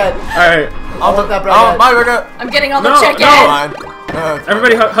that baguette. Alright. I want that Oh, baguette. my burger. I'm getting all the No, chicken. no. Fine.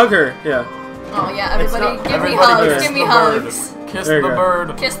 Everybody hug her. Yeah. Oh yeah, everybody, not- give me everybody hugs. kiss Give me the hugs. Kiss There the you go.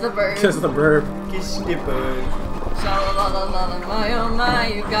 bird. Kiss the bird. Kiss the bird. Kiss the bird. Sha-la-la-la-la, my oh my,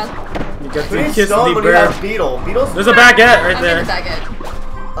 you got. You get Who to needs kiss stone the when you have bird. beetle? Beetle's. There's a baguette right I'm there. in the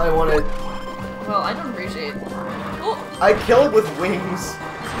baguette. I want it. Well, I don't appreciate. Oh, I killed with wings.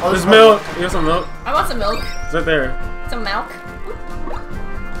 Oh, There's milk. You want some milk? I want some milk. It's right there. Some milk.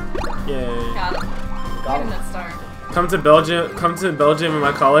 Yay. Got him. Got Give him him. that star. Come to Belgium in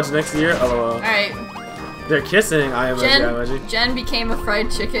my college next year. LOL. Alright. They're kissing. I emoji. Jen became a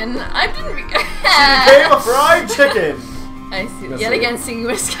fried chicken. I didn't be Became a fried chicken. I see. That's Yet it. again singing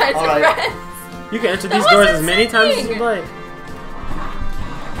with skies All and right. friends. You can enter That these doors as wasn't many times as singing. you'd like.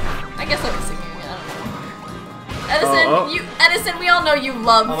 I guess I was singing. I don't know. Edison, Edison, we all know you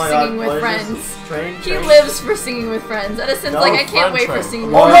love Oh my singing God, with what is friends. this? Train? He lives for singing with friends. Edison's No, like, I can't friend wait for train.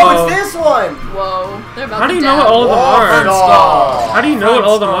 singing Oh with no, Whoa. it's this one! Whoa. They're about How to do you know dab. what all of them are? Star. How do you know what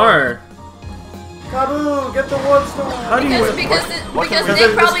all of them are? Kaboo, get the one star. How do you? Because what can we they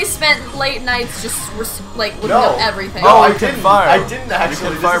do? probably spent late nights just like looking No. up everything. No, Oh, I you can didn't. fire. I didn't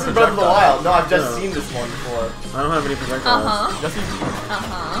actually. You can fire This is Breath of the projectiles. Wild. No, I've just Yeah. seen this one before. I don't have any projectiles. Uh-huh. Yes, you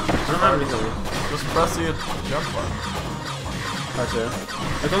Uh-huh. I don't have anything. just press the jump button. Gotcha.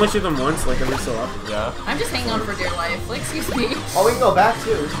 I can only shoot them once, like every so often. Yeah. I'm just hanging on for dear life. Like, excuse me. Oh, we can go back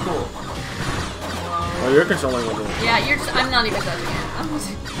too. It's cool. Oh, you're controlling with it. Yeah, you're just, I'm not even judging it. I'm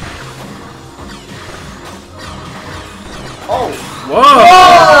just, Oh!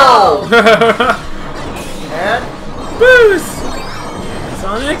 Whoa! And Boost!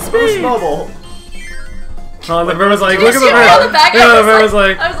 Sonic Boost speed! Mobile. Oh, the bird was like, Did look you at the see me on the bird. back? Yeah, the I bird was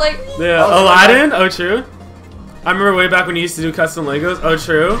like, I was like, yeah, Oh, Aladdin? Oh, true. I remember way back when you used to do custom Legos. Oh,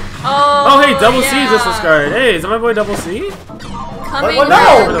 true. oh. Oh, hey, Double C yeah. just subscribed. Hey, is that my boy Double C? Coming What?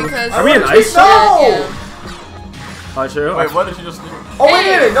 No! here because Are we in I ice? No! Yeah. Oh, true. Wait, what did you just do? Oh, wait a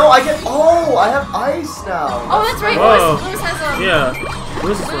Hey. minute. No, I get. Oh, I have ice now. Oh, that's right. Whoa. Lewis has Yeah.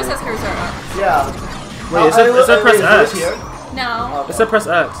 Lewis is Lewis has funny. cursor up. Yeah. Wait, it said press is X. here? No. It said press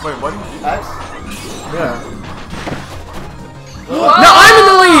X. Wait, what did you do? X? Yeah. Whoa. No, I'm in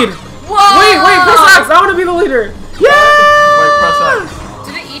the lead! Whoa. Wait, press X! I want to be the leader! Yeah! Wait, press X.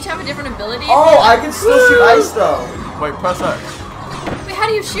 Do they each have a different ability? Oh, I can still shoot ice though. Wait, press X. Wait, how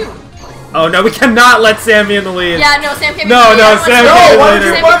do you shoot? Oh no, we cannot let Sam be in the lead. Yeah, no, Sam can't be No, the lead. no, Everyone's Sam the can't lead. be what the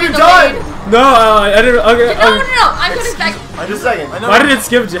leader. Sam have can't you be the done? lead. No, I didn't. Okay, No, I'm gonna back. Just a second. I know. Why did it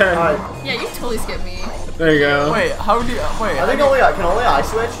skip Jen? Alright. Yeah, you totally skipped me. There you go. Wait, how do you? Wait, I think how only I can only I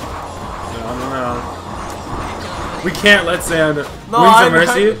switch. No. We can't let Sam. No, Wings I- of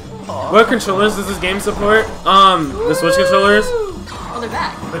Mercy. Aw. What controllers does this game support? The Switch controllers. Oh, they're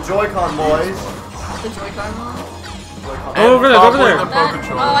back. The Joy-Con boys. The Joy-Con one. Joy-Con. Oh, over there, Bob over there. with the Pro That,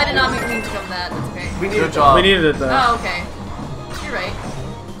 controller. oh, I did not mean to come that. That's okay. We need Good a job. We needed it though. Oh, okay. You're right.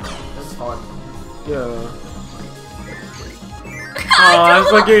 This is fun. Yeah. I Aw, do a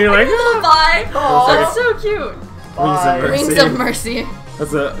it's like little- you're like, I do a little bye. Aw. That's so cute. Wings of Bye. Mercy. Wings of Mercy.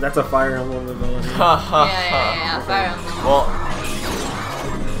 That's a Fire Emblem ability. Ha ha Yeah. Fire Emblem. Well,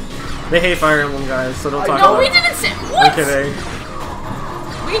 They hate Fire Emblem guys, so don't I talk know. No, about we it. didn't say. I'm What? kidding.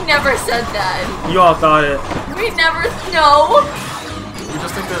 We never said that. You all thought it. We never. No. we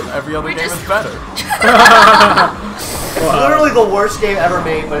just think that every other We game just- is better. It's literally the worst game ever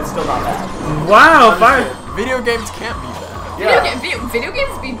made, but it's still not bad. Wow, Fire. Video games can't be bad. Yeah. Video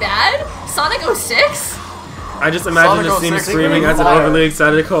games be bad? Sonic 06? I just imagine Sonic Asim 06 screaming as an Fire. overly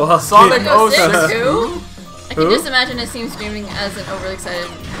excited Kowalski. Sonic Sonic 06 06 too? I can Who? just imagine Asim screaming as an overly excited.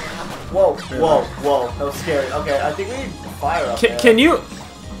 Whoa, whoa, whoa. That was scary. Okay, I think we need fire up there. Can you? We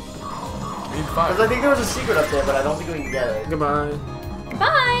need Because fire. I think there was a secret up there, but I don't think we can get it. Goodbye.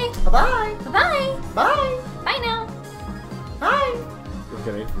 Bye! Bye. Bye! Bye. Bye now! Bye. I'm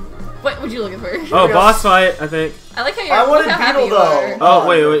kidding. What would you looking for? Oh, boss fight, I think. I like how you're I wanted look how happy Beetle, you are. though. Oh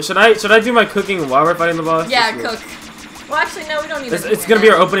wait. Should I do my cooking while we're fighting the boss? Yeah, Just- cook. Well, actually, no, we don't need It's, to. it's gonna be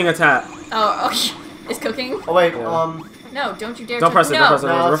our opening attack. Oh, okay. Is cooking? Oh wait, Yeah. No, don't you dare Don't touch press it. no. Don't press it.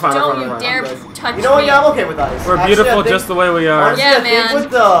 No, We're fine. Don't We're you fine. dare I'm good. touch You know what? me. Yeah, I'm okay with ice. We're Actually, beautiful I think, just the way we are. honestly, Yeah, I think man. with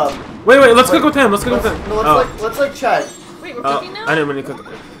the Wait. Let's cook with him. Let's cook with him. no, Oh. let's like check. Wait, we're Oh, cooking now? I didn't mean to cook.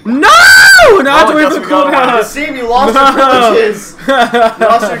 No! Now I have to Oh, wait guess for the we got one. cooldown. Asim, you lost your No. privileges. You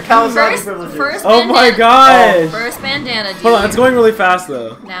lost your Kawasaki privileges. First Oh my bandana. god! First bandana, dude. Hold on, it's going really fast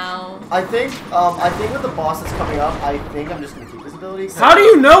though. Now. I think with the boss that's coming up, I think I'm just gonna keep this ability. How do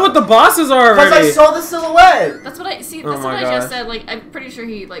you know what the bosses are Because I already? saw the silhouette. That's what I see. Oh That's what my I just God. said. Like, I'm pretty sure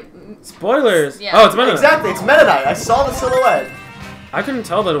he like. Spoilers. Yeah. Oh, it's Meta Knight. Exactly, it's Meta Knight. I saw the silhouette. I couldn't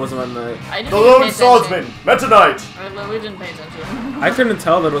tell that it was Meta Knight. I didn't The even lone pay attention. swordsman, Meta Knight. I literally didn't pay attention. I couldn't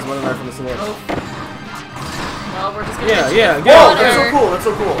tell that it was Meta Knight from the silhouette. Oh. Well, we're just gonna. Yeah, get yeah, you get Whoa, him, that's so water. cool. That's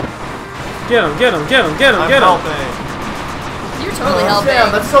so cool. Get him, get him, get him, get him, I'm get him. helping. You're totally helping. Damn,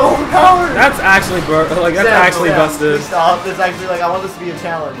 that's so overpowered. That's actually that's Sam, actually Sam, busted. please stop. That's actually like I want this to be a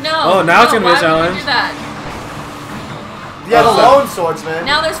challenge. No. Oh, now it's no, gonna be a why would challenge. you do that? Yeah, the Oh. lone swordsman.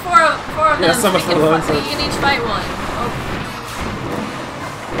 Now there's four of Yeah, them. so much so we for can lone we swords. can each fight one. Oh.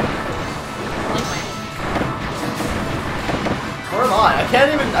 Where am I? I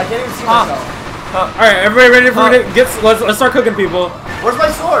can't even see myself. Alright, everybody ready for it? Let's start cooking, people. Where's my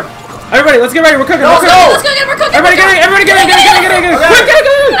sword? Everybody, let's get ready. We're cooking. No, We're cooking. Let's go get it, we're cooking. Everybody get in. Everybody get in. Get in. Quick, get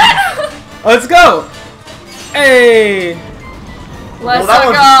in. Let's go. Hey. Let's Well,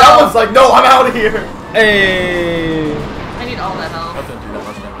 go. that one's like, no, I'm out of here. Hey. I need all that help.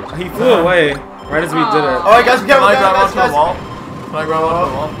 He flew away right as we did it. Alright, guys, be careful. Can I grab Guys, onto the wall? Can I grab onto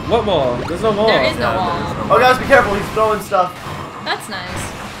the wall? What wall? There's no wall. There is no wall. Oh, guys, be careful. He's throwing stuff. That's nice.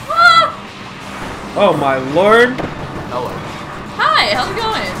 Ah! Oh my lord. Hello. Hi, how's it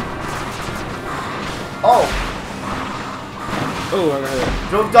going? Oh. Oh, I got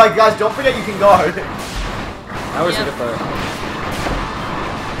hit. Guys, don't forget you can guard. I wish I could fire.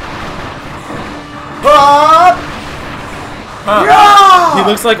 Yeah! He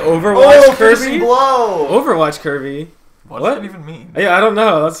looks like Overwatch Kirby. Blow. Overwatch Kirby. What What? does that even mean? Yeah, I don't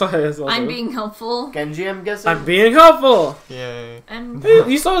know. That's why it's also... I'm being helpful. Genji, I'm guessing. I'm being helpful. Yay. And Hey,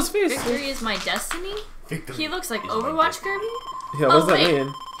 you saw his face. victory is my destiny? Victory. He looks like Overwatch Kirby? Yeah, what does that wait.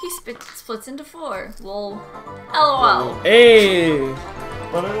 mean? He splits into 4. Lol. LOL. Hey.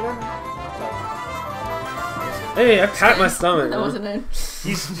 Hey, I pat my stomach. That man. wasn't it.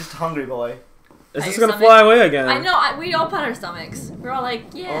 He's just a hungry boy. Is Pat this your gonna stomach. fly away again? I know, we all pat our stomachs. We're all like,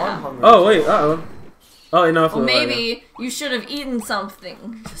 Oh, I'm yeah. hungry. Oh, wait, uh-oh. Oh, no, I flew Well, away again. maybe you should have eaten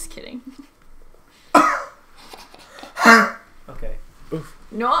something. Just kidding. Okay.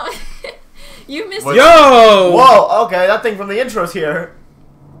 No, you missed What? it. Yo! Whoa, okay, that thing from the intro's here.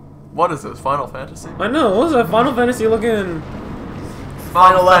 What is this? Final Fantasy? I know, what was that Final Fantasy looking...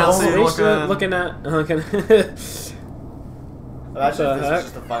 Final level. Spaceship looking at... Actually, the this heck? is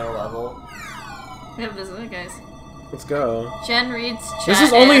just the final level. Yeah, this is it, guys. Let's go. Jen reads chat This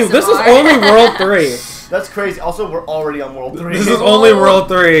is only ASMR. World 3. That's crazy. Also, we're already on World 3. This is only World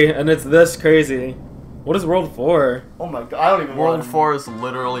 3, and it's this crazy. What is World 4? Oh my god, I don't even World want 4 is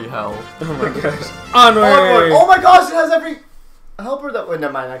literally hell. Oh my gosh. Onward! Onward. Oh my gosh, it has every helper that... Wait,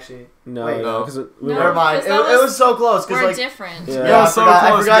 never mind, actually. No, Wait. no, because No. Never mind. because that It was so close. Cause, We're like, different. Yeah. Yeah, Yeah, it was so I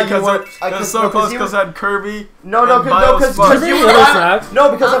close forgot you because weren't- it was so close because it had Kirby. No, and because Biospark. Bring you the other snacks.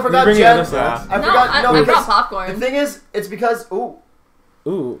 No, because I forgot bring the Jen. other snacks. I No, forgot. I No, brought because popcorn. the thing is, it's because. Ooh,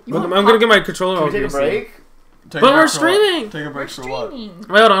 Ooh, You I'm want gonna get my controller can off we take a here soon. break? Take a But break we're for what? streaming. Take a We're break for what? streaming.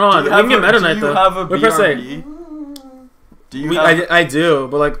 Wait, hold on. We can get Meta Knight Do though. you have a Wait, press A. BRB? Do you We, have... I do,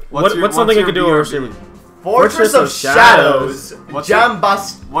 but like, What's your- what's something you what's could do your over BRB? streaming? Fortress of Shadows. What's Jam your-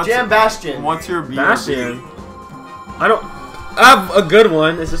 Bastion. What's your BRB? Bastion. I don't. I have a good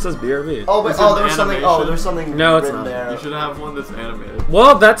one. It just says BRB. Oh, but Is it there was something. animation? Oh, there's something. No, it's written not. there. You should have one that's animated.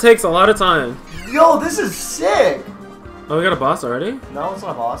 Well, that takes a lot of time. Yo, this is sick. Oh, we got a boss already? No, it's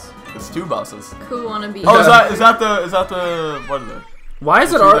not a boss. It's 2 bosses. Who wanna be? Oh, is that the what is it? Why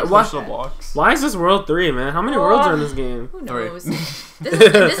is it? Two that Why, push the blocks? why is this World 3, man? How many worlds are in this game? Who 3. knows?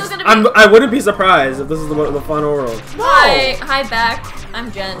 this is gonna be. I wouldn't be surprised if this is the final world. Hi, back.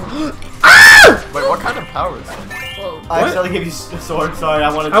 I'm Jen. Wait, what kind of power is it? Whoa. I accidentally gave you a sword. Sorry,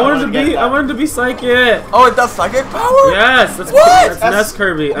 I wanted to get that. I wanted to be psychic. Oh, it does psychic power? Yes, that's What? That's Nest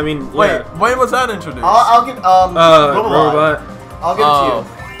Kirby. I mean, Wait, yeah. when was that introduced? I'll give Robot. I'll give it to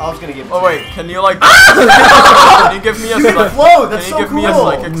you. I was gonna give it to Oh you. wait, can you like? Can you give me a Give me the flow. That's Can you so give me a cool.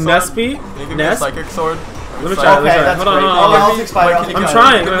 psychic sword? Nespy? Can you give me a Nest? psychic sword? Let me Psychic- try. Okay, that's Hold on, great. hold I'll on. take Spider. Wait, can you I'm give-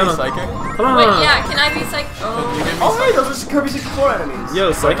 trying. Give me Hold on. psychic. Hold on. Wait, yeah, can I be psych? Can you Oh. give me Oh, hey, psychic? those are Kirby 64 enemies. Yo,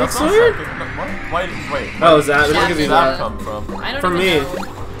 Wait, psychic that's not sword? psychic. What? Wait. Oh, is that? Yeah, Look at Where these. did that come from? I don't From even me.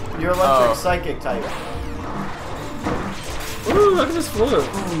 know. You're electric Oh. psychic type. Ooh, look at this float.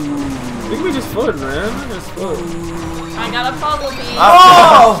 Look at me just floating, man. Look at this float. I got a puzzle piece.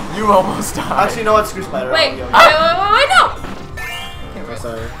 Oh! You almost died. Actually, no, it's Screw Spider. Wait, I wait, want wait, no! Oh,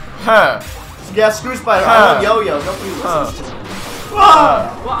 sorry. Huh. yo-yo. Yeah, Screw Spider. I want Yo-Yo. Nobody listens to me.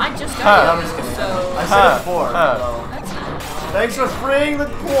 Well, I just No, got I'm it, just kidding. so I said it before. Huh. So. that's nice. Thanks for freeing the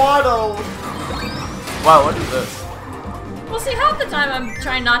Quado. Wow, look at this. Well, see, half the time I'm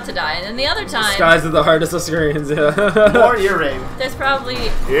trying not to die, and then the other time, Skies are the hardest of screens, yeah. More earring. there's probably...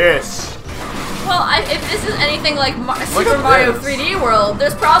 Yes. Well, if this is anything like Super Mario this. 3D World,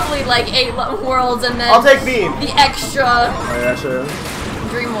 there's probably like 8 worlds and then I'll take Beam. the extra Oh, yeah, sure.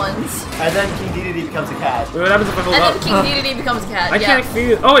 dream ones. And then King Dedede becomes a cat. Wait, what happens if I hold And up? then King Dedede becomes a cat, I yeah. can't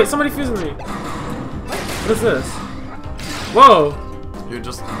fuse. Oh, wait, somebody fusing me. What is this? Whoa. You're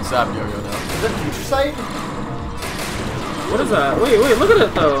just Zap Yo-Yo now. Is that Future Sight? What is that? Wait, look at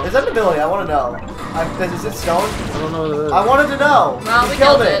it, though. Is that an ability? I want to know. Is it stone? I don't know what it is. I wanted to know. Well, You we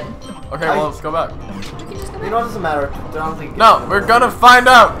killed it. Okay, well, let's go back. We can just go You back. know what? Doesn't matter. I don't think. No, we're gonna find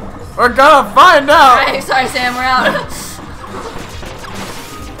out. We're gonna find out. Alright, sorry Sam, we're out.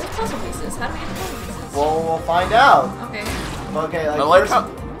 There's puzzle pieces. How do we get the puzzle pieces? Well, we'll find out. Okay. Okay, like, I like first, how.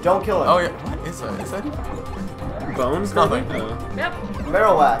 don't kill him. Oh yeah. What is that? Is that Bones? Nothing. Maybe? Oh. Yep.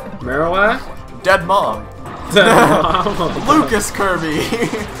 Marowak. Marowak? dead mom? Lucas Kirby.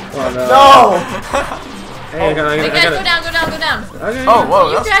 Oh, no. No! Hey, I Hey guys, gotta, go down, go down, go down. Okay. Oh, whoa.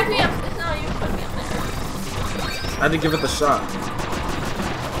 You That's... dragged me up. No, you put me up there. I had to give it the shot.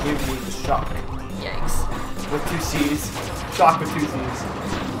 You need the shock. Yikes. With 2 C's. Shock with 2 C's.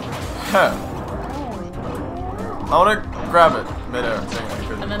 Huh. I wanna grab it midair.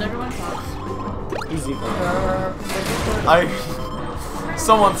 And then everyone pops. Easy.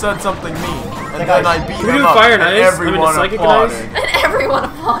 Someone said something mean, and Like then I- I beat Can we him do up, fire and and ice? everyone Psychic and applauded. ice? And everyone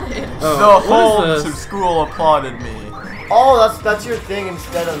applauded. Oh, The what whole is this? school applauded me. Oh, that's your thing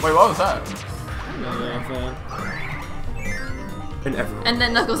instead of... Wait, what was that? And everyone. And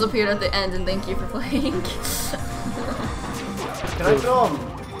then Knuckles appeared at the end and thank you for playing. Can I throw him?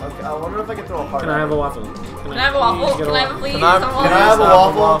 Okay, I wonder if I can throw a heart. Can I have a waffle? Can I have a waffle? Can I have a please? Can I- Can I have a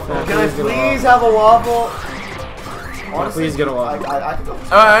waffle? Can I please have a waffle? Honestly, Please get a waffle. I can go.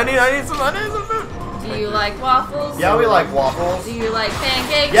 I need some food. Do you like waffles? Yeah, we like waffles. Do you like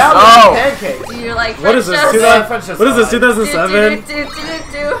pancakes? Yeah, we No. like pancakes. Do you like What is this? French toast? French toast. What is this? Do, 2007? do, do, do,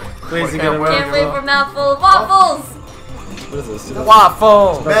 do. Please, you Can't get a wait. Can't wait for a mouthful of waffles. What is this?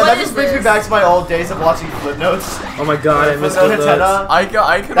 Waffle. Man, What that is just brings me this? back to my old days of watching Flip Notes. Oh my god, I missed Flip those. Note Nintendo. I can.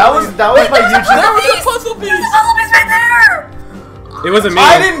 That was my YouTube. There was a puzzle piece. Puzzle piece right there. It wasn't me.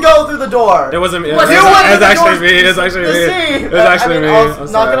 I didn't go through the door. It wasn't me. It What? was You went through the actually door me. It was actually to me. see. It was actually I mean, me. I was I'm not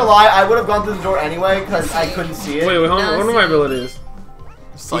sorry. gonna lie, I would have gone through the door anyway because I couldn't see it. Wait, what are my see. abilities?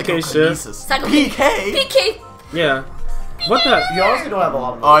 Psychokinesis. Psycho- PK. PK. Yeah. What the? You honestly don't have a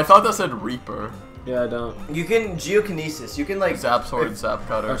lot of Oh, I thought that said Reaper. Yeah, I don't. You can geokinesis. You can like Zap sword, zap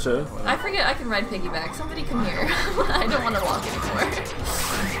cutter. Oh, sure. I forget I can ride piggyback. Somebody come here. I don't want to walk anymore.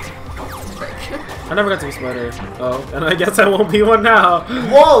 Frick. I never got to be Spider. Oh, and I guess I won't be one now.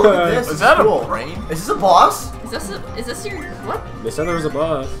 Whoa, look at this. Is that cool. a brain? Is this a boss? Is this your what? They said there was a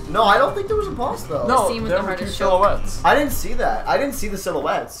boss. No, I don't think there was a boss though. No, scene with there the were two hardest choke. silhouettes. I didn't see that. I didn't see the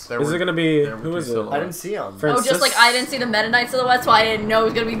silhouettes. There Is were- it gonna be? there were Who two is it? silhouettes. I didn't see them. Francis? Oh, just like I didn't see the Meta Knight silhouette, so I didn't know it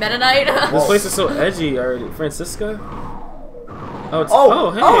was gonna be Meta Knight. This place is so edgy already. Francisca? Oh, it's.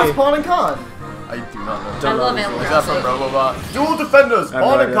 Oh, hey. oh, it's Pawn and Con. I do not know. I Don't love know. Animal Is that from Crossing. Robobot? Dual Defenders, I have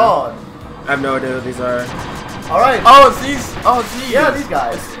Pawn no and idea. Con. I have no idea what these are. Alright. Oh, it's these. Oh, it's these. Yeah, these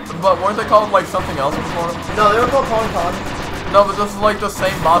guys. But weren't they called like something else before? No, they were called Pawn and Con. No, but this is like the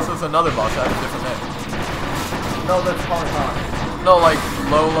same boss as another boss that has a different name. No, that's Pawn and Con. No, like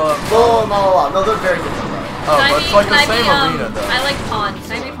Lola. Oh, no, they're very different though. Oh, Can I but be, it's like can the I same be, arena though. I like Pawn. Can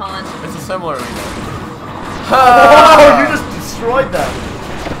I be Pawn? It's a similar arena. Oh, you just destroyed them.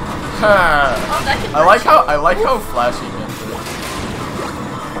 Oh, that can I like how flashy it is.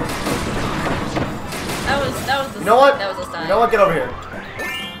 That was the You know what? That was a sign. You know what? Get over here.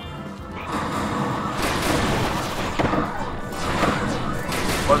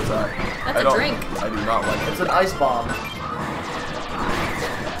 What's that? That's I a don't- drink. I do not like it. It's an ice bomb. You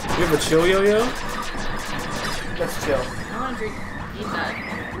have a chill yo-yo? Let's chill. I want to drink. Eat that.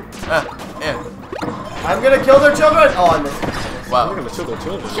 I'm gonna kill their children. Oh, I missed it. I'm Wow. gonna chill their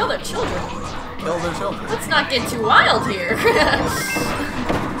children. Kill their children. Kill their children. Let's not get too wild here. I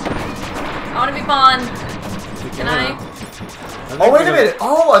want to be Pawn. Can I? Oh, wait a minute.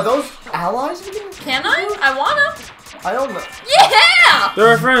 Oh, are those allies again? Can I? I wanna. I don't know. Yeah! They're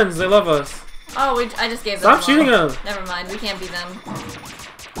our friends. They love us. Oh, I just gave them. Stop shooting them. Never mind. We can't be them.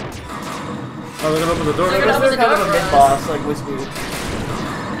 Oh, they're gonna open the door. They're I gonna guess open they're the kind door of a for us. mid-boss, like Whiskey.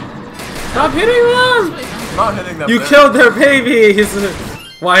 Stop hitting them! I'm not hitting them. You there. killed their babies!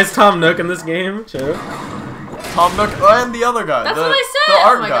 Why is Tom Nook in this game? True. Tom Nook and the other guy. That's the, what I said. The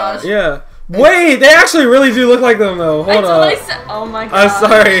art Oh my guy. gosh. Yeah. Wait, they actually really do look like them though. Hold That's what I up. said. Oh my god. I'm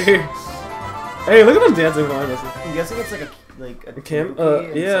sorry. Hey, look at them dancing behind us. I'm guessing it's like a Kim? Tanuki and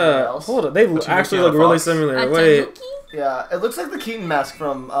something Yeah. else. Hold up. They Tanuki actually and a look really fox? similar. A Wait. tanuki? Yeah, it looks like the Keaton mask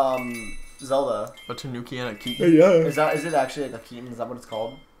from Zelda. A Tanuki and a Keaton. Yeah. Is it actually like a Keaton? Is that what it's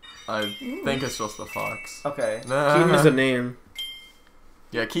called? I think it's just a fox. Okay. Keaton is a name.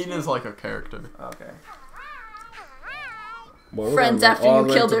 Yeah, Keaton is like a character. Okay. Boy, we're Friends going after all you the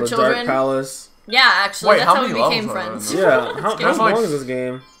way killed to their the children. Dark Palace. Yeah, actually, Wait, that's how how we many became levels are friends. there? Yeah. How There's long like- is this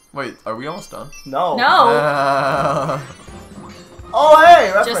game? Wait, are we almost done? No. No. Oh, hey,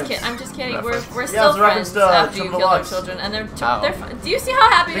 reference. Just kidding. I'm just kidding. We're Reference. still it's a reference friends to after you Triple killed their Deluxe. children, and they're How? they're fine. Do you see how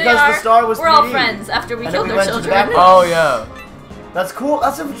happy Because they are? the star was We're all 3D. friends after we And killed then we their went to the children. back- Oh yeah. That's cool.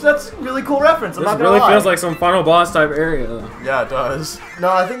 That's a really cool reference. I'm This not gonna really lie. feels like some final boss type area. Yeah, it does. No,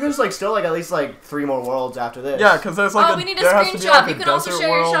 I think there's like still like at least like 3 more worlds after this. Yeah, because there's like Oh, we need a there has to be, screenshot. like, You can also desert share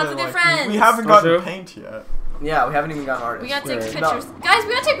your world shots and, with your like, friends. We haven't Oh, gotten true. paint yet. Yeah, we haven't even gotten artists. We gotta take Right. pictures. Guys,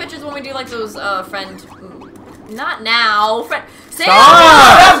 we gotta take pictures when we do like those friend. Not now. Friend. Sam!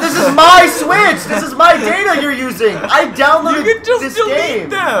 Stop! This is my Switch! This is my data you're using! I downloaded You can just this delete game!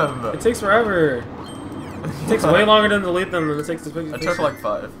 them! It takes forever. It takes way longer to delete them than it takes to picture. I took like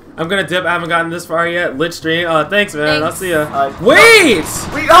 5. I'm gonna dip. I haven't gotten this far yet. Lit stream. Thanks, man. I'll Thanks. see ya. Wait!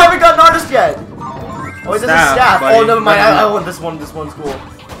 Wait! I haven't gotten artist yet! Oh, this is Staff, staff. buddy. Oh, never mind. I want this one. This one's cool.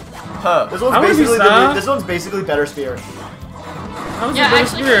 Huh. This I one's wanna be basically staff. this one's basically better spear. How is Yeah, it better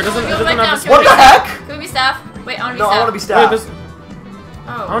actually, spear? It can doesn't, we it go doesn't back have down? a What the heck? Can we be staff? Wait, I wanna be No, staff. I want to be Wait, staff. this,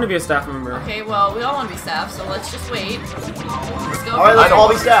 I Oh. want to be a staff member. Okay, well, we all want to be staff, so let's just wait. Let's go. Alright, let's I all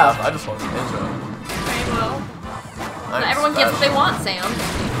don't be staff. I just want to ninja. Okay, well. I'm Everyone gets what they special. want, Sam.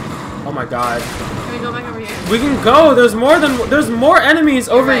 Oh my god. Can we go back over here? We can go. There's more enemies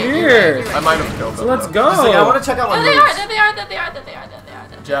over right, you're here. right, you're I might have killed So them. let's though. go. Just like, I want to check out my There they moves. are, there they are, there they are, there they are, there they are,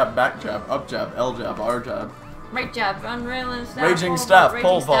 there they are. Jab, back jab, up jab, L jab, R jab. Right jab, unreal staff. Raging pole staff, vault,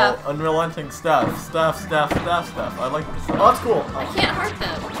 pole raging vault, staff. unrelenting staff, staff. I like this Oh, stuff. that's cool. I Oh, can't hurt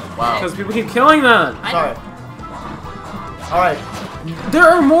them. Wow. Because people keep killing them. I sorry. Alright. There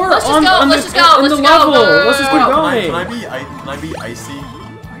are more Let's just on, go, on let's the, just go, in let's the just go, level. go, Let's just go, keep go. going. Can I be icy?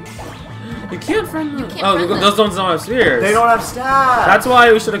 You can't friend them. can't Oh, friend them. those ones don't have spears. They don't have staff. That's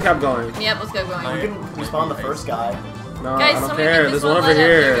why we should have kept going. Yep, let's go going. You can respawn the first guy. No, Guys, I don't somebody care. get this There's one over light up.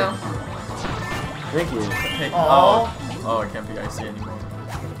 There you here. go. Thank you. Hey, Aw. oh, I can't be icy anymore.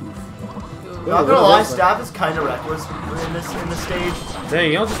 Ooh. Not Ooh, gonna what lie, is that? staff is kind of reckless in this stage.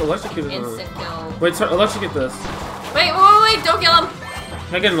 Dang, y'all just electrocuted them. Instant kill. Wait, so electrocute this. Wait, don't kill him.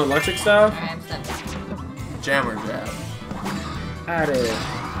 Can I get an electric staff? Alright, I'm stunned. Jammer jab. Add it.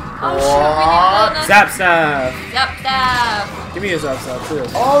 Oh shoot, we need another. Zap staff. Yep, staff. Give me a zap staff too.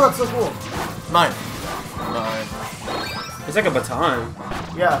 Oh, that's so cool. 9. It's like a baton.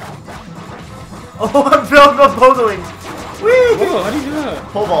 Yeah. Oh, I'm bouldering. Whee! Whoa, how do you do that?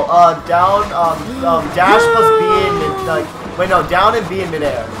 Pole vault. Down. Dash plus B in mid. Like, wait, no, down and B in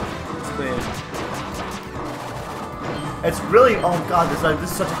midair. It's clean. It's really. Oh god, this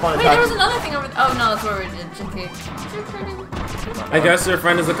is such a fun Wait, attack. there was another thing over there. Oh no, that's where we did. JK. I guess your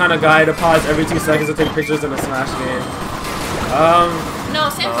friend is the kind of guy to pause every 2 seconds to take pictures in a Smash game. No,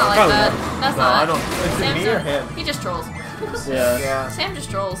 Sam's not like Probably that. not. That's No, not. I don't. Is it Sam's me or not- him? He just trolls. Yeah. Yeah. Sam just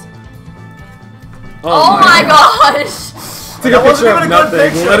trolls. Oh, my gosh! Took a That wasn't picture even of a good nothing.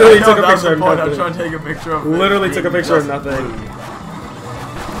 picture. Literally I know, took a that's picture the of point. I'm nothing. trying to take a picture of it Literally took a being picture of just nothing.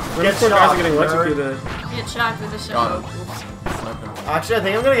 blue. Those poor guys are getting electrocuted. Get shocked with the shot. Got it. Oops. Sniping. Actually, I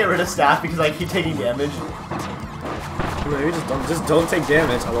think I'm gonna get rid of staff because I keep taking damage. Maybe just don't take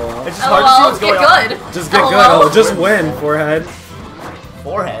damage. Hello. It's just hard to see LOL, what's going get on. good. Just get LOL. good. Oh, just win, forehead.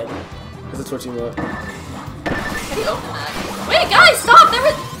 Forehead. Is it twitching look? How do you open that? Wait, guys, stop! There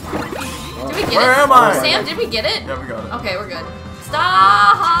was. Did we get Where it? am I? Sam, did we get it? Yeah, we got it. Okay, we're good.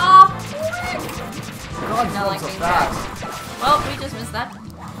 Stop! God, Not like so being fast. trapped. Well, we just missed that.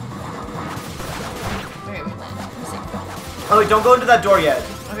 Alright, we landed. Let me see. Oh wait, don't go into that door yet.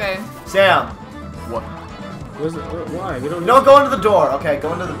 Okay. Sam, What? Why? We don't. don't go into the door. Okay,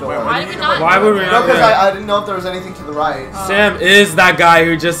 go into the door. Wait, Why did we not? Why would we No, not? because Yeah. I didn't know if there was anything to the right. Sam is that guy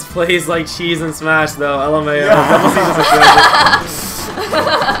who just plays like cheese and Smash though. LMAO. Yeah. Double C just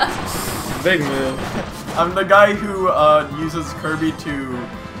a big move. I'm the guy who uses Kirby to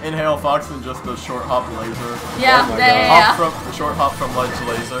inhale Fox and just a short hop laser. Yeah, Oh my yeah, God. Short hop from ledge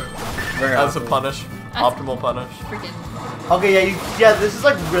laser. Very As a awesome. punish. Optimal punish. Freaking. Okay, yeah, this is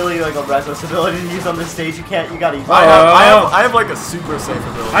like really like a reckless ability to use on this stage. You gotta use. I have like a super safe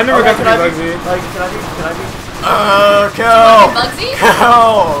ability. I never Okay, got to be Bugsy. Like, can I be? Kill! Bugsy?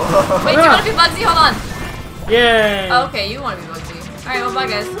 Kill! Wait, do you want to be Bugsy? Hold on. Yay! Oh, okay, you want to be Bugsy. Alright, well, bye,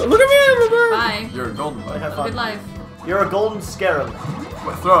 guys. Look at me, Bye. Bye. You're a golden bug. Have Good fun. life. You're a golden scarab.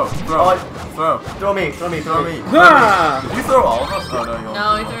 Wait, throw. Oh, Throw. Throw me. Throw me. Ah! Did you throw all of us? Oh no, you No,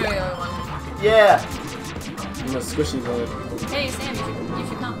 only he threw the other one. Yeah. I'm a squishy bug. Hey, Sam, you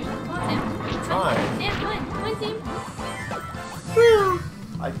should come. Come on, Sam. Try. Sam, come on. Come on, Sam.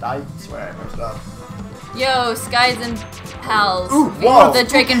 I swear I messed up. Yo, Skies and Pals. Ooh, whoa. The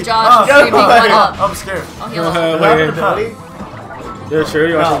Drake and Josh Oh, streaming. What yeah. up? I'm scared. I'll heal up. Do I have an ability? You're sure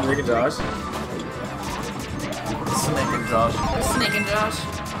you're watching No. Drake and Josh? Snake and Josh. Snake and Josh.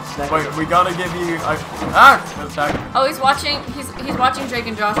 Wait, we gotta give you. Attack. Oh, he's watching. He's watching Drake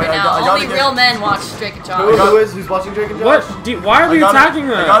and Josh Wait, right I now. gotta Only get- real men watch Drake and Who, Josh. who's watching Drake and Josh? What? Why are we attacking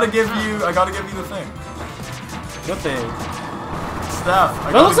them? I gotta give you the thing. What thing?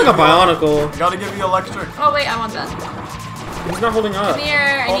 Staff. That looks like a bionicle. I gotta give you electric. Oh wait, I want that. He's not holding up. Come here.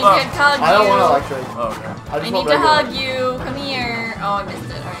 I Hold need up. to hug you. I don't want electric. Oh, okay. I I just need want to regular. hug you. Come here. Oh, I missed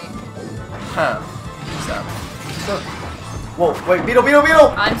it. Alright. Huh. Staff. Whoa, wait, Beetle, Beetle,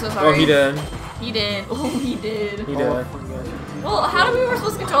 Beetle! I'm so sorry. Oh, he did. He did. Oh, he did. He did. Well, how did we were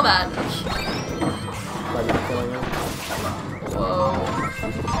supposed to control that? By not killing him. Whoa.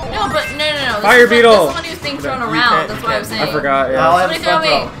 No, but no. This Fire is beetle. This is one who's being thrown around. That's what I was saying. I forgot. I'll Yeah. have Somebody throw front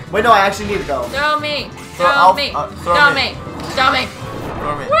me. throw. Wait, no, I actually need to go. Throw me. Throw Throw me. throw Throw me. me. Throw me.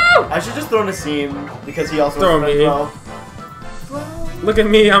 Throw me. Woo! I should just throw Nassim because he also Throw has me. front Look at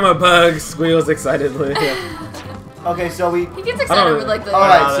me, I'm a bug. Squeals excitedly. Yeah. throw. Okay, so we. He gets excited with like the.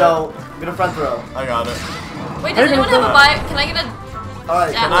 Alright, so I'm gonna front throw. I got it. Wait, does anyone have a bite? Can I get a?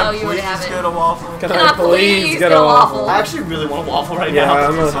 Alright, Yeah. Can I Oh, you already please have it. get a waffle? Can Can I I please get a waffle? I actually really want a waffle right Yeah, now.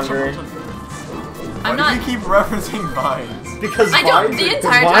 I'm really Such a hungry. bunch of- I'm Why not. do you keep referencing vines? Because I don't. vines The are-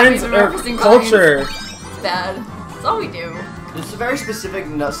 entire time Vines we've been are referencing culture. vines. It's bad. That's all we do. It's a very specific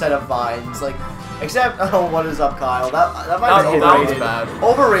set of vines, like, except, oh, what is up, Kyle? That That vine's was overrated. bad.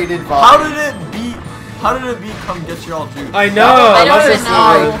 Overrated vine. How did it become get your all juice? I know. I don't that's even just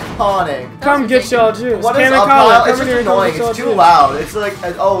know. Iconic. Come get y'all juice. What is Can of up, cola, Kyle? come It's in just here and come annoying. get y'all It's too juice. loud. It's like,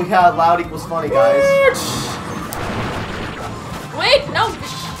 oh yeah, loud equals funny, guys. Wait, no.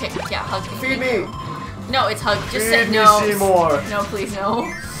 Okay, yeah, hug me. Feed me. No, it's hug. Just say Feed me, no. Seymour. No, please,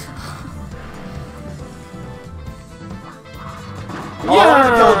 no. Oh, I want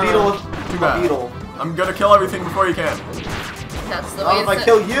to kill a Yeah. beetle Too with a bad. beetle. I'm gonna kill everything before you can. That's the Oh, way if I it's.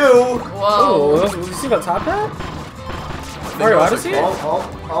 kill you. Whoa. Oh, you see that top hat? Mario Odyssey? Oh, You see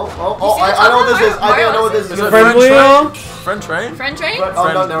the I know what top this is. part? I think I know what this Is is. it Friend wheel? Friend train? Friend train? But,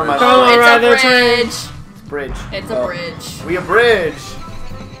 oh no, never mind. Come on, it's ride a the train. bridge. Bridge. It's a bridge. We a bridge.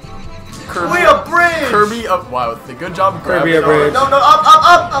 Kirby. We a bridge. Kirby up. Wow, good job. Kirby a grabbing bridge. No,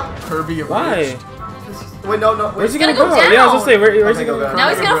 up. Kirby a Why? bridge. Wait, no. Wait. Where's he He's gonna gonna go? go Yeah, I was gonna say, where's Okay, he gonna go, go? go. Now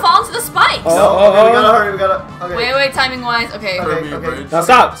he's gonna fall into the spikes. Oh. No, okay, we gotta hurry. We gotta. Okay. Wait, timing wise. Okay. Okay. Kirby a bridge. Now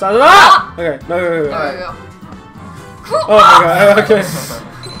stop! Ah! Stop! Okay, no. There we go. Oh my god, okay.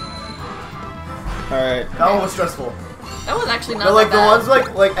 Alright. That one was stressful. That was actually not But like that the bad.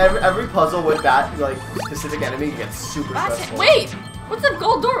 ones like every puzzle with that like specific enemy gets super stressful. Wait, what's the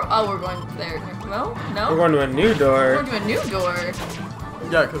gold door? Oh, we're going there. No, We're no. going to a new We're door. going to a new door.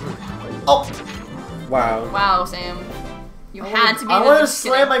 Yeah, because Oh, Wow. Wow, Sam, you had to be. I the- want to just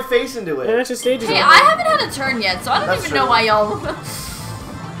slam kidding. my face into Yeah, it. it's just stages. Hey, over I there. haven't had a turn yet, so I don't That's even know true. why y'all.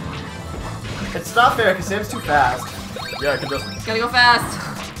 It's not fair because Sam's too fast. yeah, I could just. Gotta go fast.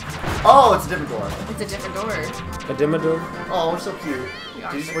 Oh, it's a different door. It's a different door. A Dimmador? Oh, we're so cute.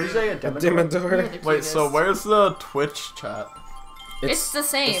 What did you say? A A different Dimmador? You're the Wait, so cutest. where's the Twitch chat? It's the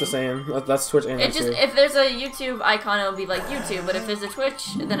same. It's the same. That's Twitch and It just YouTube. if there's a YouTube icon, it'll be like YouTube, but if there's a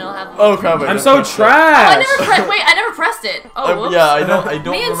Twitch, then it'll have. Oh crap! I'm so trash! I never pressed it. Oh, whoops. Yeah, I don't Me and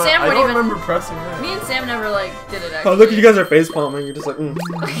remember. Sam I weren't don't even- remember pressing that. Me and Sam never like did it. Actually. Oh, look, you guys are face palming. You're just like,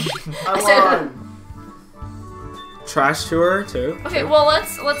 I said- won. Trash tour, too. Okay, well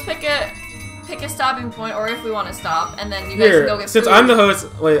let's pick a stopping point, or if we want to stop, and then you guys can go Here, get since food. I'm the host,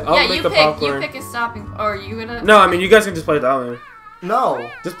 wait, I'll yeah, make you the pick. popcorn. You pick a stopping. Or are you gonna? No, I mean, you guys can just play without me. No.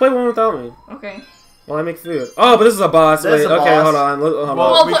 Just play one without me. Okay. While I make food. Oh, but this is a boss. This is Wait, a okay, boss. hold on. Hold on.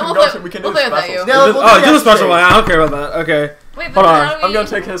 Well, we can we'll go play- to- we can we'll do play without specials. you. Yeah, we'll Oh, do do the a special shit. one. I don't care about that. Okay. Wait, Hold but on. how do I'm we- gonna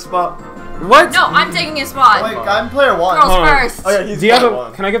take his spot. What? No, I'm taking his spot. Wait, I'm player one. Girls Hold on. first. Oh yeah, he's Do you have got a?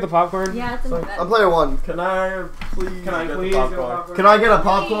 one. Can I get the popcorn? Yeah, it's in the bed. I'm player one. Can I please? Can I get please the get a popcorn? popcorn? Can I get a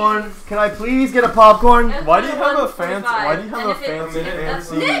popcorn? Can I please get a popcorn? Why do you have a fancy? Why do you have a fancy?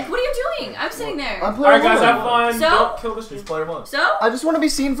 That's Nick. What are you doing? I'm sitting there. I'm player Alright, guys, one. have fun. So- Don't kill the He's stream. player one. So I just want to be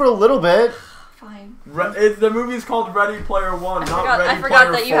seen for a little bit. fine. The movie's called Ready Player One, not Ready I forgot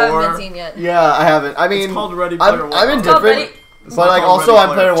Player that you 4. haven't been seen yet. Yeah, I haven't. I mean, It's called Ready Player One. I'm It's called indifferent, Ready- It's but not like called also Ready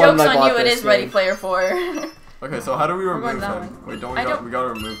I'm player one. Joke's and I on bought you. It this is Ready game. Player 4. Okay, so how do we remove that him? one. Wait, don't I we? don't- We gotta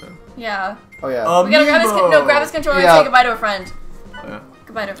remove him. Yeah. Oh yeah. We gotta grab his grab his controller Yeah. and say goodbye to a friend. Yeah.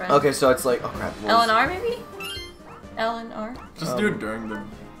 Goodbye to a friend. Okay, so it's like, oh crap. what was- LNR maybe? LNR? Just do it during the.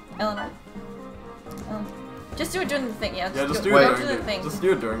 LNR. Just do it during the thing, yeah. Yeah, just do Wait. it Go during through the. the thing. Just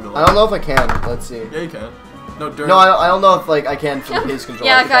do it during the. I don't know if I can. Let's see. Yeah, you can. No, during. No, I don't know if like I can from his controller.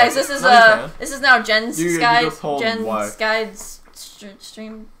 Yeah, I think guys, I- this is No, you can. this is now Jen's You Sky just hold Jen's Y. Sky's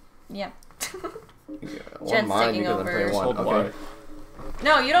stream. Yeah. Or Jen's mine taking because I'm over. player one. Hold Okay. Y.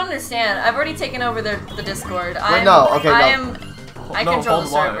 No, you don't understand. I've already taken over the Discord. I'm, no, okay, I no. am. I No, control the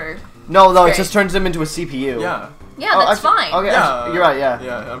hold Y. server. No, it Great. just turns him into a CPU. Yeah. Yeah, Oh, that's actually- fine. Okay, Yeah. actually, you're right. Yeah.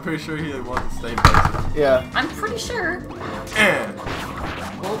 Yeah, I'm pretty sure he wants to stay basic. Yeah. I'm pretty sure. And.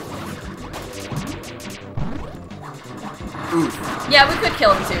 Oof. Yeah, we could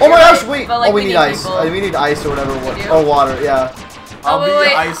kill him too. Oh my you're gosh! right, Wait. but, like, Oh, we need ice. people. We need ice or whatever. do? Or water. Yeah. I'll be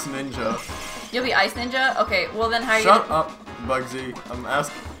wait. Ice Ninja. You'll be Ice Ninja? Okay, well then how are you Shut gonna... up, Bugsy. I'm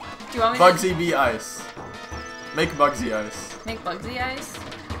asking. Do you want me to... Bugsy be Ice. Make Bugsy Ice. Make Bugsy Ice?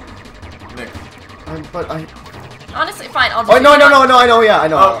 Nick. Honestly, fine, I'll just Oh, no, I know, yeah, I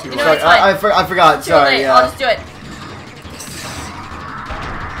know. Oh, You know, Sorry, it's fine. I forgot, Too sorry, late, yeah. I'll just do it.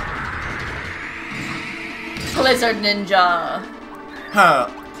 Blizzard Ninja. Huh.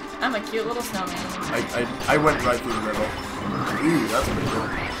 I'm a cute little snowman. I went right through the middle. Ooh, that's pretty cool.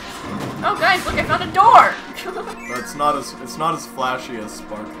 Oh guys, look, I found a door! But it's not as flashy as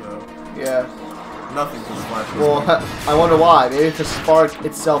Spark though. Yeah. Nothing's as flashy as Well, Spark. I wonder why. Maybe because Spark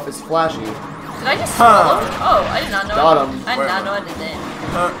itself is flashy. Did I just swallow? Oh, I did not know. Got him. I did not know I did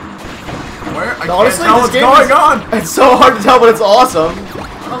that. Where? I Honestly, can't tell this what's game going is- on! It's so hard to tell, but it's awesome.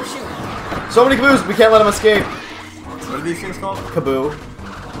 Oh shoot. So many caboos, we can't let them escape. What are these things called? Kaboo.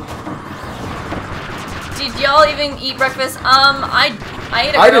 Did y'all even eat breakfast? I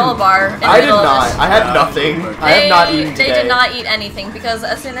ate a I granola didn't- bar in the I did middle of not. this. I had Yeah, nothing. but- I have not eaten today. They did not eat anything because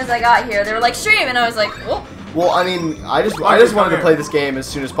as soon as I got here, they were like, stream! And I was like, well, Well, I mean, I just come wanted to here. play this game as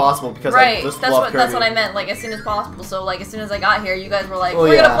soon as possible because I right, just that's love what Kirby. that's what I meant, like, as soon as possible. So, like, as soon as I got here, you guys were like, Oh,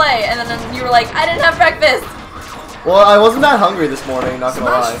 we're yeah. gonna play! And then you were like, I didn't have breakfast! Well, I wasn't that hungry this morning, not gonna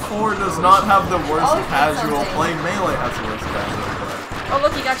Smash lie. 4 does not have the worst Always eat casual something. play. Melee has the worst casual play. Oh,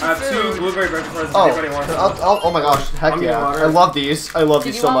 look, you got I your have 2 food. blueberry breakfast slices. Oh, Anybody want some? oh my gosh, heck I'll yeah. get water. I love these. I love Did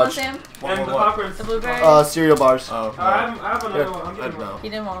these you so want one, much. Sam? And the What? popcorn. The blueberry? Cereal bars. Oh, I have another one. I'm getting one. He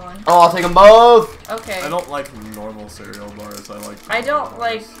didn't want one. Oh, I'll take them both. Okay. I don't like normal cereal bars. I don't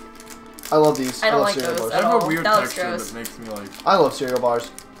like. I love these. I don't love like cereal those bars. They at have all. a weird That looks texture gross. that makes me like. I love cereal bars.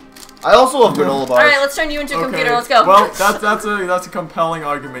 I also love granola bars. Alright, let's turn you into a computer. Let's go. Well, that's a compelling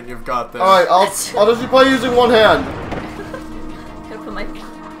argument you've got there. Alright, I'll just play using one hand. Gotta put my.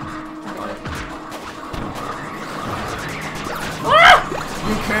 Ah!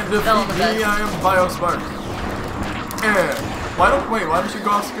 You can't Fell on the defeat bed. me. I am Biospark. Why don't you go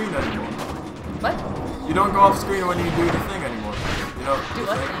off screen anymore? What? You don't go off screen when you do the thing anymore. You know. Do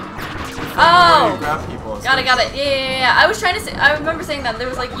what thing? Where Oh! you grab people. Got it. Yeah. I was trying to say. I remember saying that there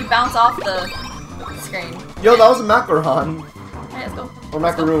was like you bounce off the screen. Yo, that was a macaron. Alright, let's go. Or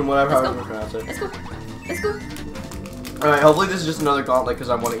macaroon, whatever, Let's however go. you pronounce it. Let's go. Let's go. Alright, hopefully this is just another gauntlet because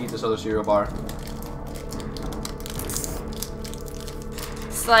I want to eat this other cereal bar.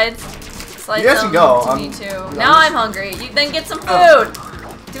 Slides. You guys can go. To I'm- me too. I'm Now just- I'm hungry. You then get some food. Oh.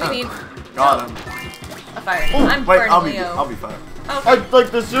 Do we need Got him. a fire? Oh, I'm Wait, burning I'll be Leo. fine. Okay.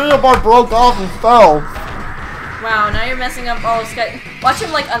 Like the cereal bar broke off and fell. Wow. Now you're messing up all of Sky. Watch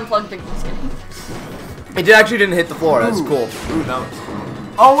him like unplug the skin. It didn't hit the floor. That's Ooh. cool. Ooh, that looks cool.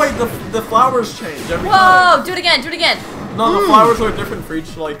 Oh wait, the flowers change every Whoa! time. Do it again. Do it again. No, the flowers are different for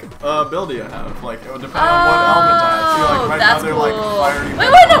each like ability you have. Like it would depend on what element I have. See, like right now that's they're cool. like fiery. Wait,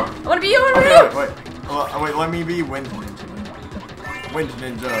 no! I wanna be you. I wanna Okay, be you. wait. Let me be Wind Ninja. Wind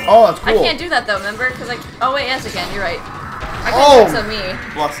Ninja. Oh, that's cool. I can't do that though. Remember? Because like. Oh wait, yes, I can. You're right. I Oh. can do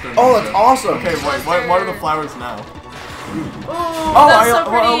me. Bluster Ninja. Oh, that's awesome. Okay, wait. What are the flowers now? Oh, Oh, that's so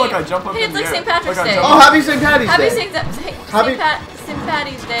pretty. oh, look, I jump up Hey, in it's the like air. St. Patrick's Look, I Day. jump Oh, up. happy St. Patty's Happy Day. St.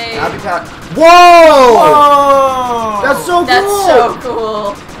 Patty's Day. Happy Pat. Whoa! Whoa! That's so cool. That's so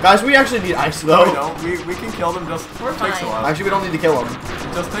cool. Guys, we actually need ice No, we though. don't. We can kill them. Just We're it takes a fine. while. Actually, we don't need to kill him.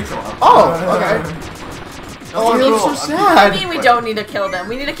 It just takes a while. Oh, okay. That's Oh, so he looks cool. so I'm- What sad. do you mean we don't need to kill them?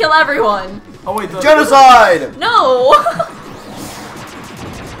 We need to kill everyone. Oh wait, the Genocide! No.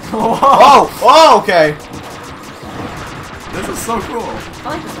 Whoa. Oh, okay. This is so cool.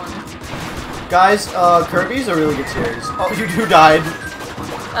 I like this one. Guys, Kirby's a really good series. Oh, you died.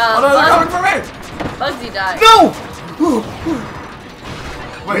 Oh no, they're coming for me! Bugsy died. No!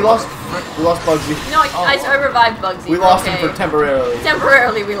 Wait, we lost Bugsy. No, I revived Bugsy. We lost okay. him for temporarily.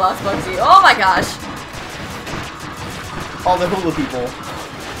 Temporarily, we lost Bugsy. Oh my gosh. All the hula people.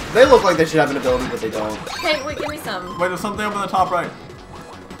 They look like they should have an ability, but they don't. Hey, wait, give me some. Wait, there's something up in the top right.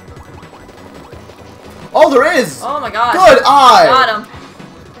 Oh, there is! Oh my gosh. Good eye! Got him.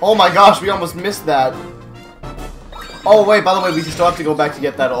 Oh my gosh, we almost missed that. Oh wait, by the way, we still have to go back to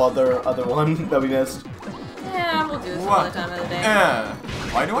get that other one that we missed. Yeah, we'll do this What? another time of the day. Yeah.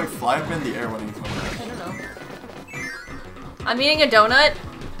 Why do I fly up in the air when he's on I don't know. I'm eating a donut.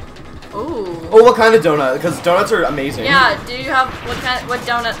 Ooh. Oh, what kind of donut? Because donuts are amazing. Yeah, do you have what kind of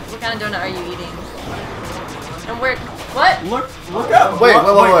donut are you eating? And where what? Look at Wait,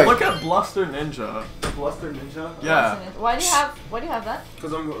 wait. Look at Bluster Ninja. Bluster Ninja? Yeah. Why do you have that?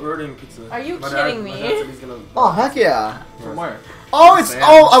 Because I'm ordering pizza. Are you My kidding dad me? said he's gonna... Oh heck yeah. From where? Oh, it's Sam.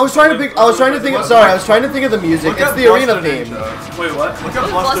 I was trying to think of the music. Look It's at the arena Bluster theme. Ninja. Wait, what? Look at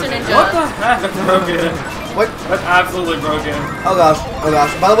Who's Bluster Bluster Ninja. Ninja? What the heck? That's broken. What? That's absolutely broken. Oh gosh. Oh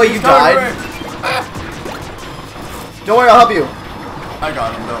gosh. By the way, you He's coming died. for me. Don't worry, I'll help you. I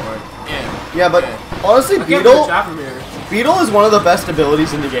got him. Don't worry. Yeah. Yeah, but Yeah. Honestly, I can't Beetle. get a from here. Beetle is one of the best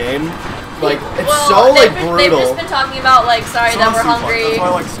abilities in the game. Like it's Well, so like they've brutal. just been talking about like, sorry that we're hungry. That's why I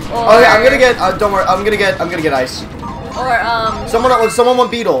like super. Or, Oh yeah, I'm gonna get. Don't worry, I'm gonna get ice. Or Someone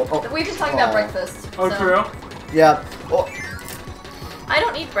want Beetle. Oh, we've been talking about breakfast. Oh, so. true. yeah. Oh, I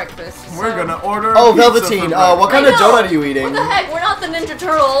don't eat breakfast. We're so- gonna order. oh pizza Velveteen. for What kind I of know. donut are you eating? What the heck? We're not the Ninja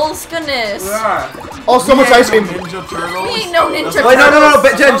Turtles. Goodness. Yeah. Oh, so much ice cream. Ninja Turtles. We ain't no Ninja Wait, no,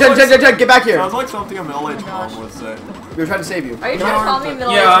 Turtles. Jen, get back here. Sounds like something a middle-aged mom would say. We were trying to save you. Are you trying to call me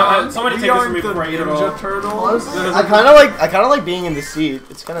middle-aged Yeah, mom? somebody We take this aren't from me the before I eat it all. Ninja Turtles. I kind of like being in the seat.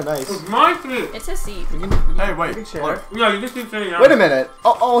 It's kind of nice. It's my feet. It's a seat. Hey, wait. can share. Look. Yeah, you just keep saying that. Wait a minute.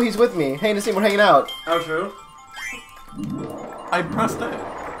 Oh, he's with me. Hey, Nassim, we're hanging out. Oh, true. I pressed it.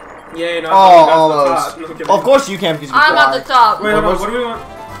 Yeah, no. Oh, that's almost. the top. Okay. Of course you can because you I'm fly. at the top. Wait, hold on. Where's- What do we want?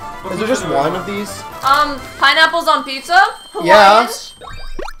 What Is there just pizza do we one want? of these? Pineapples on pizza? Hawaiian? Yeah.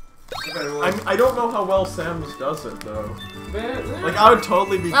 Okay, well, I don't know how well Sam's does it though. man, Like I would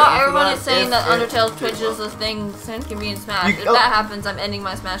totally be. No, down for everyone that is saying if that it- Undertale Twitch is a thing. Sin can be in Smash. You- If that happens, I'm ending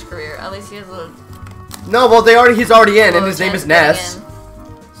my Smash career. At least he has a. No, well he's already in, and low his name chance is of getting Ness. in.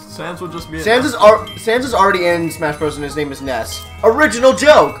 Sans would just be. Sans is already in Smash Bros. And his name is Ness. Original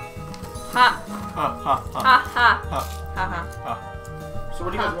joke. Ha Ha ha ha. ha ha Ha. ha ha. So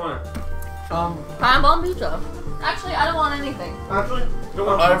what do you guys want? Pineapple on pizza. Actually, I don't want anything. Actually, You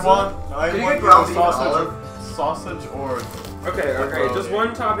want I pizza? want Can you either get ground beef and sausage or. Okay, okay, just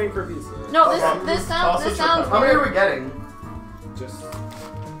one topping for pizza. No, Okay. this Sausage or sounds pepper? how many are we weird. getting? Just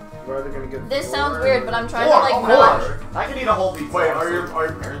where are they gonna get? This sounds four? weird, but I'm trying to like match. I can eat a whole pizza. Wait, are your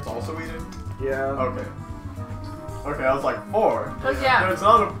parents also eating? Yeah. Okay. Okay, I was like 4. But yeah. But it's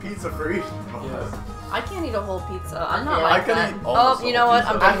not a pizza for each. Yeah. I can't eat a whole pizza. I'm not Yeah, like I can that. eat Oh, almost you a know what?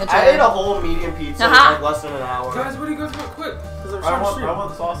 pizza. I'm doing the I ate a chair. whole medium pizza in Uh-huh. like less than an hour. Guys, what do you guys want quick? Because I'm I trying to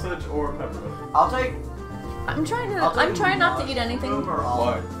want shoot. sausage or pepperoni. I'll take. I'm trying I'll to. take I'm trying not to eat mushroom anything. or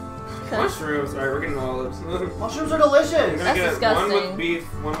olive. Why? Mushrooms. Alright, we're getting olives. I'm Mushrooms are gonna delicious. get That's one disgusting. with beef,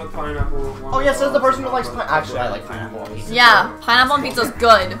 one with pineapple. One Oh with yeah, says the olives, person who and likes one pineapple. with Actually, I like pineapple on pizza. Yeah, pineapple on pizza's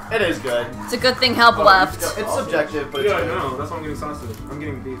good. It is good. It's a good thing help left. It's subjective, but it's Yeah, I good. know. That's why I'm getting sausage. I'm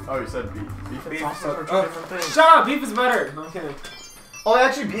getting beef. Oh, you said beef. Beef and Beef, sausage are two oh, different things. Shut up! Beef is better. No, I'm kidding. Oh,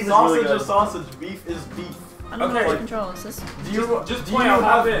 actually, beef is Sausage really good. is sausage. Beef is beef. I don't know Okay. what control is this. Do you Just do you play, I'll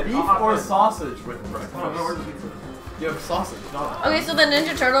have hop in. beef I'll hop or in. sausage with breakfast? Oh, no, where's the pizza? You have sausage, not. Okay, so the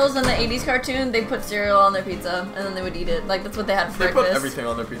Ninja Turtles in the 80s cartoon, they put cereal on their pizza and then they would eat it. Like that's what they had for They breakfast. put everything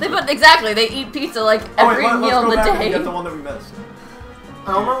on their pizza. They put exactly. They eat pizza like Oh, wait, every let's meal go of the back and day. get the one that we missed.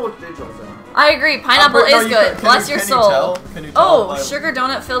 I don't remember what they chose though. I agree. Pineapple No, is you good. can- Bless can your you soul. tell? Can you tell Oh, by- sugar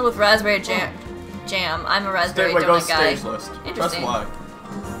donut filled with raspberry jam. I'm a raspberry Wait, go donut guy. stage list. Press Interesting. Y.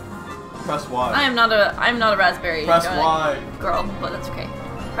 Press Y. I'm not a raspberry Press donut Y. girl, but that's okay.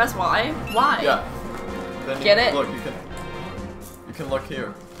 Press Y. Why? Yeah. Then you, Get it? Look, you can look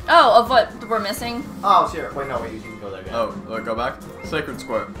here. Oh, of what we're missing? Oh, it's here. Wait, no, wait, you can go there again. Oh, look, go back. Sacred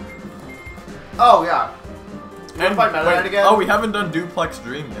Square. Oh, yeah. You wanna find Meta Knight again? Oh, we haven't done Duplex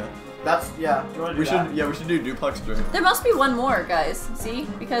Dream yet. That's, yeah. Do you want to do We that? should, yeah, we should do Duplex Dream. There must be one more, guys. See?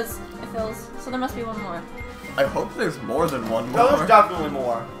 Because it fills. So there must be one more. I hope there's more than one No, more. there's definitely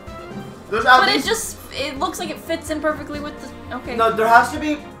more. There's at But it least... just, it looks like it fits in perfectly with the, okay. No, there has to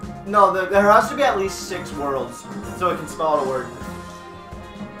be... No, there has to be at least 6 worlds, so it can spell out a word.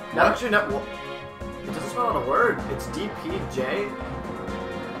 What? Actually, no, well, it doesn't spell out a word. It's DPJ.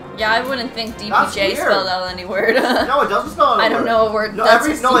 Yeah, I wouldn't think That's DPJ weird. spelled out any word. No, it doesn't spell out a word. I don't know a word No, that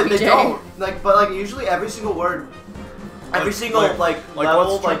every says no, they DPJ. don't. Like, but like usually every single word, every Like- single like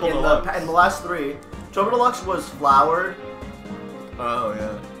level, what's like Triple in Deluxe? the last 3, Triple Deluxe was flowered. Oh,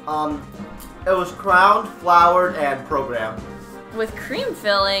 yeah. It was crowned, flowered, and programmed. With cream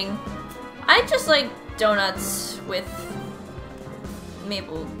filling, I just like donuts with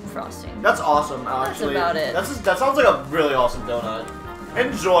maple frosting. That's awesome, actually. about it. That sounds like a really awesome donut.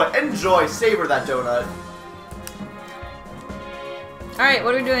 Enjoy, savor that donut. Alright,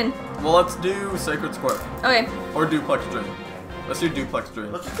 what are we doing? Well, let's do Sacred Square. Okay. Or Duplex Dream. Let's do Duplex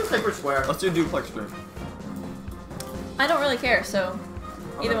Dream. Let's just do Sacred Square. Let's do Duplex Dream. I don't really care, so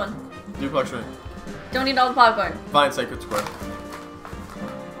either one. Duplex Dream. Don't eat all the popcorn. Fine, Sacred Square.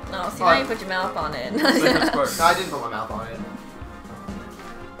 No, see now you put your mouth on it. Sacred Square. No, I didn't put my mouth on it.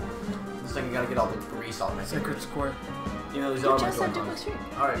 This thing, you gotta get all the grease on my Sacred fingers. Square. You know, these You are my just said joint Duplex ones.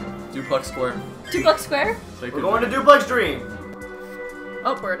 Dream. Alright. Duplex Square. Duplex Square? Sacred We're going to Dream. Duplex Dream.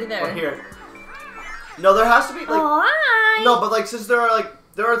 Oh, we're already there. We're here. No, there has to be like Oh, hi! no, but like since there are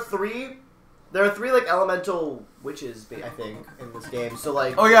 3 like elemental witches, I think, in this game. So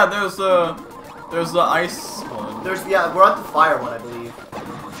like Oh yeah, there's the ice one. we're at the fire one, I believe.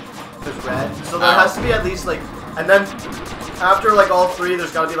 There's red. So there has to be at least like, and then after like all 3,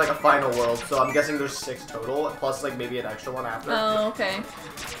 there's got to be like a final world. So I'm guessing there's 6 total, plus like maybe an extra one after. Oh, okay.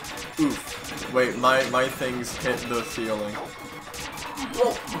 Oof. Wait, my things hit the ceiling.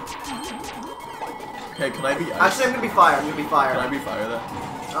 Whoa. Okay, can I be ice? Actually, I'm gonna be fire. I'm gonna be fire. Can I be fire then?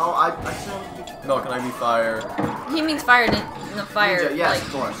 No, I said. No, can I be fire? He means fire in the fire. Ninja, yes, like,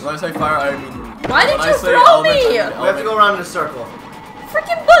 of course. When I say fire, I mean... Why did when you I say throw element, me? I mean We have to go around in a circle.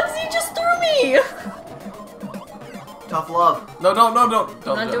 Freaking Bugsy just threw me! Tough love. No, don't. I'm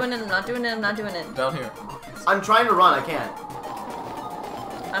not doing it, I'm not doing it, I'm not doing it. Down here. I'm trying to run. I can't.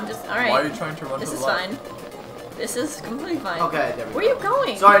 I'm just, alright. Why are you trying to run This to is the left? fine. This is completely fine. Okay, there we go. Where are you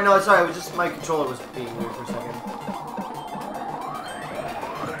going? Sorry, no, sorry. It was just my controller was being weird for a second.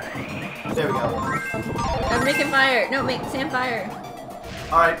 There we go. I'm making fire. No, make sand fire.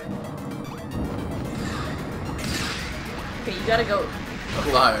 Alright. Okay, you gotta go.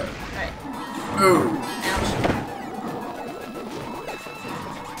 Fire. Alright. Ooh. Ouch.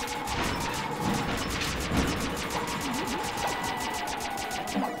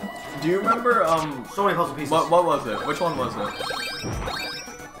 Do you remember, So many puzzle pieces. what was it? Which one was it?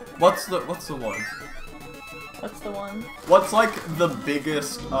 What's the one? What's the one? What's like the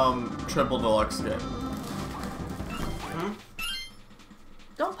biggest, triple deluxe game?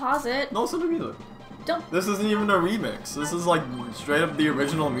 Don't pause it. No, listen to music. Don't. This isn't even a remix. This is like straight up the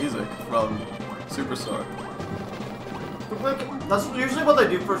original music from Superstar. That's usually what they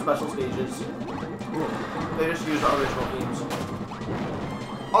do for special stages. They just use the original themes.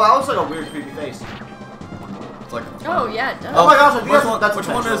 Oh, that looks like a weird, creepy face. It's like. Oh, yeah, it does. Oh my gosh, I think that's which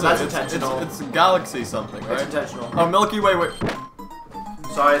one intentional. is it? That's It's intentional. it's Galaxy something, right? It's intentional. Oh, Milky Way.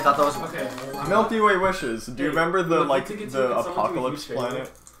 Sorry, I thought that was Okay. Milky Way wishes. Do you remember the would like like to get the someone to apocalypse use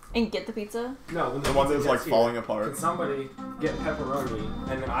planet? And get the pizza? No, when The one pizza that's like gets falling here, apart. Can somebody get pepperoni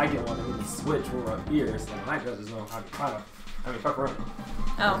and then I get one and we can switch when we're up here so when I go there's no pepperoni.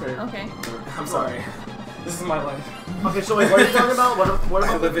 Oh, okay. I'm sorry. This is my life. Okay, so wait, what are you talking about? What I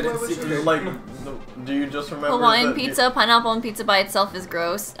about live it in what was secret. Like, do you just remember Hawaiian that pizza, pineapple on pizza by itself is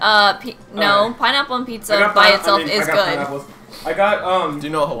gross. No, Alright. pineapple on pizza I got by pine- itself I mean, is I got good. pineapples. I got Do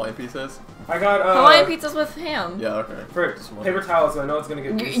you know what Hawaiian pizza is? I got Hawaiian pizza's with ham. Yeah. Okay. for paper towels so I know it's gonna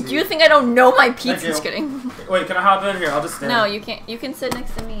get You, greasy. you think I don't know my pizza? Thank you. Just kidding. Wait, can I hop in here? I'll just stand. No, you can't. You can sit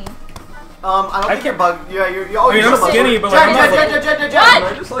next to me. I don't think you're bug. Yeah, you're. I mean, I'm skinny, but like, I'm not like- Can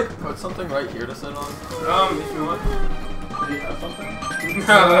I just like put something right here to sit on? if you want. Do you have something?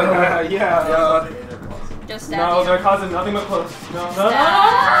 Yeah. Just No, stab they're you. causing nothing but close. No.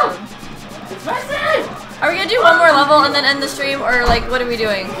 Stab. It's messy! Are we gonna do one more level and then end the stream, or like, what are we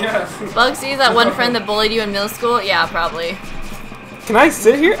doing? Yes. Bugsy, that one friend that bullied you in middle school? Yeah, probably. Can I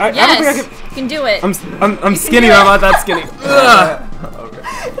sit here? I don't Yes, think I can. you can do it. I'm skinny, but I'm not that skinny. Ugh. Okay.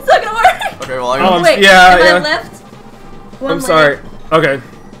 It's not gonna work. Okay. Well, Oh, Wait, yeah, am yeah. I left? One I'm leg. sorry. Okay.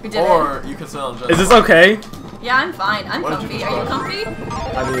 We did it. or you can sit on. Is this okay? Yeah, I'm fine. I'm What did you comfy. Are you comfy?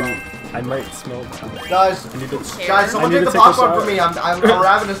 I mean, I might smell. Guys, I need to. guys, someone I need take the to take a popcorn shower. for me. I'm a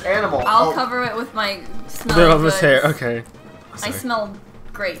ravenous animal. I'll Oh. cover it with my smell. They're of his goods. hair. Okay. I Sorry. smell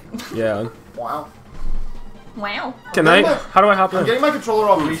great. Yeah. Wow. Wow. Can I? How do I hop I'm in? getting my controller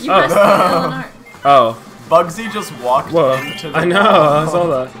all greasy. You pressed L&R. Oh. Bugsy just walked Whoa. into the I know. wall. I saw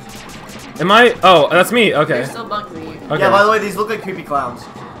that. Am I? Oh, that's me. Okay. You're still Bugsy. Okay. Yeah, by the way, these look like creepy clowns.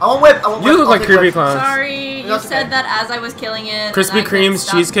 I want whip. I want whip. You look I'll like take creepy whip. clowns. Sorry, you That's said okay. that as I was killing it. and I Krispy couldn't Kreme's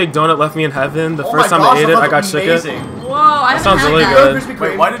stop. cheesecake donut left me in heaven. The Oh first my time gosh, I ate it, that I got sounds shook it. amazing. Whoa, I haven't sounds had really that. good. Krispy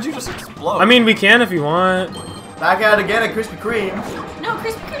Wait, Kreme. why did you just explode? I mean, we can if you want. Back at it again at Krispy Kreme. No,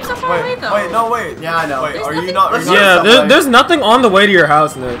 Krispy Kreme's so far away wait, though. wait, no, wait. Yeah, I know. Wait, There's are you nothing- not? Are you Let's- not Yeah, Subway. there's nothing on the way to your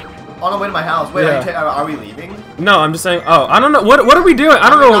house, Nick. On the way to my house. Wait, Yeah. are we leaving? No, I'm just saying. Oh, I don't know. What are we doing? I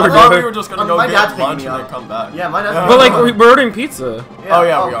don't know what I we're thought we doing. were just gonna My go dad's get picking lunch me and then up. come back. Yeah, my dad's. But like we're ordering pizza. Oh,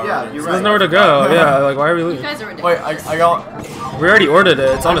 yeah, we are. Yeah, We're you're There's right. nowhere to go. Yeah, like why are we You leaving? guys are Wait, ridiculous. I got. We already ordered it.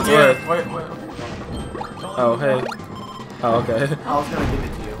 It's on its way. Wait. Oh hey. Oh okay. I was gonna give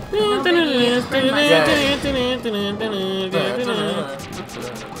it to you. No, baby, it's burned my-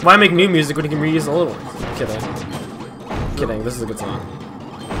 Why make new music when you can reuse the old ones? Kidding. Kidding. This is a good song.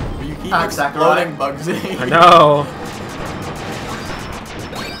 You keep Ah, exploding, Bugsy. I know.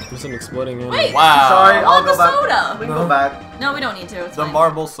 There's an exploding in. Wait. Wow. Sorry, I I'll want go the back. soda. We can go back. No, we don't need to. It's The fine.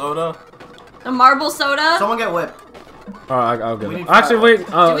 marble soda. The marble soda. Someone get whip. Oh, I'll get We it. need Actually, fire. wait.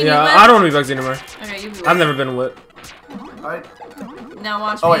 Oh Do we need yeah, whip? I don't want to be Bugsy anymore. Okay, you be I've never been whipped. Alright. Now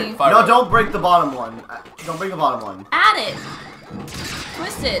watch Oh me. wait, fire. No, don't break the bottom one. Don't break the bottom one. Add it.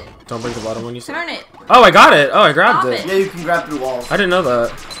 Twist it. Don't break the bottom one. You said. Turn it. Oh, I got it. Oh, I grabbed Stop it. it. Yeah, you can grab through walls. I didn't know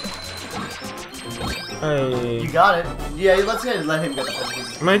that. Hey. You got it. Yeah, let's let him get the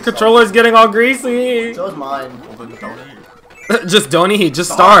puzzle. My controller's getting all greasy. So is mine. Well, then don't eat. Just don't eat.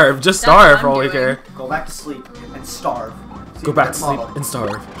 Just starve. Just That's starve what for all we I'm care. Go back to sleep and starve. See, Go back to that's sleep motto. and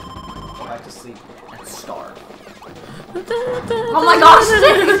starve. Go back to sleep and starve. Oh my gosh!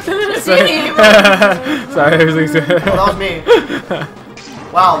 See? Sorry, everything's good. Oh, that was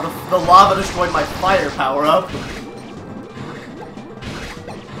me. Wow, the lava destroyed my fire power up.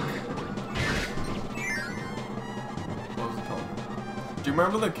 What was it called? Do you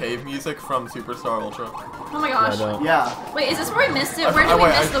remember the cave music from Superstar Ultra? Oh my gosh. Yeah, Wait, is this where we missed it? Where did we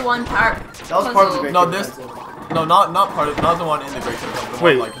miss the one part? that was part of the great. No, Game this- Offensive. No, not part of, not the one in the Great Cave. The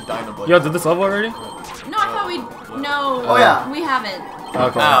Wait. one like Dynablade. Yo, did this level already? No, I thought we. No. Oh, yeah. We haven't.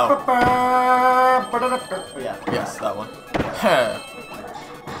 Okay. Ow. Oh, yeah. Yes, that one.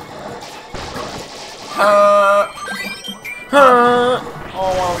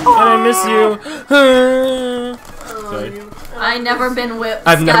 Oh, I miss you. Sorry. I've never been whipped.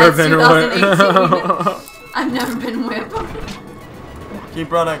 I've never Sky been 2018. I've never been whipped.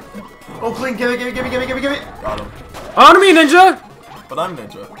 Keep running. Oh, clean, give it. Got him. On me, ninja! But I'm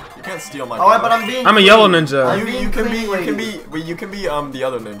ninja. You can't steal my. Alright, power. but I'm being. I'm a yellow ninja. I'm You being can clean, be lady. wait, you can be the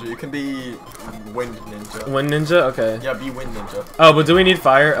other ninja. You can be wind ninja. Wind ninja? Okay. Yeah, be wind ninja. Oh, but do we need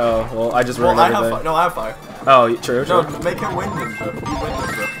fire? Oh, well, I just Well, ruined I have everything. no, I have fire. Oh, true, No, true. make him wind ninja. Be wind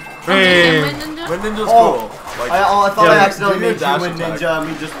ninja. Hey. Wind ninja's Oh. cool. Like, I thought Yeah, I accidentally do your made you dash win attack. ninja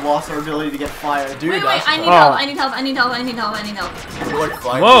and we just lost our ability to get fire. do your Wait, dash I need Oh. help. I need help. I need help. I need help. I need help. attack. Like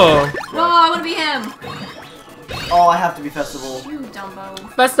flying. Whoa. No, I want to be him. Oh, I have to be festival. You Dumbo.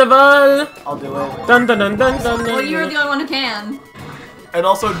 Festival! I'll do it. Dun dun dun dun dun. Well, you're dun. the only one who can. And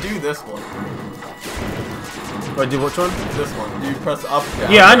also do this one. Wait, do which one? This one. You press up.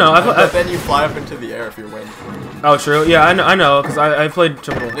 Down, Yeah, I know. But then you fly up into the air if you win. Oh, true. Yeah, I know, because I played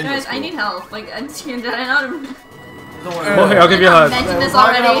triple. Ninja's Guys, I cool. need help. Like, did I not? I'm Don't worry. Well, here, I'll give you a hug. mentioned We're this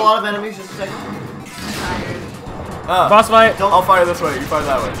probably gonna have a already. lot of enemies. Just a second. tired. Ah, Boss fight. I'll fire this way. You fire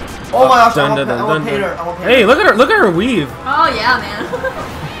that way. Oh my gosh, Dun, I dun, dun, want dun, Peter. dun. I want Peter. Hey, look at her weave. Oh yeah, man.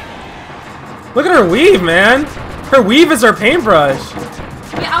 Look at her weave, man. Her weave is her paintbrush.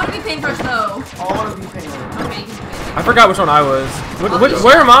 Yeah, I want to be paintbrush though. I want to be Peter. Okay, you can be paintbrush. I forgot which one I was. Oh,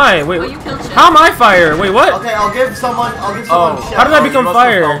 Where am I? Wait, Oh, you killed Chef. how am I fire? Wait, what? Okay, I'll give someone. Oh, Chef. How did I you become must have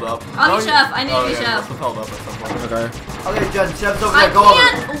fire? held up. I'll be No, chef. I need to be you chef. must have held up at some point. Okay. Okay, Jen, Chef's over I there. Go over.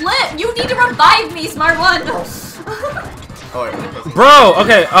 can't live. You need to revive me, smart one. Oh wait, that's- Bro,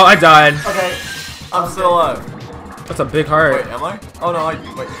 okay. Oh, I died. Okay. I'm still alive. That's a big heart. Wait, am I? Oh no, wait,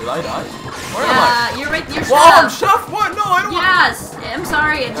 did I die? Where am Yeah, you're right. You're I? Whoa, I'm chef. chef! What? No, I don't. Yes, I'm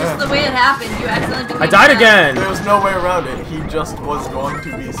sorry. It's just the way it happened. You accidentally became I died chef. again. There was no way around it. He just was going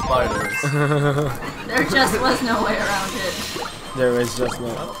to be spiders. There just was no way around it. There is just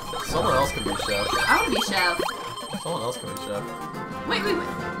no. Someone else can be chef. I want to be chef. Someone else can be chef. Wait.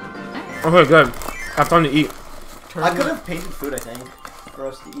 Okay, good. I have time to eat. I could have painted food, I think, for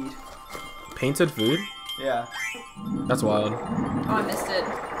us to eat. Painted food? Yeah. That's wild. Oh, I missed it.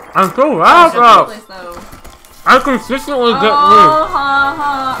 I'm so Chef loud, bro. place, though. I consistently get Oh, food. ha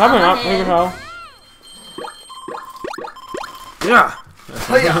ha. Coming I'm up, ahead. how? Yeah.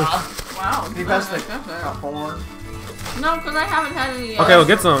 Oh yeah. Wow. Be best Oh, thing. okay. Popcorn. No, because I haven't had any yet. Okay, we'll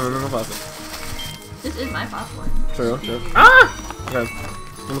get some and then we'll pass it. This is my popcorn. True, true. Ah! Okay.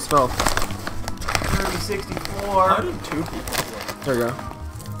 Almost fell. 64. How did two people play? There we go.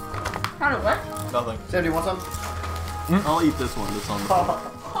 Kind of what? Nothing. Sam, do you want some? I'll eat this one that's on the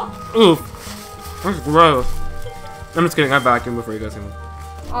floor. Oof. That's gross. I'm just kidding. I vacuumed before you guys came.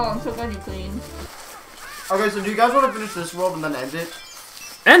 Oh, I'm so glad you clean. Okay, so do you guys want to finish this world and then end it?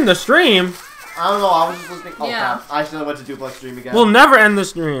 End the stream? I don't know, I was just listening. Oh, Yeah. crap. I accidentally went to duplex stream again. We'll never end the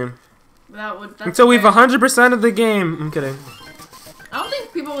stream. That's Until we've fair. 100% of the game. I'm kidding. I don't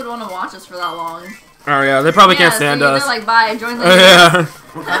think people would want to watch us for that long. Oh yeah, they probably can't stand so us. They're like, bye, join later. Yeah.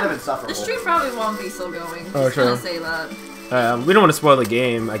 We're kind of insufferable. The stream probably won't be still going. Oh, Just gonna true. say that. We don't want to spoil the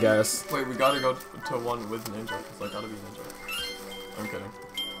game, I guess. Wait, we gotta go to one with ninja, because I gotta be ninja. I'm kidding.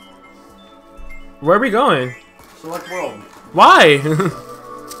 Where are we going? Select world. Why?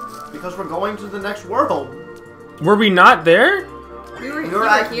 Because we're going to the next world. Were we not there? We were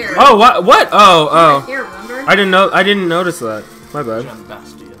right here. Oh, what? What? Oh, We were oh. here, remember? I didn't know. I didn't notice that. My bad. Gem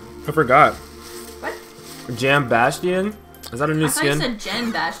Bastion. I forgot. What? Jam Bastion? Is that a new I thought you skin? said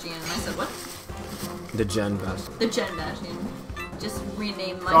Gen Bastion. And I said, what? The Gen Bastion. The Gen Bastion. Just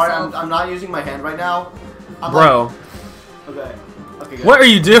rename myself. Sorry, I'm not using my hand right now. I'm Bro, Like, okay. Okay, good. what are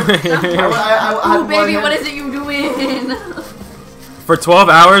you doing? I Ooh, had baby, one what hand- is it you doing? For 12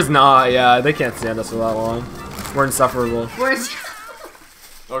 hours? Nah, yeah, they can't stand us for that long. We're insufferable. Where's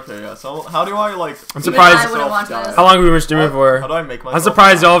Okay, yeah. So how do I like? I'm surprised. I wouldn't watch this. How long have we been streaming for? How do I make myself? I'm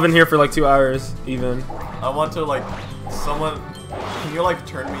surprised y'all have been here for like 2 hours, even. I want to like someone. Can you like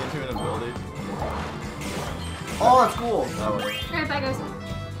turn me into an ability? Oh, that's cool. That way. Alright, bye guys.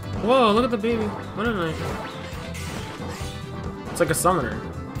 Whoa, look at the baby. What a night. It's like a summoner.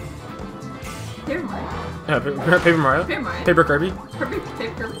 Paper Mario. Yeah, Paper Mario. Paper Mario. Paper Kirby.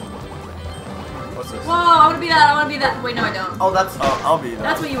 Paper. What's this? Whoa, I wanna be that, I wanna be that. Wait, no I don't. Oh, that's. I'll be that.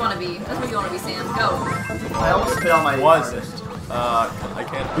 That's what you wanna be. That's what you wanna be, Sam. Go. I almost spit on my. Was it? artist. I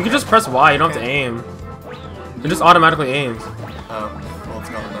can't. You can just press Y, you don't have to aim. It just automatically aims. Oh, well, it's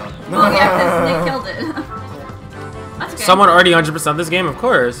gone now. Oh yeah, because Nick killed it. That's okay. Someone already 100% this game, of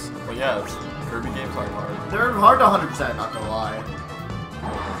course. Well, yeah, Kirby games aren't hard. They're hard to 100%, not gonna lie.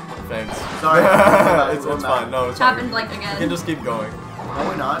 Thanks. Sorry. it's fine. No, it's happened fine. like again. You can just keep going. No,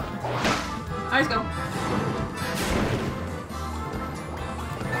 we're not. Alright, let's go.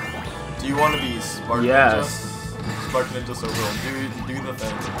 Do you want to be Spark Yes. Ninja? Spark Ninja so real. Do the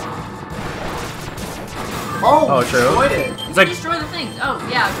thing. Oh, true. destroyed it. It's like Destroy the things. Oh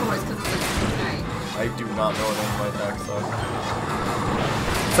yeah, of course, because it's like, alright. I do not know what any of my attacks are.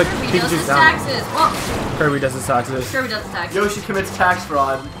 it's like Kirby does Pikachu's his down. taxes. Well, Kirby does his taxes. Kirby does his taxes. Yoshi commits tax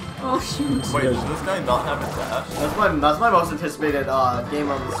fraud. Oh shoot. Wait, does this guy not have a dash? That's my most anticipated game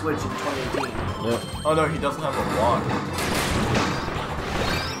on the Switch in 2018. Yeah. Oh no, he doesn't have a block.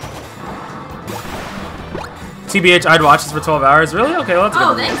 TBH, I'd watch this for 12 hours. Really? Okay, well, that's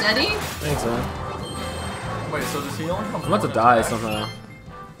Oh, good. thanks, Eddie. Thanks, man. Wait, so does he only have I'm about to one die attack? somehow.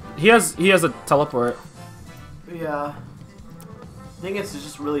 He has a teleport. Yeah. I think it's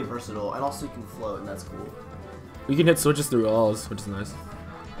just really versatile, and also you can float, and that's cool. You can hit switches through walls, which is nice.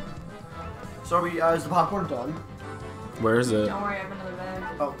 So are we, is the popcorn done? Where is it? Don't worry, I have another bag.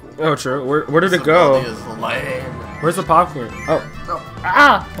 Oh, cool. Oh, true. Where did it This go? ability is lame. Where's the popcorn? Oh. Oh.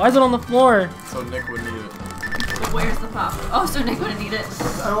 Ah! Why is it on the floor? So Nick would need it. So where's the pop? Oh, so Nick wouldn't need it.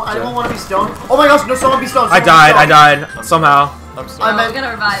 I don't want to be stoned. Oh my gosh, no, someone be stoned. I someone be died. stoned. Somehow. I'm I sorry. meant we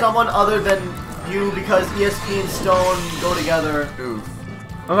gotta revive. someone other than you because ESP and Stone go together. Oof.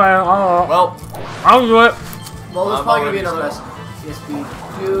 Okay, I'll Well, do it. Well, there's I'm probably gonna be already another stoned. ESP.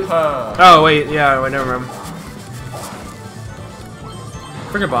 Dude. Oh, wait, yeah, wait, never mind.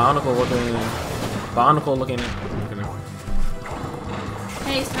 Freaking Bionicle looking.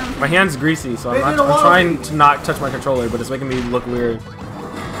 Hey, Stone. My hand's greasy, so Maybe I'm it'll trying to not touch my controller, but it's making me look weird.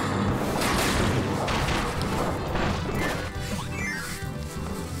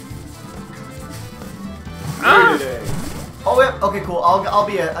 Ah! Oh, yeah. Okay, cool. I'll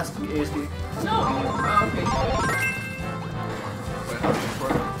be a ESP. No. Oh, okay. wait, how do you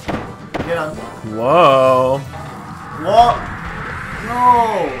score? Get on. Whoa. What? No.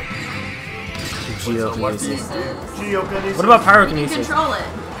 what do you Jesus. Geokinesis. What about You can pyrokinesis? control it.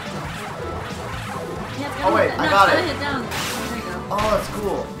 Yeah, it's Oh, wait, no, I got it's it. gotta hit down. There you go. Oh, that's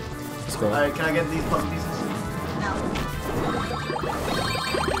cool. Let's go. Alright, can I get these puzzle pieces? No.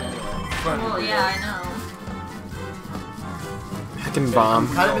 Well, yeah, I know. Heckin' bomb.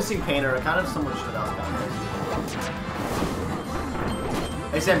 I'm kind of missing Painter. Kind of someone should have done it.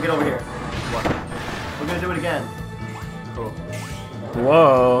 Hey, Sam, get over here. What? We're gonna do it again. Cool.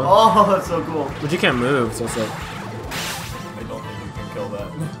 Whoa. Oh, that's so cool. But you can't move, so it's like. I don't think you can kill that.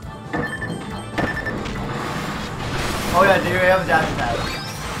 Oh yeah, do you have a dash pad?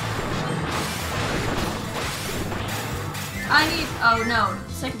 I need. Oh no,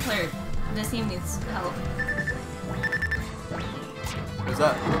 second player. This team needs help. Who's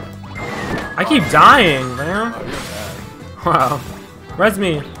that? I keep dying, man. Oh, you're bad. Wow. Res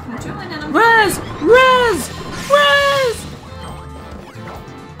me. I'm dribbling and I'm Res! Res! Res!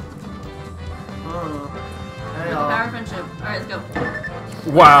 Hey, Power of friendship. Alright, let's go.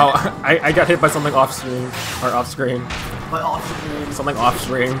 Wow. I got hit by something off stream. Or off screen. my awesome name. Something off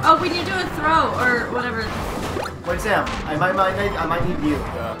screen. Oh, we need to do a throw or whatever. Wait, Sam, I might need you.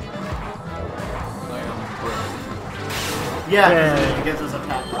 Yeah. I am Yeah, Yeah. because it gets us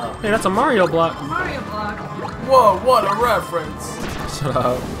attacked up. Hey, that's a Mario block. Mario block. brick. Whoa, what a reference! Shut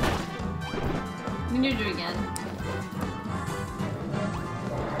up. We need to do it again.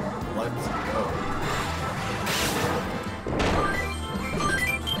 Let's go.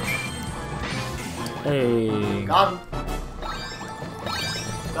 Hey. Got him.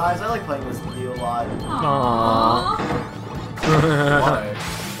 Guys, I like playing this with you a lot. Aww.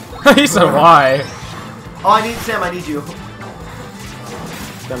 Why? He said why? Oh, Sam, I need you.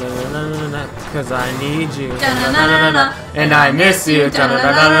 Cause I need you. Da-na-na-na-na. And I miss you.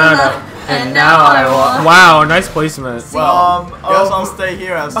 Da-na-na-na-na. And now I walk. Wow, nice placement. Well, guess I'll stay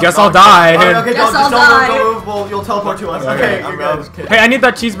here as. Guess I'll die. Okay, Guess I'll don't move. You'll teleport to us. Okay, I'm you're not good. just kidding. Hey, I need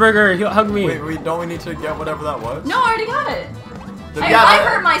that cheeseburger. Hug me. Wait, don't we need to get whatever that was? No, I already got it. Yeah, I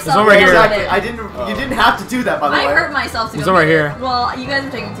hurt myself. There's one right to here. go Exactly. get it. You didn't have to do that, by the way. I hurt myself to There's go one get right it. here. Well, you guys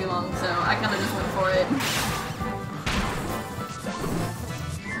are taking too long, so I kind of just went for it.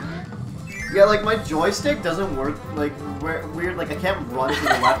 Yeah, like my joystick doesn't work. Like weird. Like I can't run to the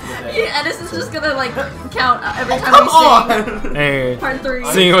left with it. Yeah, Edis is just gonna like count every time Come we sing. on. Hey. Part 3.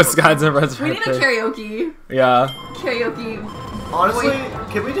 Singing with Scott's and Red's We need a karaoke. Yeah. Karaoke. Honestly,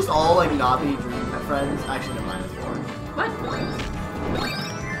 can we just all like not be dream friends? Actually, never mind. It's boring. What?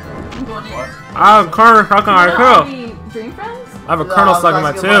 I'm going in. What? I'm Colonel stuck on my Are too. we dream friends? I have a Colonel stuck in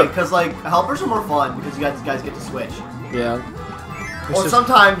my too. Because like helpers are more fun because you guys get to switch. Yeah. Or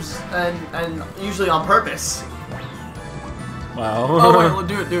sometimes and usually on purpose. Wow. Oh wait, well,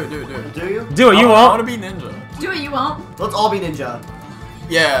 do it. Do you? Do it, you I won't. want to be ninja. Do it, you won't. Let's all be ninja.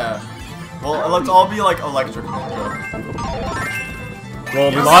 Yeah. Well, let's all be like electric ninja. Well,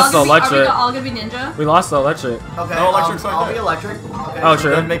 we Are lost the Are we electric. all gonna be ninja? We lost the electric. Okay. No, electric's right I'll there. be electric. Okay. Oh,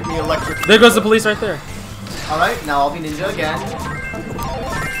 sure. Then make me electric. There goes the police right there. All right. Now I'll be ninja again.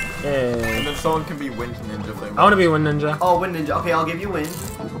 And Hey. then someone can be wind ninja if they want. I want to be Wind Ninja. Oh, wind ninja. Okay, I'll give you wind.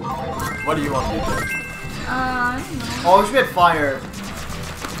 What do you want to be? I don't know. Oh, we should get fire.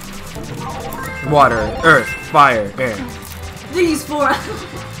 Water, earth, fire, air. These 4.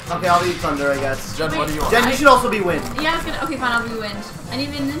 Okay, I'll be thunder, I guess. Jen, what do you want? Jen, you should also be wind. Yeah, I was gonna. Okay, fine. I'll be wind. I need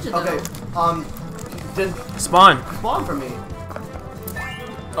to be a ninja though. Okay. Then Spawn. spawn for me.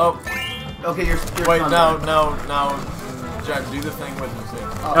 Oh, Okay, you're wait, thunder. now, Jen, do the thing with music.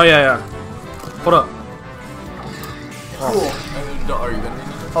 Oh yeah. Hold up. Cool. And then, are you gonna be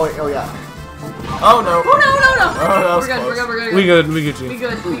ninja? Oh wait. Oh yeah. Oh no. Oh no. Oh, that was We're good. close. We're good. We good. We Gucci. We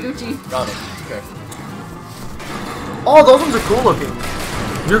good. We Gucci. Got it. Okay. Oh, those ones are cool looking.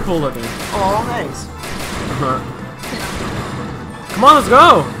 You're cool looking. Oh, thanks. Come on, let's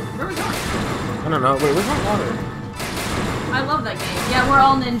go. Where are we going? I don't know. Wait, where's my water? I love that game. Yeah, we're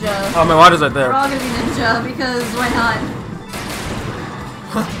all ninja. Oh, my water's right We're there. all gonna be ninja because why not?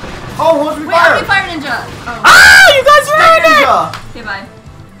 Oh, who wants to be Wait, I'll be fire? fire ninja. Oh. Ah, you guys ran it. Ninja. Okay, bye.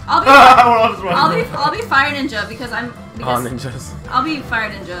 I'll be fire ninja because I'm. Oh, Because ninjas. I'll be fire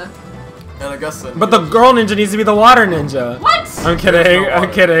ninja. And I guess then. But the girl ninja needs to be the water ninja. What? I'm kidding. There's no I'm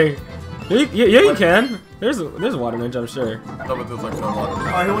water. kidding. Yeah, you can. There's a water ninja, I'm sure. No, but there's like no water.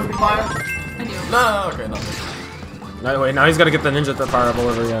 Alright, who wants to be fire? I do. No, okay, no. No, wait, now he's gotta get the ninja to fire up all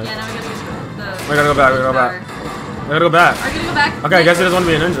over again. Yeah, now we gotta do the. We gotta go back, we gotta go back. We gotta go back. Are you gonna go back? Okay, I guess he doesn't want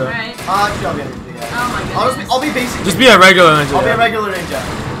to be a ninja. Alright. Actually, I'll be a ninja. Yeah. Oh my goodness. I'll be basic. Just be a regular ninja. I'll be a yeah. regular ninja.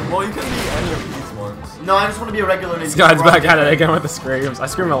 Well, you can be any of these ones. No, I just want to be a regular ninja. This guy's back at it again with the screams. I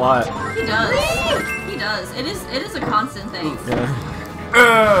scream a lot. He does. He does. It is a constant thing. Yeah.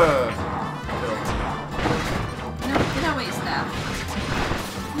 No, get away, staff.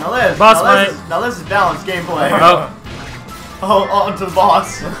 Now Liz. Boss now fight. Now this is balanced gameplay. Oh, Oh, on to the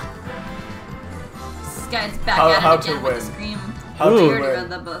boss. This guy's back How at to it again with win. the scream. How Ooh. We to already win. read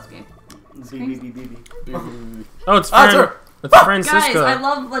that both game. oh, it's Ah, Fran. sir. It's Francisco. Guys, I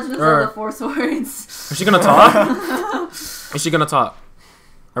love Legend of Zelda 4 Swords. Is she gonna talk? Is she gonna talk?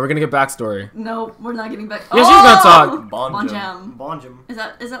 Are we gonna get backstory? No, we're not getting back. Yeah, she's gonna talk. Bonjam. Bonjam. Is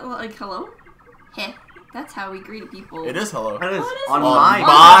that like hello? Heh. That's how we greet people. It is hello. That is What is on it? On my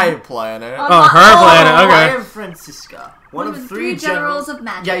my planet. On Oh, my- her planet. I Okay. am Francisca, One of the 3 generals of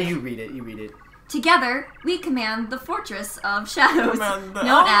magic. Yeah, you read it. You read it. Together, we command the Fortress of Shadows, Command the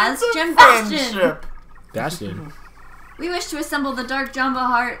known as elements of Gem Bastion. friendship. Bastion. We wish to assemble the Dark Jumbo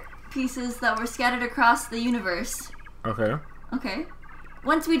Heart pieces that were scattered across the universe. Okay. Okay.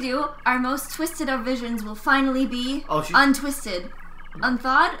 Once we do, our most twisted of visions will finally be Oh, she- untwisted,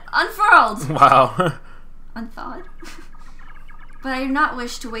 unthawed, unfurled. Wow. Unthawed? But I do not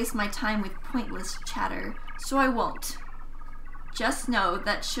wish to waste my time with pointless chatter, so I won't. Just know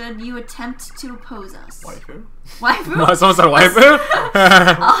that should you attempt to oppose us, Waifu? waifu, No, someone said waifu?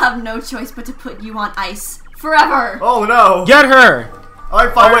 I'll have no choice but to put you on ice forever. Oh no! Get her! Alright,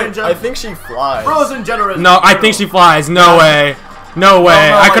 Oh fire wait, ninja. I think she flies. Frozen generous. No, I think she flies. No way. No way.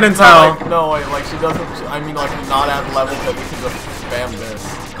 No, I like, couldn't no, tell. Like, no, wait, like she doesn't. I mean, like not at level that we can just spam this.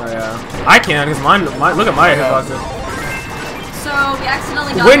 Oh, yeah. I can, because mine, look at my hitboxes. So we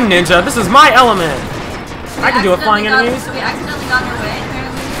accidentally got Wind ninja, this is my element! we I can do a flying accidentally enemies. So we accidentally got in her way,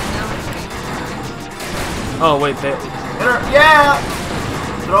 apparently. No, Oh, wait, they... Hit her. Yeah!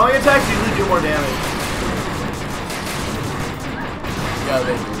 Throwing attacks usually do more damage. Yeah,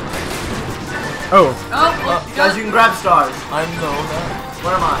 they do. Oh. oh, Guys, you can grab stars. I know that.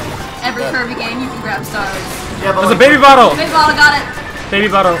 Where am I? Every Kirby game, you can grab stars. Yeah, but There's a like, baby bottle. Big ball, got it. Baby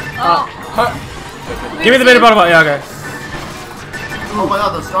bottle. Oh. Give me the baby bottle. Yeah, okay. Oh my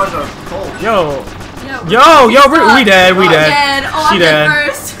god, the stars are cold. Yo, Yo, we dead. We I'm dead. dead. Oh, She I'm dead.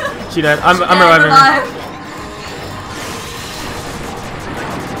 dead first. She dead. I'm Dead, reviving her. alive.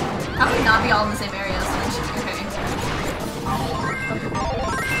 How can we not be all in the same area? So then she's okay.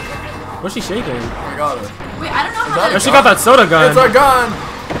 What's she shaking? I got her. Wait, I don't know how Oh, that. she got that soda gun. It's a gun!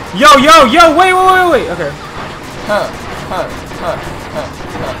 Yo, wait. Okay. Huh, huh, huh, huh,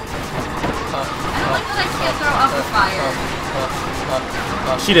 I don't like that I can't throw up with fire.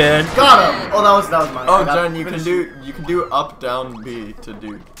 She did. Got him! Oh, that was mine. Oh, I got- Jen, you can do up, down, B to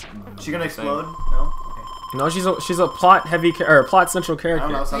do. She gonna explode? No? Okay. No, she's a plot heavy or plot central I don't know,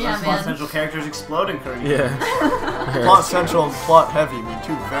 character. sometimes Yeah, plot man. central characters explode in Kirby. Yeah. Plot central and plot heavy mean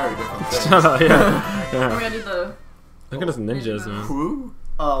two very different things. Shut up, yeah. We're Yeah. gonna do the. Look at us ninjas, man. Who?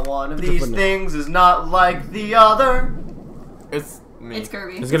 One of Put your these foot in it. things is not like the other. It's me. It's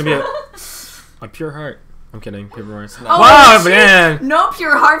Kirby. It's gonna be a pure heart. I'm kidding, Paper Mario. Oh, Wow, shit. man. No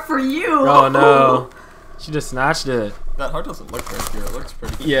pure heart for you. Oh no. She just snatched it. That heart doesn't look very pure. It looks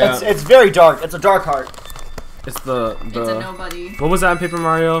pretty. Yeah. It's very dark. It's a dark heart. It's the It's a nobody. what was that in Paper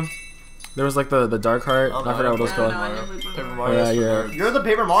Mario? There was like the dark heart. Oh, I forgot what it was I called. don't know, I never played Paper Mario. Mario. Yeah, yeah. You're the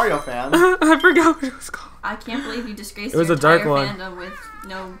Paper Mario fan. I forgot what it was called. I can't believe you disgraced It was your a dark entire one. fandom with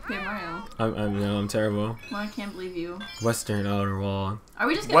no Paper Mario. I'm terrible. Well, I can't believe you. Western Outer Wall. Are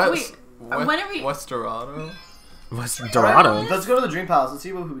we just gonna West, wait? When are we? Westerado? Western Alright, Dorado. let's go to the Dream Palace. Let's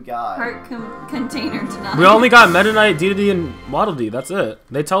see what we got. Heart container tonight. We only got Meta Knight, DDD, and Waddle Dee. That's it.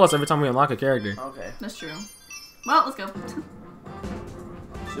 They tell us every time we unlock a character. Okay. That's true. Well, let's go.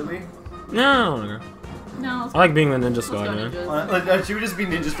 Should we? No. No. Let's I like being the ninja Let's squad, go, man. ninjas. Should we just be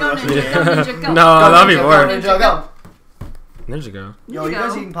ninjas for Go, the rest of ninja, the Yeah. day? go, ninja, go. No, Go, that'd be ninja, boring. Go, ninja, go. Ninja go. Yo, you Ninja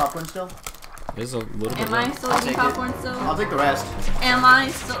guys go. eating popcorn still? There's a little bit. Am I still I'll eating take it. popcorn still? I'll take the rest. Am I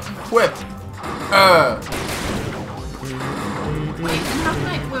still? Whip! Wait, and how can I?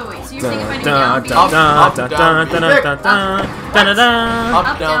 Wait. So you're saying if I need Dun, down dun, B? dun, Up, dun, down, dun, B. dun, dun, dun, dun, dun, dun, dun, Up,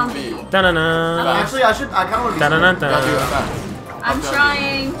 Up, down, down, B. B. dun, dun, dun. Actually, I kind of want to be Dun, dun, dun, smart. Gotta do it dun. fast. I'm Up, down, B.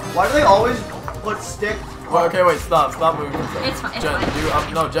 trying. Why do they always put stick? Well, okay, wait, stop moving. It's fine. It's Jen, fine. do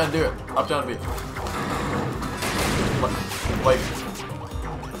up. No, Jen, do it. Up, down, B. Like,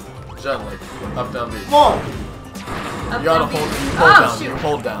 Jen, like, up, down, B. Whoa! Up, You gotta down, B. hold. You Oh, hold down. shoot. You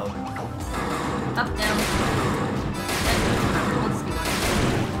hold down. Up, down.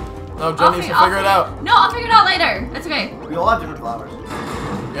 No, Jen needs to figure it out. No, I'll figure it out later. It's okay. We all have different flowers.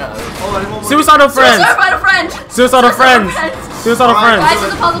 Yeah. Oh, anyone Suicidal friends. Suicidal friend. Suicidal friends. Suicidal Alright, Guys, friends.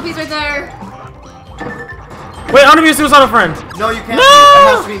 there's a puzzle piece right there. Wait, I want to be a suicidal friend. No, you can't. No!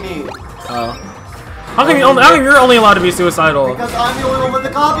 It has to be me. Oh. How come you're only allowed to be suicidal? Because I'm the only one with the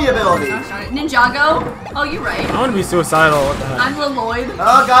copy ability. Gosh darn it. Ninjago. Oh, you're right. I want to be suicidal. What the heck? I'm Lloyd.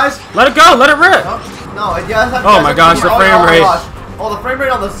 Guys. Let it go. Let it rip. Oh, no, yeah. Oh my gosh, the frame rate. Oh, the frame rate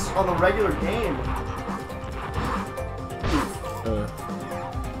on the regular game.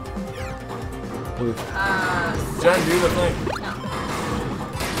 Oof. Jen, do the thing. No.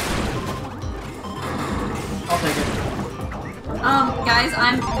 I'll take it. Guys,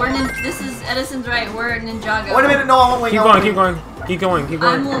 this is Edison's right. We're Ninjago. Wait a minute. No, I won't wait. Keep I going. won't Keep wait. going. Keep going. Keep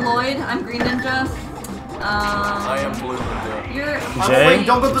I'm going. Lloyd. I'm Green Ninja. I am blue ninja. You're. Jay? Wait,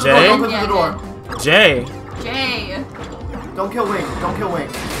 don't go through the Jay? door. Don't go through the door. Jay. Jay. Don't kill Wing. Don't kill Wing.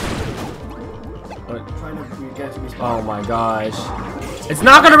 What? I'm trying to get to respawn. Oh my gosh. It's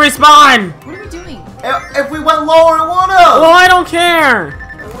not gonna respawn. What are we doing? If we went lower, it would Well, have. I don't care.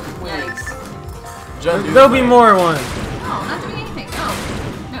 Yikes. Jen, do There'll the be thing. more ones. No, I'm not doing anything.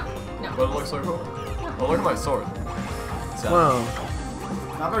 No. But it looks like cool. Oh, look at my sword. Sad. Wow.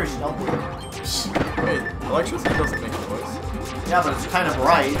 Not very stealthy. Wait, electricity doesn't make noise. Yeah, but it's kind of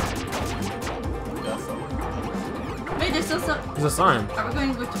bright. Yeah, so. Wait, there's still some. There's a sign. Are we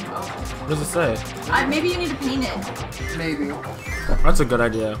going to? Oh. What does it say? Maybe you need to paint it. Maybe. That's a good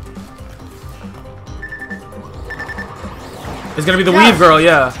idea. It's gonna be the Yes. weave girl,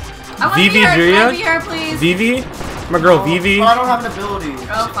 yeah. I want to Vivi be her. Can I Julia? be her, please? Vivi? My girl Vivi. But I don't have an ability.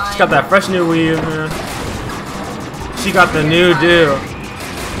 Oh, fine. She's got that fresh new weave. Yeah. She got the new do.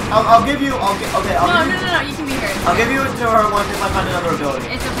 I'll give you. No, give you. You can be her. I'll give you it to her once if I find another ability.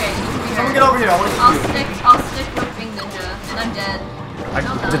 It's okay. You can be her. Someone get over here. I want to I'll see you. stick with Wing Ninja, and I'm dead. I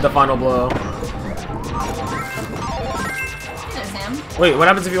did the final blow. There, Sam. Wait, what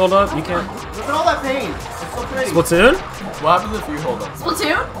happens if you hold up? You can't. Look at all that paint. It's so pretty. Splatoon? What happens if you hold up?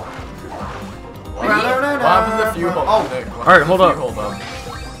 Splatoon? What happens if you hold up? Oh, Nick, what Alright, hold happens up. if you hold up?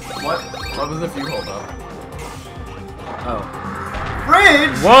 what? What happens if you hold up? Oh.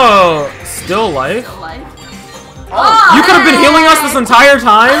 Fridge! Whoa! Still life? Still life? Oh. You could have been healing us this entire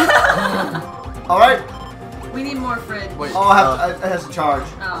time? Alright. We need more fridge. Wait. Oh, it has to charge.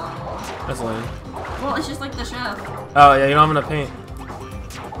 Oh. That's lame. Well, it's just like the chef. Oh, yeah, you don't have enough paint.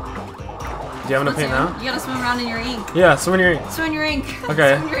 Do you have enough paint now? You gotta swim around in your ink. Yeah, swim in your ink. Swim in your ink.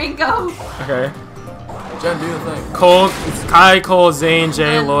 Okay. Swim in your ink, go. Okay. Jen, do the thing. Cole, it's Kai, Cole, Zane,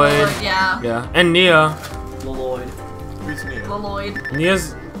 Jay, And Lloyd. Yeah. Yeah. And Nia. Lloyd. Who's Nia? Lloyd.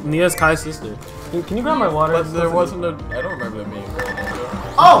 Nia's Kai's sister. Can you grab my water? But there wasn't a. I don't remember there being a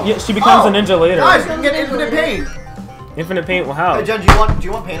ninja. Oh! Yeah, she becomes a ninja later. Guys, you can get infinite paint. Infinite paint, well, how? Hey, Jen, do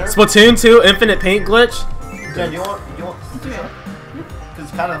you want painter? Splatoon 2, infinite paint glitch? Jen, do you want? Because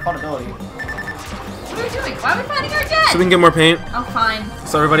it's kind of a fun ability. What are we doing? Why are we fighting our dead? So we can get more paint, Oh, fine.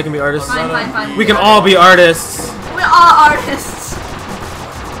 so everybody can be artists. Fine. We can all be artists. We're all artists.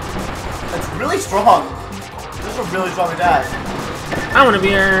 It's really strong. This is a really strong attack. I want to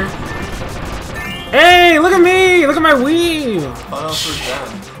be her. Hey, look at me! Look at my weave! I thought it was for Jen.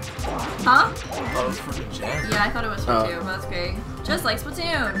 Huh? I thought it was for Jen. Yeah, I thought it was for two, but that's okay. Just like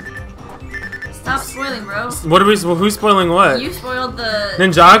Splatoon. Stop spoiling, bro. What are we? Who's spoiling what? You spoiled the...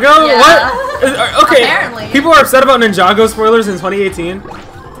 Ninjago? Yeah. What? Okay. Apparently. People are upset about Ninjago spoilers in 2018.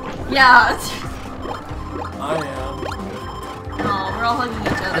 Yeah. I am. Oh, we're all hugging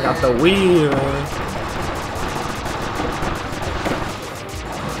each other. I got the weave.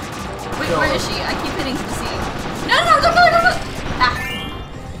 Wait, where is she? I keep hitting to the sea. No, don't go. Ah.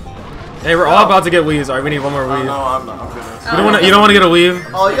 Hey, we're all about to get weaves. Alright, we need one more Oh, weave. no, I'm not. I'm good. You don't want to get a weave?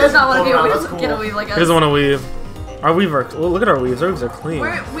 Oh, you He guys does not want to pulled around, that's cool. get a weave like us. He doesn't want to weave. Our weave are. Well, look at our weaves. Our weaves are clean. We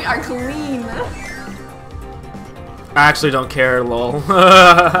are clean. I actually don't care, lol.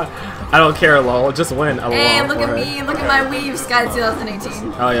 I don't care, lol. Just win. A Hey, lol look for at her. me. Look at my weave, Sky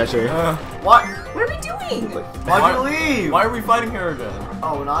 2018. Oh yeah, sure. What? What are we doing? Why'd you leave? Why are we fighting her again?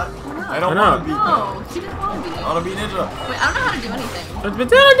 Oh, we're not? I don't I want to know. beat No, them. he doesn't want to be. I want to be ninja. Wait, I don't know how to do anything. It's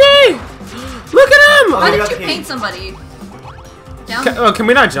Banana Look at him! How you did got you the key. paint somebody? Down? Can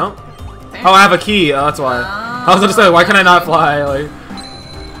we not jump? Fair. Oh, I have a key. Oh, that's why. I was gonna say, why can I not fly? Like,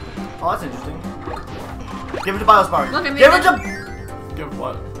 Oh, that's interesting. Give it to Biospark. Look, I made Give it it. to Give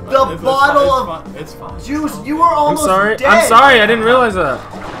what? The bottle of It's fine. juice. You were I'm almost sorry. dead. I'm sorry. I didn't realize that.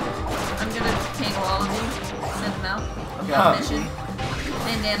 I'm gonna paint all of you. Send them out. Okay. Mission.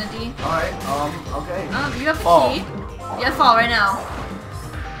 Bandanity. Alright, okay. You have the Fall. key. You have fall right now.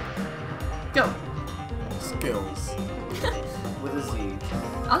 Go. Skills. With a Z.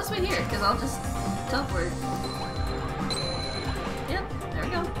 I'll just wait here, because I'll just teleport. Yep, there we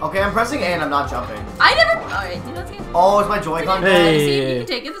go. Okay, I'm pressing A and I'm not jumping. I never. Alright, that's good. Oh, is my Joy-Con Hey. dead? See, you can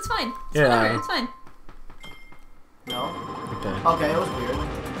take it, it's fine. It's Yeah. whatever, it's fine. No? Okay. Okay, it was weird.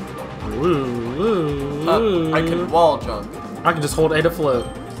 Woo, woo, woo. I can wall jump. I can just hold A to float.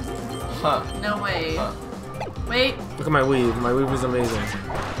 Huh. No way. Huh. Wait, Look at my weave. My weave is amazing.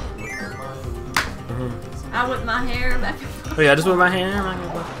 out with my hair back and forth. Oh yeah, just with my hand.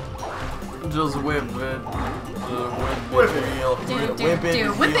 Just whip it. Whip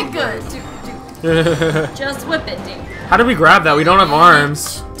it. Whip it good. Just whip it, dude. How do we grab that? We don't have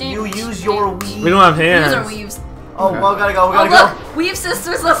arms. You use your weave. We don't have Use hands. our weaves. Oh, well, gotta go, we Oh, gotta go. look! Weave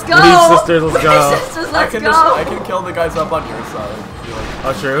sisters, let's go! Weave sisters, let's go. Weave sisters, I let's can go! I can kill the guys up on your side. Be like,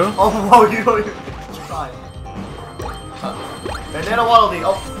 Oh, true? Oh, whoa, you fine. Bandana Waddle Dee.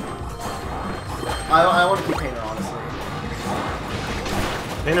 Oh. I want to keep Painter, honestly.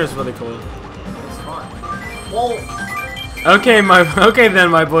 Painter's really cool. It's fun. Whoa. Okay then,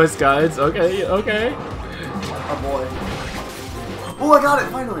 my boy scouts. Okay. Oh boy. Oh, I got it,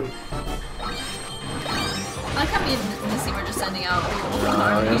 finally. I like how me and Missy were just sending out little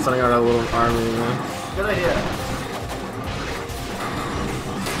Yeah, armies. sending out a little army, man. Good idea.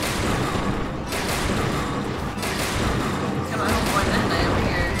 Got my homeboy Midnight over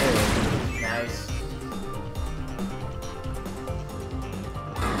here. Nice.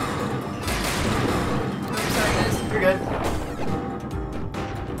 Oops, sorry guys. You're good.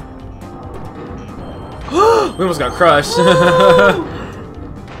 We almost got crushed. Okay.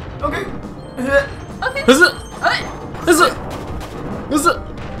 Okay. Is it? Alright. Is it? Is it?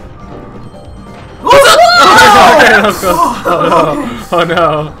 Whoa! That was close. Oh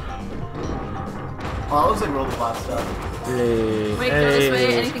no. Oh, that looks like robot stuff. Hey, Wait, go this way.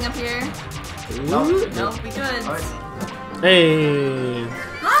 Anything up here? Nope. Nope, we good. Alright. Hey.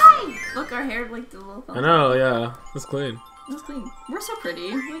 Hi! Look, our hair like the little I know, yeah. That's clean. That's clean. We're so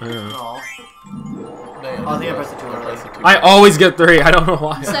pretty. I know. Aw. damn. Oh, I think I pressed the 2 early. I always get 3. I don't know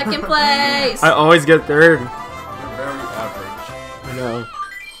why. Second place! I always get 3rd. Very average. I know.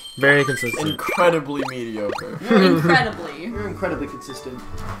 Very consistent. Incredibly mediocre. Incredibly. You're incredibly consistent.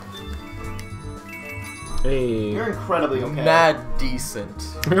 Hey. You're incredibly okay. Mad decent.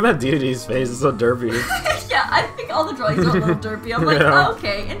 Look at that deity's face, it's so derpy. Yeah, I think all the drawings are a little derpy. I'm like, Yeah. oh,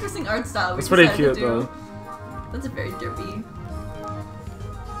 okay, interesting art style. It's pretty cute though. That's a very derpy.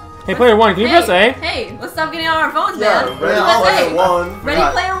 Hey, player one, can you press A? Hey, let's stop getting on our phones, Yeah, man. ready Press player A. one.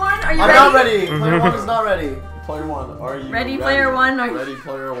 Ready, player one? Are you I'm ready? not ready. Player one is not ready. Player one, are you Ready, player one? Are you... Ready,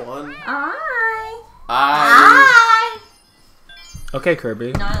 player one? Aye. I. Okay,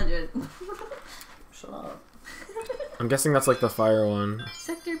 Kirby. No, I'll do it. Shut up. I'm guessing that's like the fire one.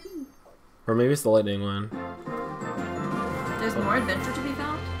 Sector B. Or maybe it's the lightning one. There's more adventure to be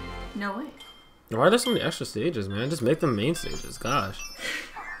found? No way. Why are there so many extra stages, man? Just make them main stages, gosh.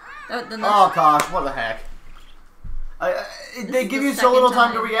 Then Oh gosh, what the heck. They is give the you so little second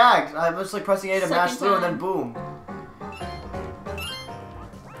time to time. react. I'm just like pressing A to mash Second through and then time. boom.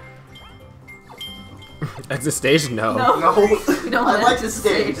 Exit stage? No. No. No. We don't I want like to this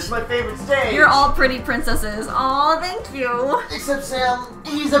stage. stage. It's my favorite stage. You're all pretty princesses. Oh, thank you. Except Sam,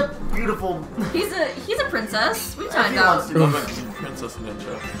 he's a beautiful... He's a princess. We If timed he out. wants to What be. about Princess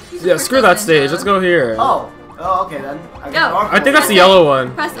Ninja? He's a Yeah, screw that princess stage. ninja. Let's go here. Oh, okay then. Go. I think that's the yellow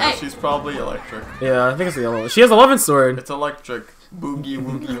one. Press Yeah, A. she's probably electric. Yeah, I think it's the yellow one. She has 11 sword. It's electric. Boogie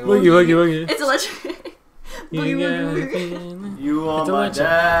woogie Woogie, woogie. woogie, woogie. It's electric. Boogie, woogie, woogie. You are It's my electric.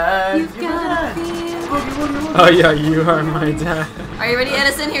 dad. You've You're my got a dad. feel. Boogie, boogie, boogie. Oh yeah, you are my dad. Are you ready,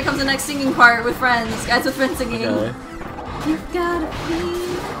 Edison? Here comes the next singing part with friends. Guys with friends singing. Okay. You've got a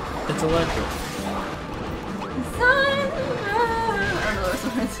feel. It's electric.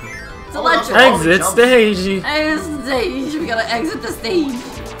 It's electric. Exit stage. Exit stage. We gotta exit the stage.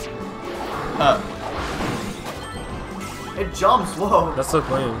 It jumps, whoa. That's so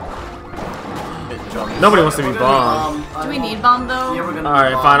clean. It jumps. Nobody wants to be We're bombed. gonna Do we need bomb though? Yeah, we're gonna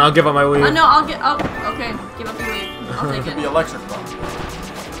Alright, be fine, bombed. I'll give up my weave. Oh no, I'll get. Oh, okay. Give up your weave. I'll take It could be it. electric bomb.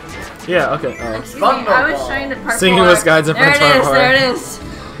 Yeah, okay. Excuse me, Thunder I was ball. trying to parkour. Singing with guides in There it front of is. our- There it is.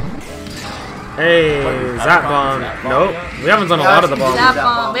 Hey, Wait, Zap Zap Bomb. Bomb Nope. We haven't done a Yeah, lot of the actually, bombs. Zap Zap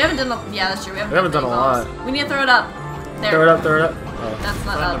bomb. bomb. We haven't done. Yeah, that's true. We haven't. We haven't done done a bombs. lot. We need to throw it up. There. Throw it up, throw it up. Oh, That's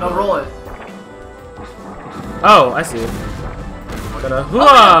not No, up. roll it. oh I see. Gotta Oh,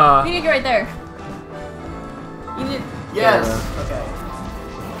 hooah! you need to get right there. You need. Yes. Okay.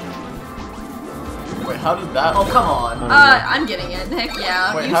 Wait, how did that? Oh, come on. I'm getting it. Heck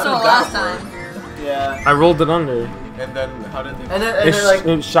yeah. Wait, You how saw did it last that work? time. Yeah. I rolled it under. And then how did they? And then like...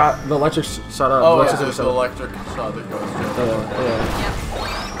 It shot, the electric shot up. Oh, the yeah, electricity there's the shot up. electric shot that goes straight. Yeah.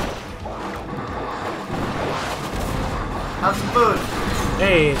 Yep. Have some food.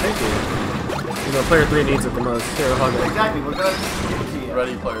 Hey, thank you. You know, player 3 needs it the most. Here, hug it. Exactly, we're gonna give it to you.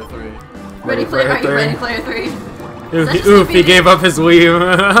 Ready player 3. Ready, player. Are you ready, player 3? Oof, Such oof, he stupid. gave up his weave.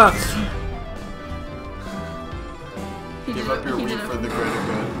 He Give did up it. your He weave did for it. the greater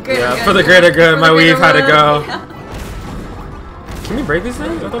good. Greater Yeah, good. for the greater good, For my the weave greater had to go. good. Can we break these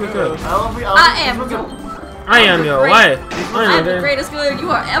things? I thought we could. I am. I am, yo. Why? I'm the greatest good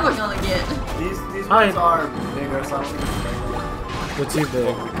you are ever gonna get. These Hi. ones are bigger, so I don't think it's What's he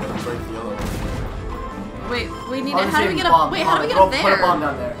big? We can break the yellow one. Wait, we need I'll to. just How do say we get up? bomb. Wait, how do we get Go up Put a bomb there?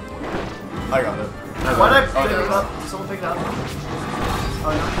 down there. I got it. Why did I Oh, pick there it it up? Did someone pick it up? Oh,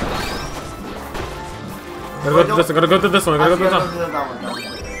 Gotta go through this one. Gotta go through this one. Actually, that one.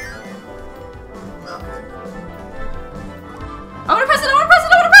 I wanna press it. I wanna press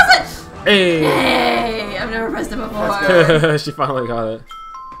it. I wanna press it. Hey! Hey, I've never pressed it before. That's good. She finally got it.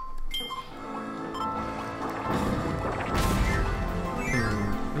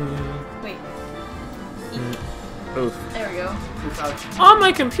 Wait, Oof. there we go. On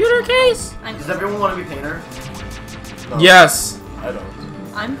my computer case? Does everyone want to be painter? No, Yes. I don't.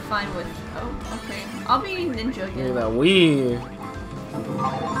 I'm fine with. Oh, okay. I'll be ninja Look at again. that weave.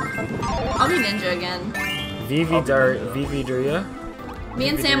 I'll be ninja again. Vivi Duria. Me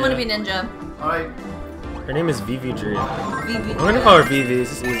and Sam want to be ninja. Alright. Her name is Vivi Duria. Vivi. I'm gonna call her Vivi.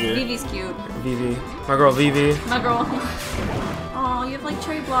 This is easier. Vivi's cute. Vivi. My girl Vivi. My girl. Oh, you have like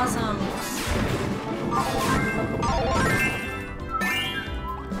cherry blossoms.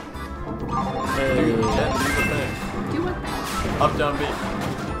 Hey. Jen, do the thing. Do what thing? Up, down, B.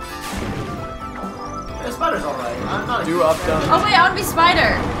 The spider's alright. I'm not a Do up, down, Oh wait, I want to be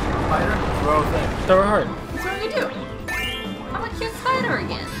spider. spider. throw a thing. Throw her hard. That's what I'm gonna do. I'm a cute spider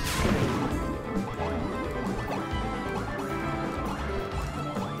again.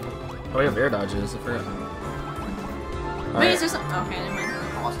 Oh, we have air dodges. I forgot. Wait, Alright. is there some? Okay, never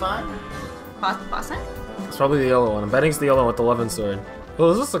mind. Boss time? Boss time? It's probably the yellow one. I'm betting it's the yellow one with the 11 sword. Oh,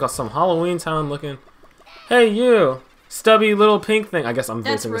 this looks like some Halloween town looking. Hey, you! stubby little pink thing. I guess I'm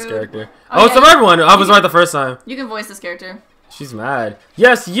That's voicing this rude. character. Oh, Oh, it's yeah, the red one. I was can- right the first time. You can voice this character. She's mad.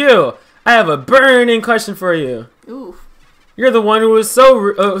 Yes, you. I have a burning question for you. Ooh. You're the one who was so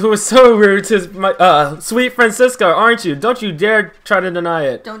rude to my sweet Francisca, aren't you? Don't you dare try to deny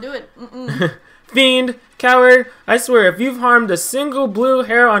it. Don't do it. Mm-mm. Fiend, coward, I swear, if you've harmed a single blue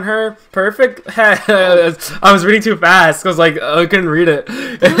hair on her perfect head. I was reading too fast because like I couldn't read it.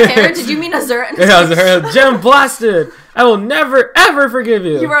 Blue hair? Did you mean a Zurt? Yeah, I was her gem blasted. I will never ever forgive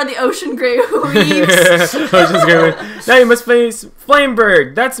you. You are the ocean grey weaves. Ocean Grey. Now you must face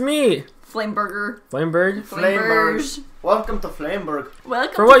Flameberg. That's me. Flameburger. Flameberg. Flameburg. Welcome to Flameberg.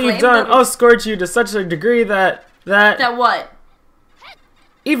 Welcome For to what you've done, Flameburg. I'll scorch you to such a degree that That what?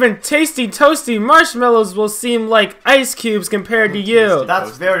 even tasty toasty marshmallows will seem like ice cubes compared to you.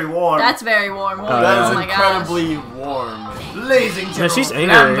 That's very warm. That's very warm. Oh, That is oh my gosh. incredibly warm. Blazing General. she's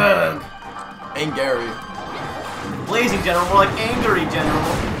angry. Flamberg. And Gary. Blazing General, more like angry General.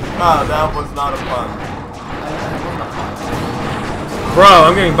 Ah, that was not a pun. Bro,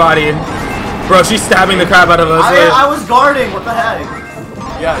 I'm getting bodied. Bro, she's stabbing the crap out of us. I was guarding. What the heck?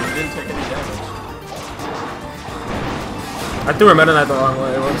 Yeah, you didn't take any damage. I threw her Meta Knight the wrong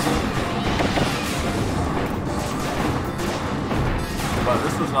way. But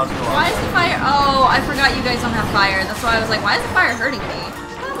this does not go Why on. is the fire? Oh, I forgot you guys don't have fire. That's why I was like, why is the fire hurting me?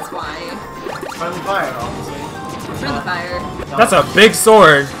 That's why. Friendly fire, obviously. Turn the fire. That's a big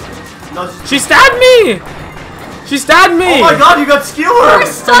sword. No, She stabbed me! She stabbed me! oh my god, you got skewered! We're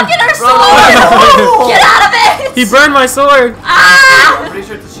stuck in our sword! Oh! Get out of it! He burned my sword! Ah! I'm pretty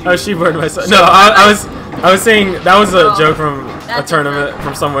sure it's a she. Oh, she burned my sword. No, I was saying that was a Oh, joke from a that's tournament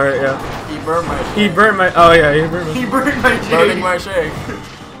from somewhere. Yeah. He burned my He burnt my. Oh yeah, he burned my. He burned my burning jade. my shake.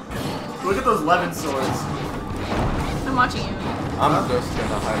 Look at those lemon swords. I'm watching you. I'm just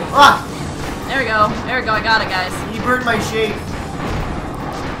gonna hide it. Ah! There we go. There we go. I got it, guys. He burned my shade.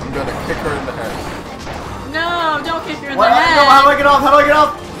 I'm gonna kick her in the head. No, don't kick her in What? the head. No, how do I get off? How do I get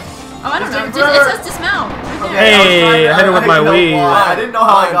off? Oh, I don't It's know. taking It forever. says dismount. Right there. Hey, I hit her with my weave. I didn't know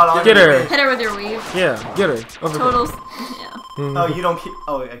how I got on. Get her. Hit her with your weave. Yeah, get her. Over Total. Yeah. Oh, you don't keep.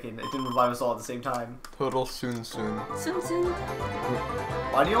 Oh, okay. It didn't revive us all at the same time. Total soon. Soon, soon.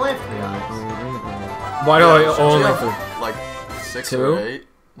 Why do you only have 3 eyes? Why do I Shouldn't only you for? have, like 6 Two? or 8?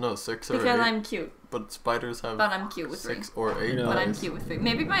 No, 6 or 8. Because I'm cute. But spiders have But I'm cute with 3. 6 or 8 Yeah. But I'm eyes. cute with 3.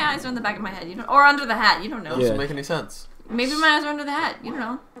 Maybe my eyes are on the back of my head. You don't, or under the hat. You don't know. That Yeah. doesn't make any sense. Maybe my eyes are under the hat. You don't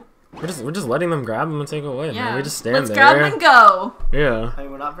know. We're just letting them grab them and take away. Yeah. Man. We just stand Let's there. grab them and go. Yeah. I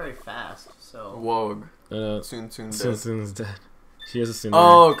mean, we're not very fast, so. Wogue. Soon Soon dead. Soon's dead. She is a Soon.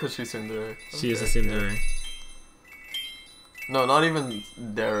 Oh, because she's Tsundere. She is a Okay. Soon. No, not even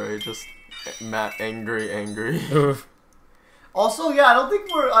Dere, just angry. Oof. Also, yeah, I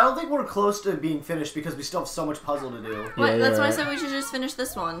don't think we're close to being finished because we still have so much puzzle to do. What? Yeah, That's why I right. said we should just finish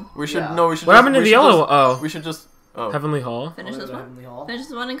this one. We should Yeah. no. We should. What just, happened to we the should yellow? just- Oh, We should just. Oh. Heavenly Hall. Finish this one. Heavenly Hall. Finish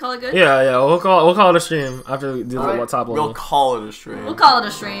this one and call it good. Yeah, yeah. We'll call it a stream after we do the Alright. top We'll level. call it a stream. We'll call it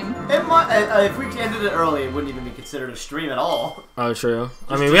a stream. It might, if we ended it early, it wouldn't even be considered a stream at all. Oh, true. I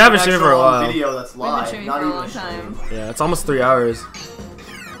Just mean, we an haven't streamed for a extra long while. Video that's We've been live, streaming not for a even long stream. time. Yeah, it's almost 3 hours.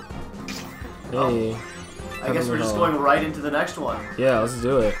 Oh. Hey. I guess we're just Hall. going right into the next one. Yeah, let's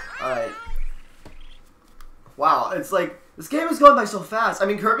do it. Alright. Wow, it's like, this game is going by so fast. I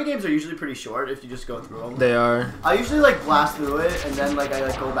mean, Kirby games are usually pretty short if you just go through them. They are. I usually like blast through it and then like I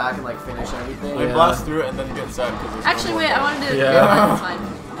like go back and like finish everything. We Yeah. blast through it and then get sad because it's Actually, no more wait. I fun. wanted to. Yeah. That's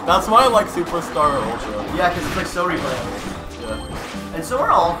fine. That's why I like Superstar Ultra. Yeah, because it's like so replayable. Yeah. And so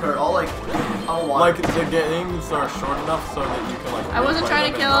are all like all one. Like the games are short enough so that you can like. I wasn't replay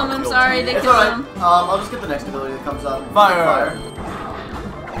trying to them kill and him. not I'm feel sorry. too- They it's killed alright. him. I'll just get the next ability that comes up. Fire. Fire.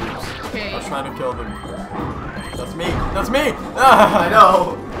 I Okay. was trying to kill them. That's me. That's me. Ah! I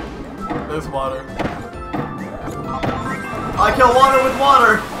know. There's water. I kill water with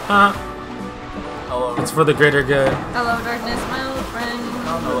water. Huh? Hello. It's for the greater good. Hello, darkness, my old friend.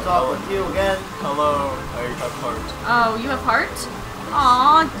 I'm gonna talk with you again. Hello. I have heart. Oh, you have heart?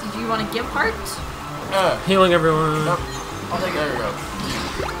 Aw, did you want to give heart? Yeah. Healing everyone. Yep. I'll take There it. you go.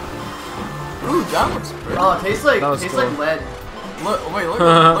 Ooh, that looks pretty. Oh, it tastes like That was cool. lead. Look, wait, look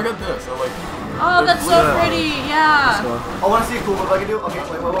at this. I like. Oh, that's so Yeah. pretty. Yeah. So, I want to see a cool move I can do. Okay,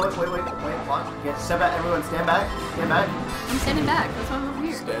 wait, watch. Yeah, step back, everyone, stand back, I'm standing back. That's why I'm over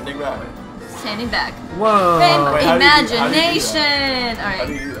here. Standing back. Standing back. whoa. Fame, Wait, how do you do- how do you do imagination. All How do right.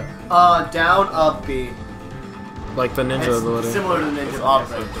 you do that? Down, up, B. Like the ninja It's ability. similar to the ninja. It's ability.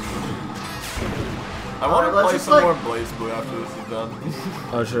 opposite. I want to let's play just, some like- more Blaze Blue after this is done.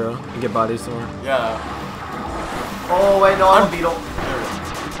 Oh, true. You get bodies more. Yeah. Oh wait, no, I'm a beetle. There we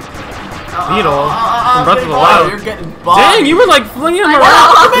go. Beetle from Breath of the Wow, Wild. you're getting bombed. Dang, you were like flinging him I know.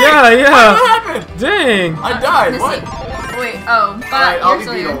 around. Yeah, What yeah. happened? Dang. I died. Missy. What? Wait, oh, but Alright, I'll you're be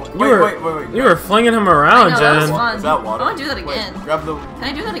still here. Beetle. Wait. You were flinging him around, I know, that was Jen. fun. Is that water? I want to do that again. Wait, grab the. Can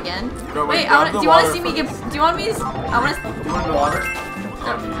I do that again? Go, Wait, grab do the you want to water see me first. get? Do you want me? I want to. Do you want to water?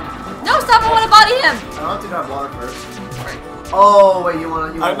 No, stop! I want to body him. I don't have to grab water first. Oh, wait, you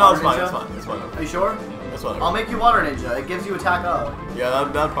want No, water it's fine. ninja? It's fine. It's fine. Are you sure? It's fine. I'll make you water ninja. It gives you attack up. Yeah,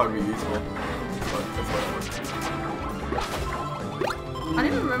 that'd probably be useful. But that's whatever. I don't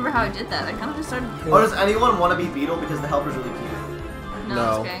even remember how I did that. I kind of just started. Or does anyone want to be Beetle because the helper's really cute? No, No.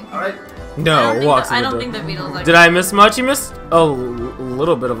 it's okay. Alright. No, walks in I the don't door. think the Beatles like. Did I miss much? You missed a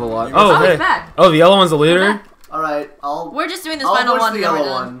little bit of a lot. You missed- Oh, Oh, hey. he's back. Oh, the yellow one's the leader? back. Alright, We're just doing this I'll final push one. the then we're yellow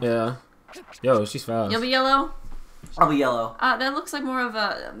done. one. Yeah. Yo, she's fast. You'll be yellow. I'll be yellow. That looks like more of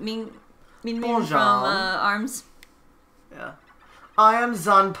a mean Bonjour. from Arms. Yeah. I am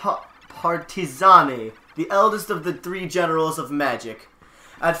Zan Partizani, the eldest of the 3 generals of magic.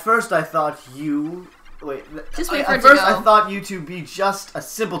 At first I thought you... Wait. Just wait for it At to first go. I thought you to be just a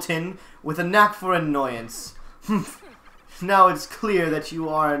simpleton with a knack for annoyance. Now it's clear that you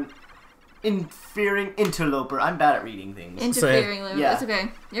are an interfering interloper. I'm bad at reading things. Interfering, Lou. Yeah. It's okay.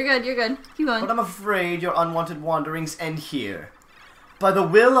 You're good. You're good. Keep going. But I'm afraid your unwanted wanderings end here. By the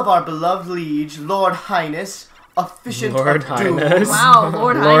will of our beloved liege, Lord Highness, efficient Lord of Highness. doom, Wow,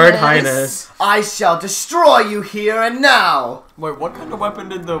 Lord Lord Highness. Highness. I shall destroy you here and now. Wait, what kind of weapon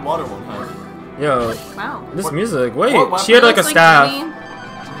did the water one have? Yo, Wow. this What- music. Wait, what she had like a Looks staff. Amy.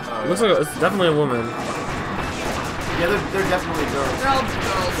 Looks like it's definitely a woman. Yeah, they're definitely girls. They're all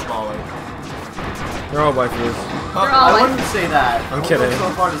girls. Balling. They're all waifus. They're all I like. wouldn't say that. I'm I kidding. wouldn't go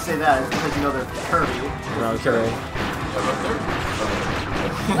so far to say that because you know they're Kirby. No, I'm kidding. Yeah, right there.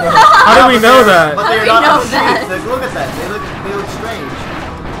 How do we know that? But How do they're we not know the that? shapes. Like, look at that. They look strange.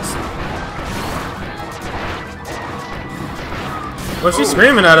 Well, she's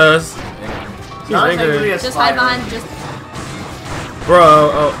screaming at us. She's Not as angry angry. as Just hide fire. behind. Just. Bro,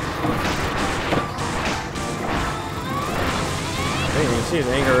 oh. Dang, she's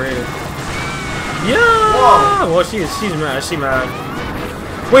angry. Yeah! Whoa. Well, she's mad. She's mad.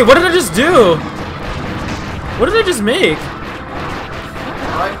 Wait, what did I just do? What did I just make?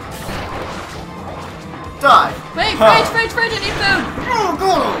 Alright. Die. Wait, fridge, I need food.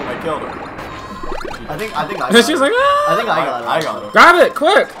 I killed her. I think I And got she's it. like, ah! I think I got it. I got her. Grab it,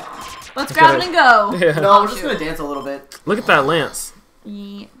 quick! Let's grab it and go. Yeah. No, we're just gonna dance a little bit. Look at that lance.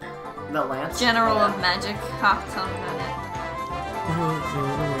 Yeah. That lance. General of Magic. Ha, tell me about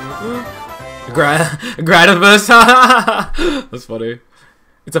it. Gradivus. That's funny.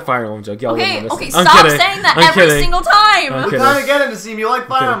 It's a Fire Emblem joke. Y'all Okay, wouldn't okay, listen. I'm stop kidding. saying that I'm every kidding. single time. I'm We're kidding. trying to get him to see me. You like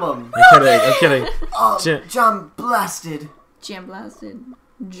Fire Emblem. I'm kidding. I'm kidding. Oh, Jim- Jam blasted. Jam blasted.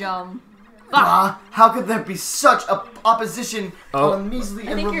 Jum. Ah, how could there be such a opposition Oh. on a measly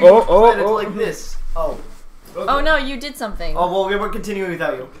I and think remote you're- planet oh. like this? Oh. Oh no, you did something. Oh, well, we were continuing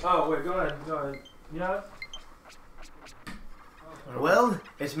without you. Oh, wait, go ahead. Yeah? Well,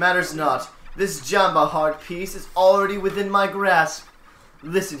 it matters not. This Jamba heart piece is already within my grasp.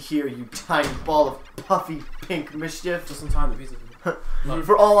 Listen here, you tiny ball of puffy pink mischief. Just in time, the pizza.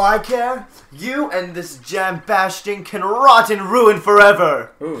 For all I care, you and this jam bastion can rot in ruin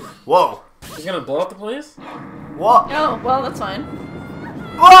forever. Ooh. Whoa. She's gonna blow up the place? What? Oh, well, that's fine.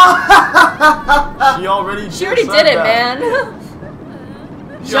 She already She already said did it, that.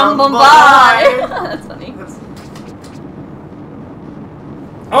 man. Jumbo Jumbo That's funny.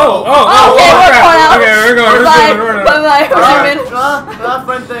 Oh, Okay, we're going out. Okay, we're going. Bye. We're going. Bye.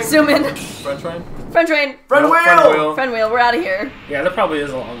 Friend thing. Zoom in. French train? Friend train. Friend Nope, wheel. front wheel. Friend wheel. We're out of here. Yeah, there probably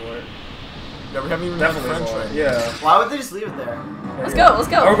is a long word. Yeah, we haven't even had Definitely French is a long train. Yeah. Why would they just leave it there? Let's go. Let's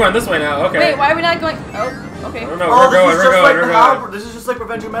Oh, we're go. going this way now. Okay. Wait, why are we not going? Oh, okay. Oh, no, Oh, we're going. this is We're just going. like We're the going. Albert. This is just like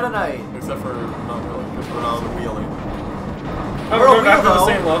Revenge of Meta Knight. Except for not really, because we're not on the wheeling. Oh, We're we're going back wheel, to the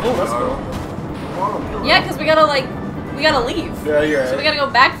though. same level? That's cool. Yeah, because we gotta we gotta leave. Yeah, you're So we right. gotta go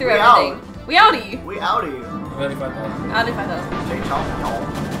back through We everything. out. We outie. We outie. 95,000. Outie 5,000. Change y'all.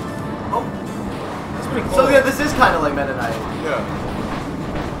 Oh. That's pretty cool. So yeah, this is kind of like Meta Knight. Yeah.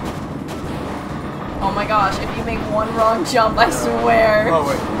 Oh my gosh, if you make one wrong jump, I swear. Oh,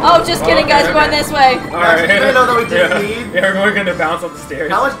 wait. Oh, just kidding, guys. okay, We're going okay. this way. Alright. Guys, you know that we didn't yeah. need? Yeah, we're going to bounce up the stairs.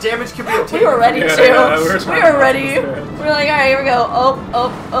 How much damage could be obtained? We were ready Yeah, to. yeah, we were we trying were to ready. bounce the stairs. We're like, alright, here we go. Oh.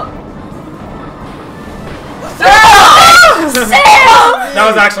 Sam! That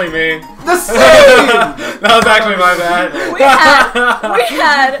was actually me. The same! That was actually my bad. We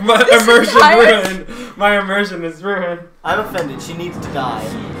had My this immersion entire- ruined. My immersion is ruined. I'm offended. She needs to die.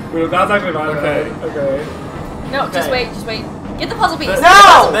 That was actually my bad. Okay. No, just Okay. wait. Get the puzzle piece.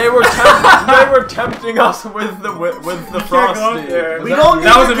 No! They were tempting us with the Frosty. We don't need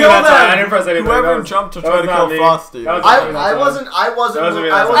That to wasn't me kill that time. I them. didn't press anything. Whoever jumped to that try was to not kill me. Frosty. That was I not me that wasn't I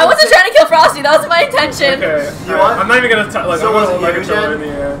wasn't trying to kill Frosty. That was my intention. Okay. You what? I'm not even gonna like. So I'm was gonna it hold my you, controller in Jen?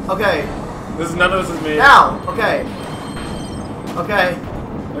 the air. Okay. None of this is me. Now. Okay. Okay.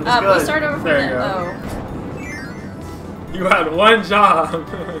 I'm just We good. start over from There you the. go. You had one job.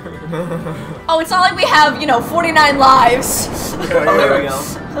 Oh, it's not like we have 49 lives. Oh, there we go.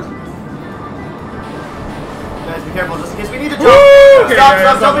 Guys, be careful, just in case we need to jump. Okay,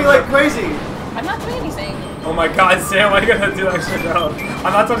 Stop jumping like crazy. I'm not doing anything. Oh my God, Sam! Why are you gonna do that extra jump?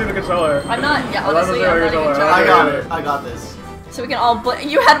 I'm not touching the controller. I'm not. Yeah, I'm not honestly, touching I'm the not even controller. trying. I got it. I got this. So we can all.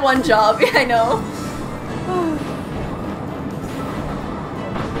 You had one job. I know.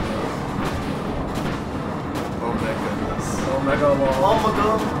 Oh my goodness. Oh my God! Oh my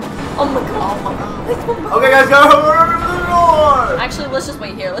god. Oh my god. Okay, guys, go over the door. Actually, let's just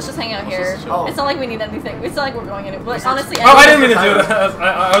wait here. Let's just hang out here. Oh. It's not like we need anything. It's not like we're going anywhere. But honestly, Oh, I didn't mean to do that.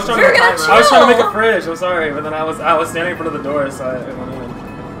 I was trying We're to. gonna I was trying to make chill. a fridge. I'm sorry, but then I was standing in front of the door, so I went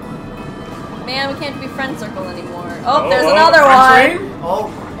in. Man, we can't be friend circle anymore. Oh, there's another one. Train?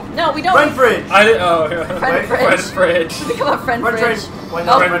 Oh, No, we don't. friend fridge. I did. Oh, yeah. Friend Friend fridge. fridge. Become a friend Friend bridge. train. Why Oh.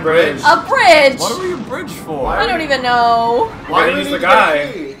 not Friend bridge. A bridge. What are we a bridge for? Why I don't even know. Why We're do we gonna use need the to get a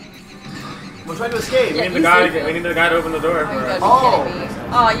guy. key? We're trying to escape. We Yeah, need the he's guy. leaving. We need the guy to open the door. Oh, you gotta be Oh. kidding me.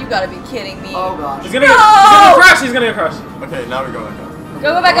 Oh, you gotta be kidding me. Oh gosh. He's gonna No! get. He's gonna crash. He's gonna get crushed. Okay, now we go back up.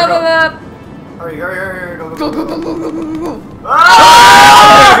 Go back, go back. Hurry, hurry, hurry, go, Go, go, go, go, go, go, go.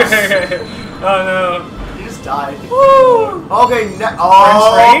 Ah! Oh no. You just died. Woo! Okay,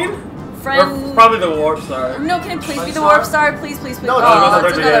 oh. Train? Or Friend. probably the warp star. No, can it please be Friend the star? warp star? Please, please, please. No, oh, no, no,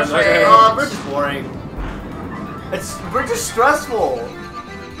 it's no, another no, okay. fridge. Bridge is boring. Bridge is stressful.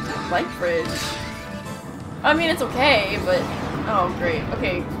 Like bridge. I mean, it's okay, but oh, great.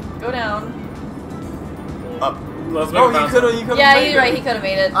 Okay, go down. Up. Let's make Oh, a you bounce. could have. Yeah, you're right. He could have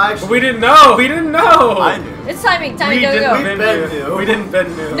made it. Actually, We didn't know. We didn't know. I knew. It's timing. Timing. We Go, didn't go, we go. been Ben new. knew. We didn't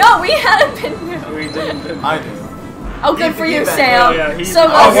been new. No, we hadn't been new. We didn't been new. I knew. Oh, good for He you, Ben Sam. Oh, yeah, he- So oh,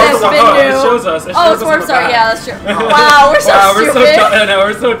 glad warp Sam's star. been Oh, new. it shows us. It Oh, shows it's us warp on the star. back. Yeah, that's true. Wow, we're so Wow, we're stupid. so dumb. I know,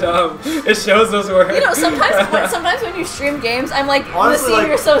 we're so dumb. It shows us where. Sometimes when you stream games, I'm like, Honestly, the scene like-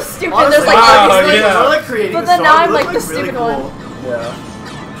 you're so stupid. honestly, There's like wow, obviously. yeah. we're like creating But a then song. now I'm We like look the really stupid cool. one.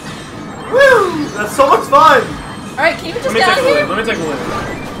 Yeah. Woo! That's so much fun. All right, can you just Let me get out take of a here? look. Let me take a look.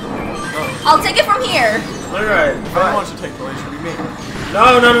 I'll take it from here. All right. If anyone wants to take the way, should be me.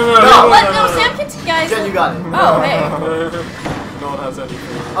 No, no, no, no. No, No, Sam can guys. Jen, you got it. Oh, hey. No one has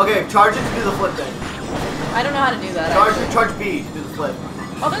anything. Okay, charge it to do the flip thing. I don't know how to do that. Charge B to do the flip.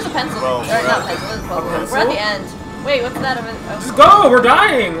 Oh, there's a pencil. Well, or we're not at- pencil. There's a puzzle. pencil? We're at the end. Wait, what's that? Just go. We're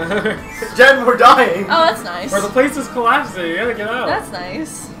dying. Jen, we're dying. Oh, that's nice. Where the place is collapsing. You gotta get out. That's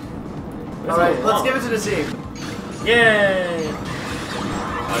nice. Alright, let's give it to the scene. Yay.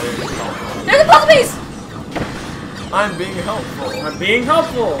 There's a puzzle piece. I'm being helpful. I'm being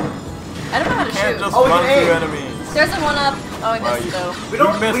helpful. I don't know how to Can't shoot. just Oh, we run can through aim. enemies. There's a one up. Oh, I Wow, missed you- though. We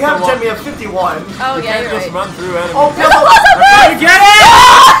don't. You missed We have the Jen. one. We have 51. Oh, You yeah, can't you're just right. run through enemies. Oh, There's a puzzle Trying to piece. get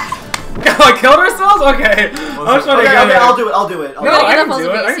it. Oh, I killed ourselves. Okay. I was trying to Okay, get okay, it. I'll do it. I'll do it. We No, gotta I get can the do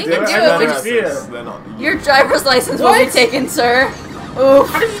puzzle it. I piece. can You do can it. do I it. can We just just- see it. They're not. Your driver's license will What? be taken, sir. Oof.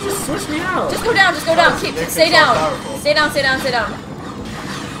 How did you just switch me out? Just go down. Just go down. Keep. Makes Stay it so down. powerful. Stay down. Stay down. Stay down.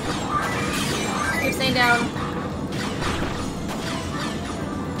 Keep staying down.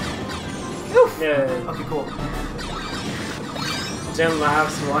 Oof. Yeah. Okay, cool. Jen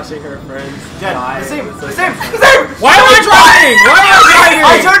laughs watching her friends Jen, die. the same. It's The like- same. The same. Why am I driving? Why am I driving?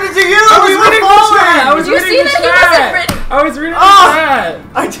 I turned it to you. I was We were reading the chat. I following. was Did you reading see the that he chat. wasn't ready? I was reading Ah! the chat.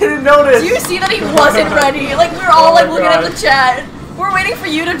 I didn't notice. Do you see that he wasn't ready? Like, we were all Oh like my looking at God. the chat. We're waiting for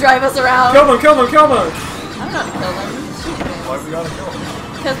you to drive us around. Kill them, kill them, kill them. I don't know how to kill them. Why we gotta kill him?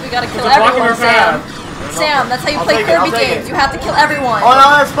 Because we gotta kill They're blocking everyone, our Sam. path. Sam, that's how you I'll play take it, I'll Kirby take games. it. You have to kill everyone. Oh no,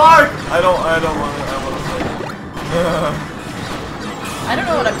 that's Spark. I don't want to. I want to say. I don't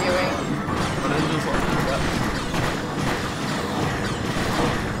know what I'm doing. But it's just like that.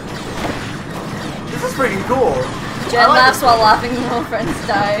 This is pretty cool. Jen I like laughs this. while laughing while friends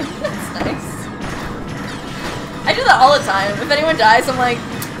die. That's nice. I do that all the time. If anyone dies, I'm like,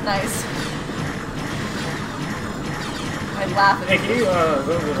 nice. I laugh at Hey, it. can you, go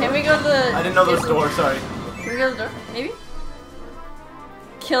to the Can we go to the... I didn't know there was a door. Sorry. Can we go to the door? Maybe?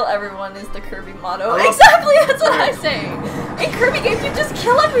 Kill everyone is the Kirby motto. I love- Exactly, that's what I'm saying. In Kirby games, you just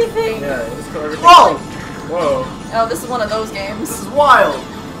kill everything. Yeah, just kill everything. Whoa! Whoa. Oh, this is one of those This games. is wild.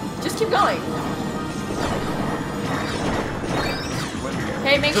 Just keep going. Win the game.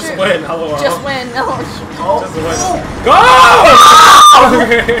 Hey, make Just sure. win, hello. Just win. Oh, Just win. Go!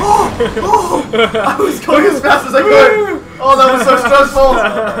 I was going as fast as I could. Oh, that was so stressful.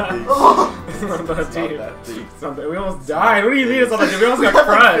 Oh. Something. We almost died. What do you lead us on that? We almost got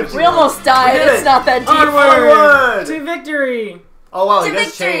crushed. we almost died. did it. It's not that deep. Onward to victory. Oh wow, To you guys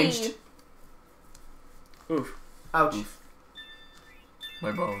victory. changed. Oof. Ouch.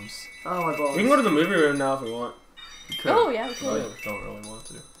 My bones. Oh my balls. We can go to the movie room now if we want. Could. Oh yeah, we I could. don't really want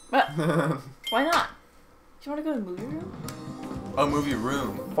to. But why not? Do you want to go to the movie room? A movie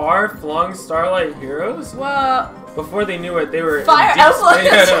room. Far-flung Starlight Heroes? Well, Before they knew it, they were in Fire deep Emblem!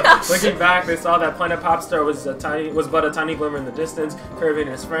 space. Looking back, they saw that Planet Popstar was but a tiny glimmer in the distance. Kirby and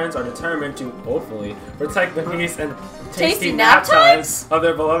his friends are determined to, hopefully, protect the peace and tasty nap times of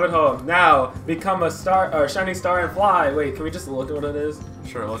their beloved home. Now, become a shining star and fly. Wait, can we just look at what it is?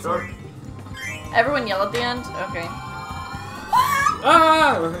 Sure, let's Sure. look. everyone yell at the end. Okay.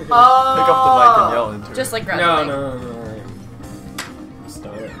 Ah! Pick up the mic and yell into Just it. like No, gradually. no, no, no. Alright.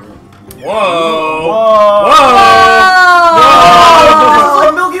 Start it. Whoa! Whoa! Whoa! This is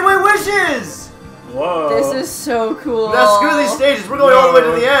like Milky Way wishes. Whoa! This is so cool. Now screw these stages. We're going all the way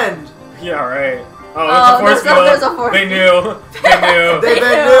to the end. Yeah, right. Oh, Oh, there's a force field. there's a force They knew. They knew. They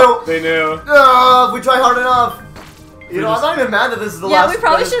knew. knew. They knew. We tried hard enough. You know, I'm not even mad that this is the Yeah, last. we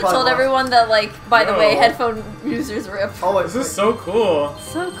probably that should this have told podcast- everyone that, like, by the No. way, headphone users rip. Oh, wait, This is so cool.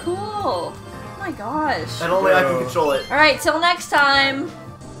 So cool. Oh my gosh. and only I can Bro. control it. Alright, till next time.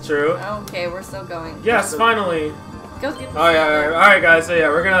 True. Okay, we're still going. Yes, finally. Go get Oh yeah, alright guys. So yeah,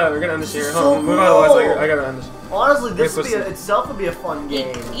 we're gonna end this This here. is Hold so on, move out of the way. cool. So I gotta end this. Honestly, this Wait, would be itself would be a fun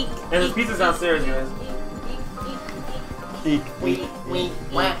game. Eek, And there's pizza's downstairs, guys. Eek, eek, eek,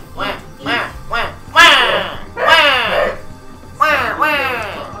 wah, wah, wah, wah,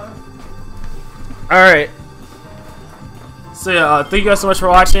 Alright. So yeah, thank you guys so much for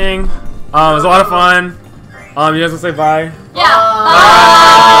watching. It was a lot of fun. You guys wanna say bye? Yeah.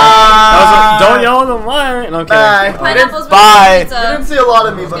 Don't yell on the line. Okay. Bye. Pineapples with Bye. pizza. You didn't see a lot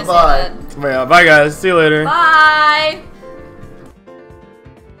of me, I was but gonna say bye. that. But yeah, bye guys. See you later. Bye.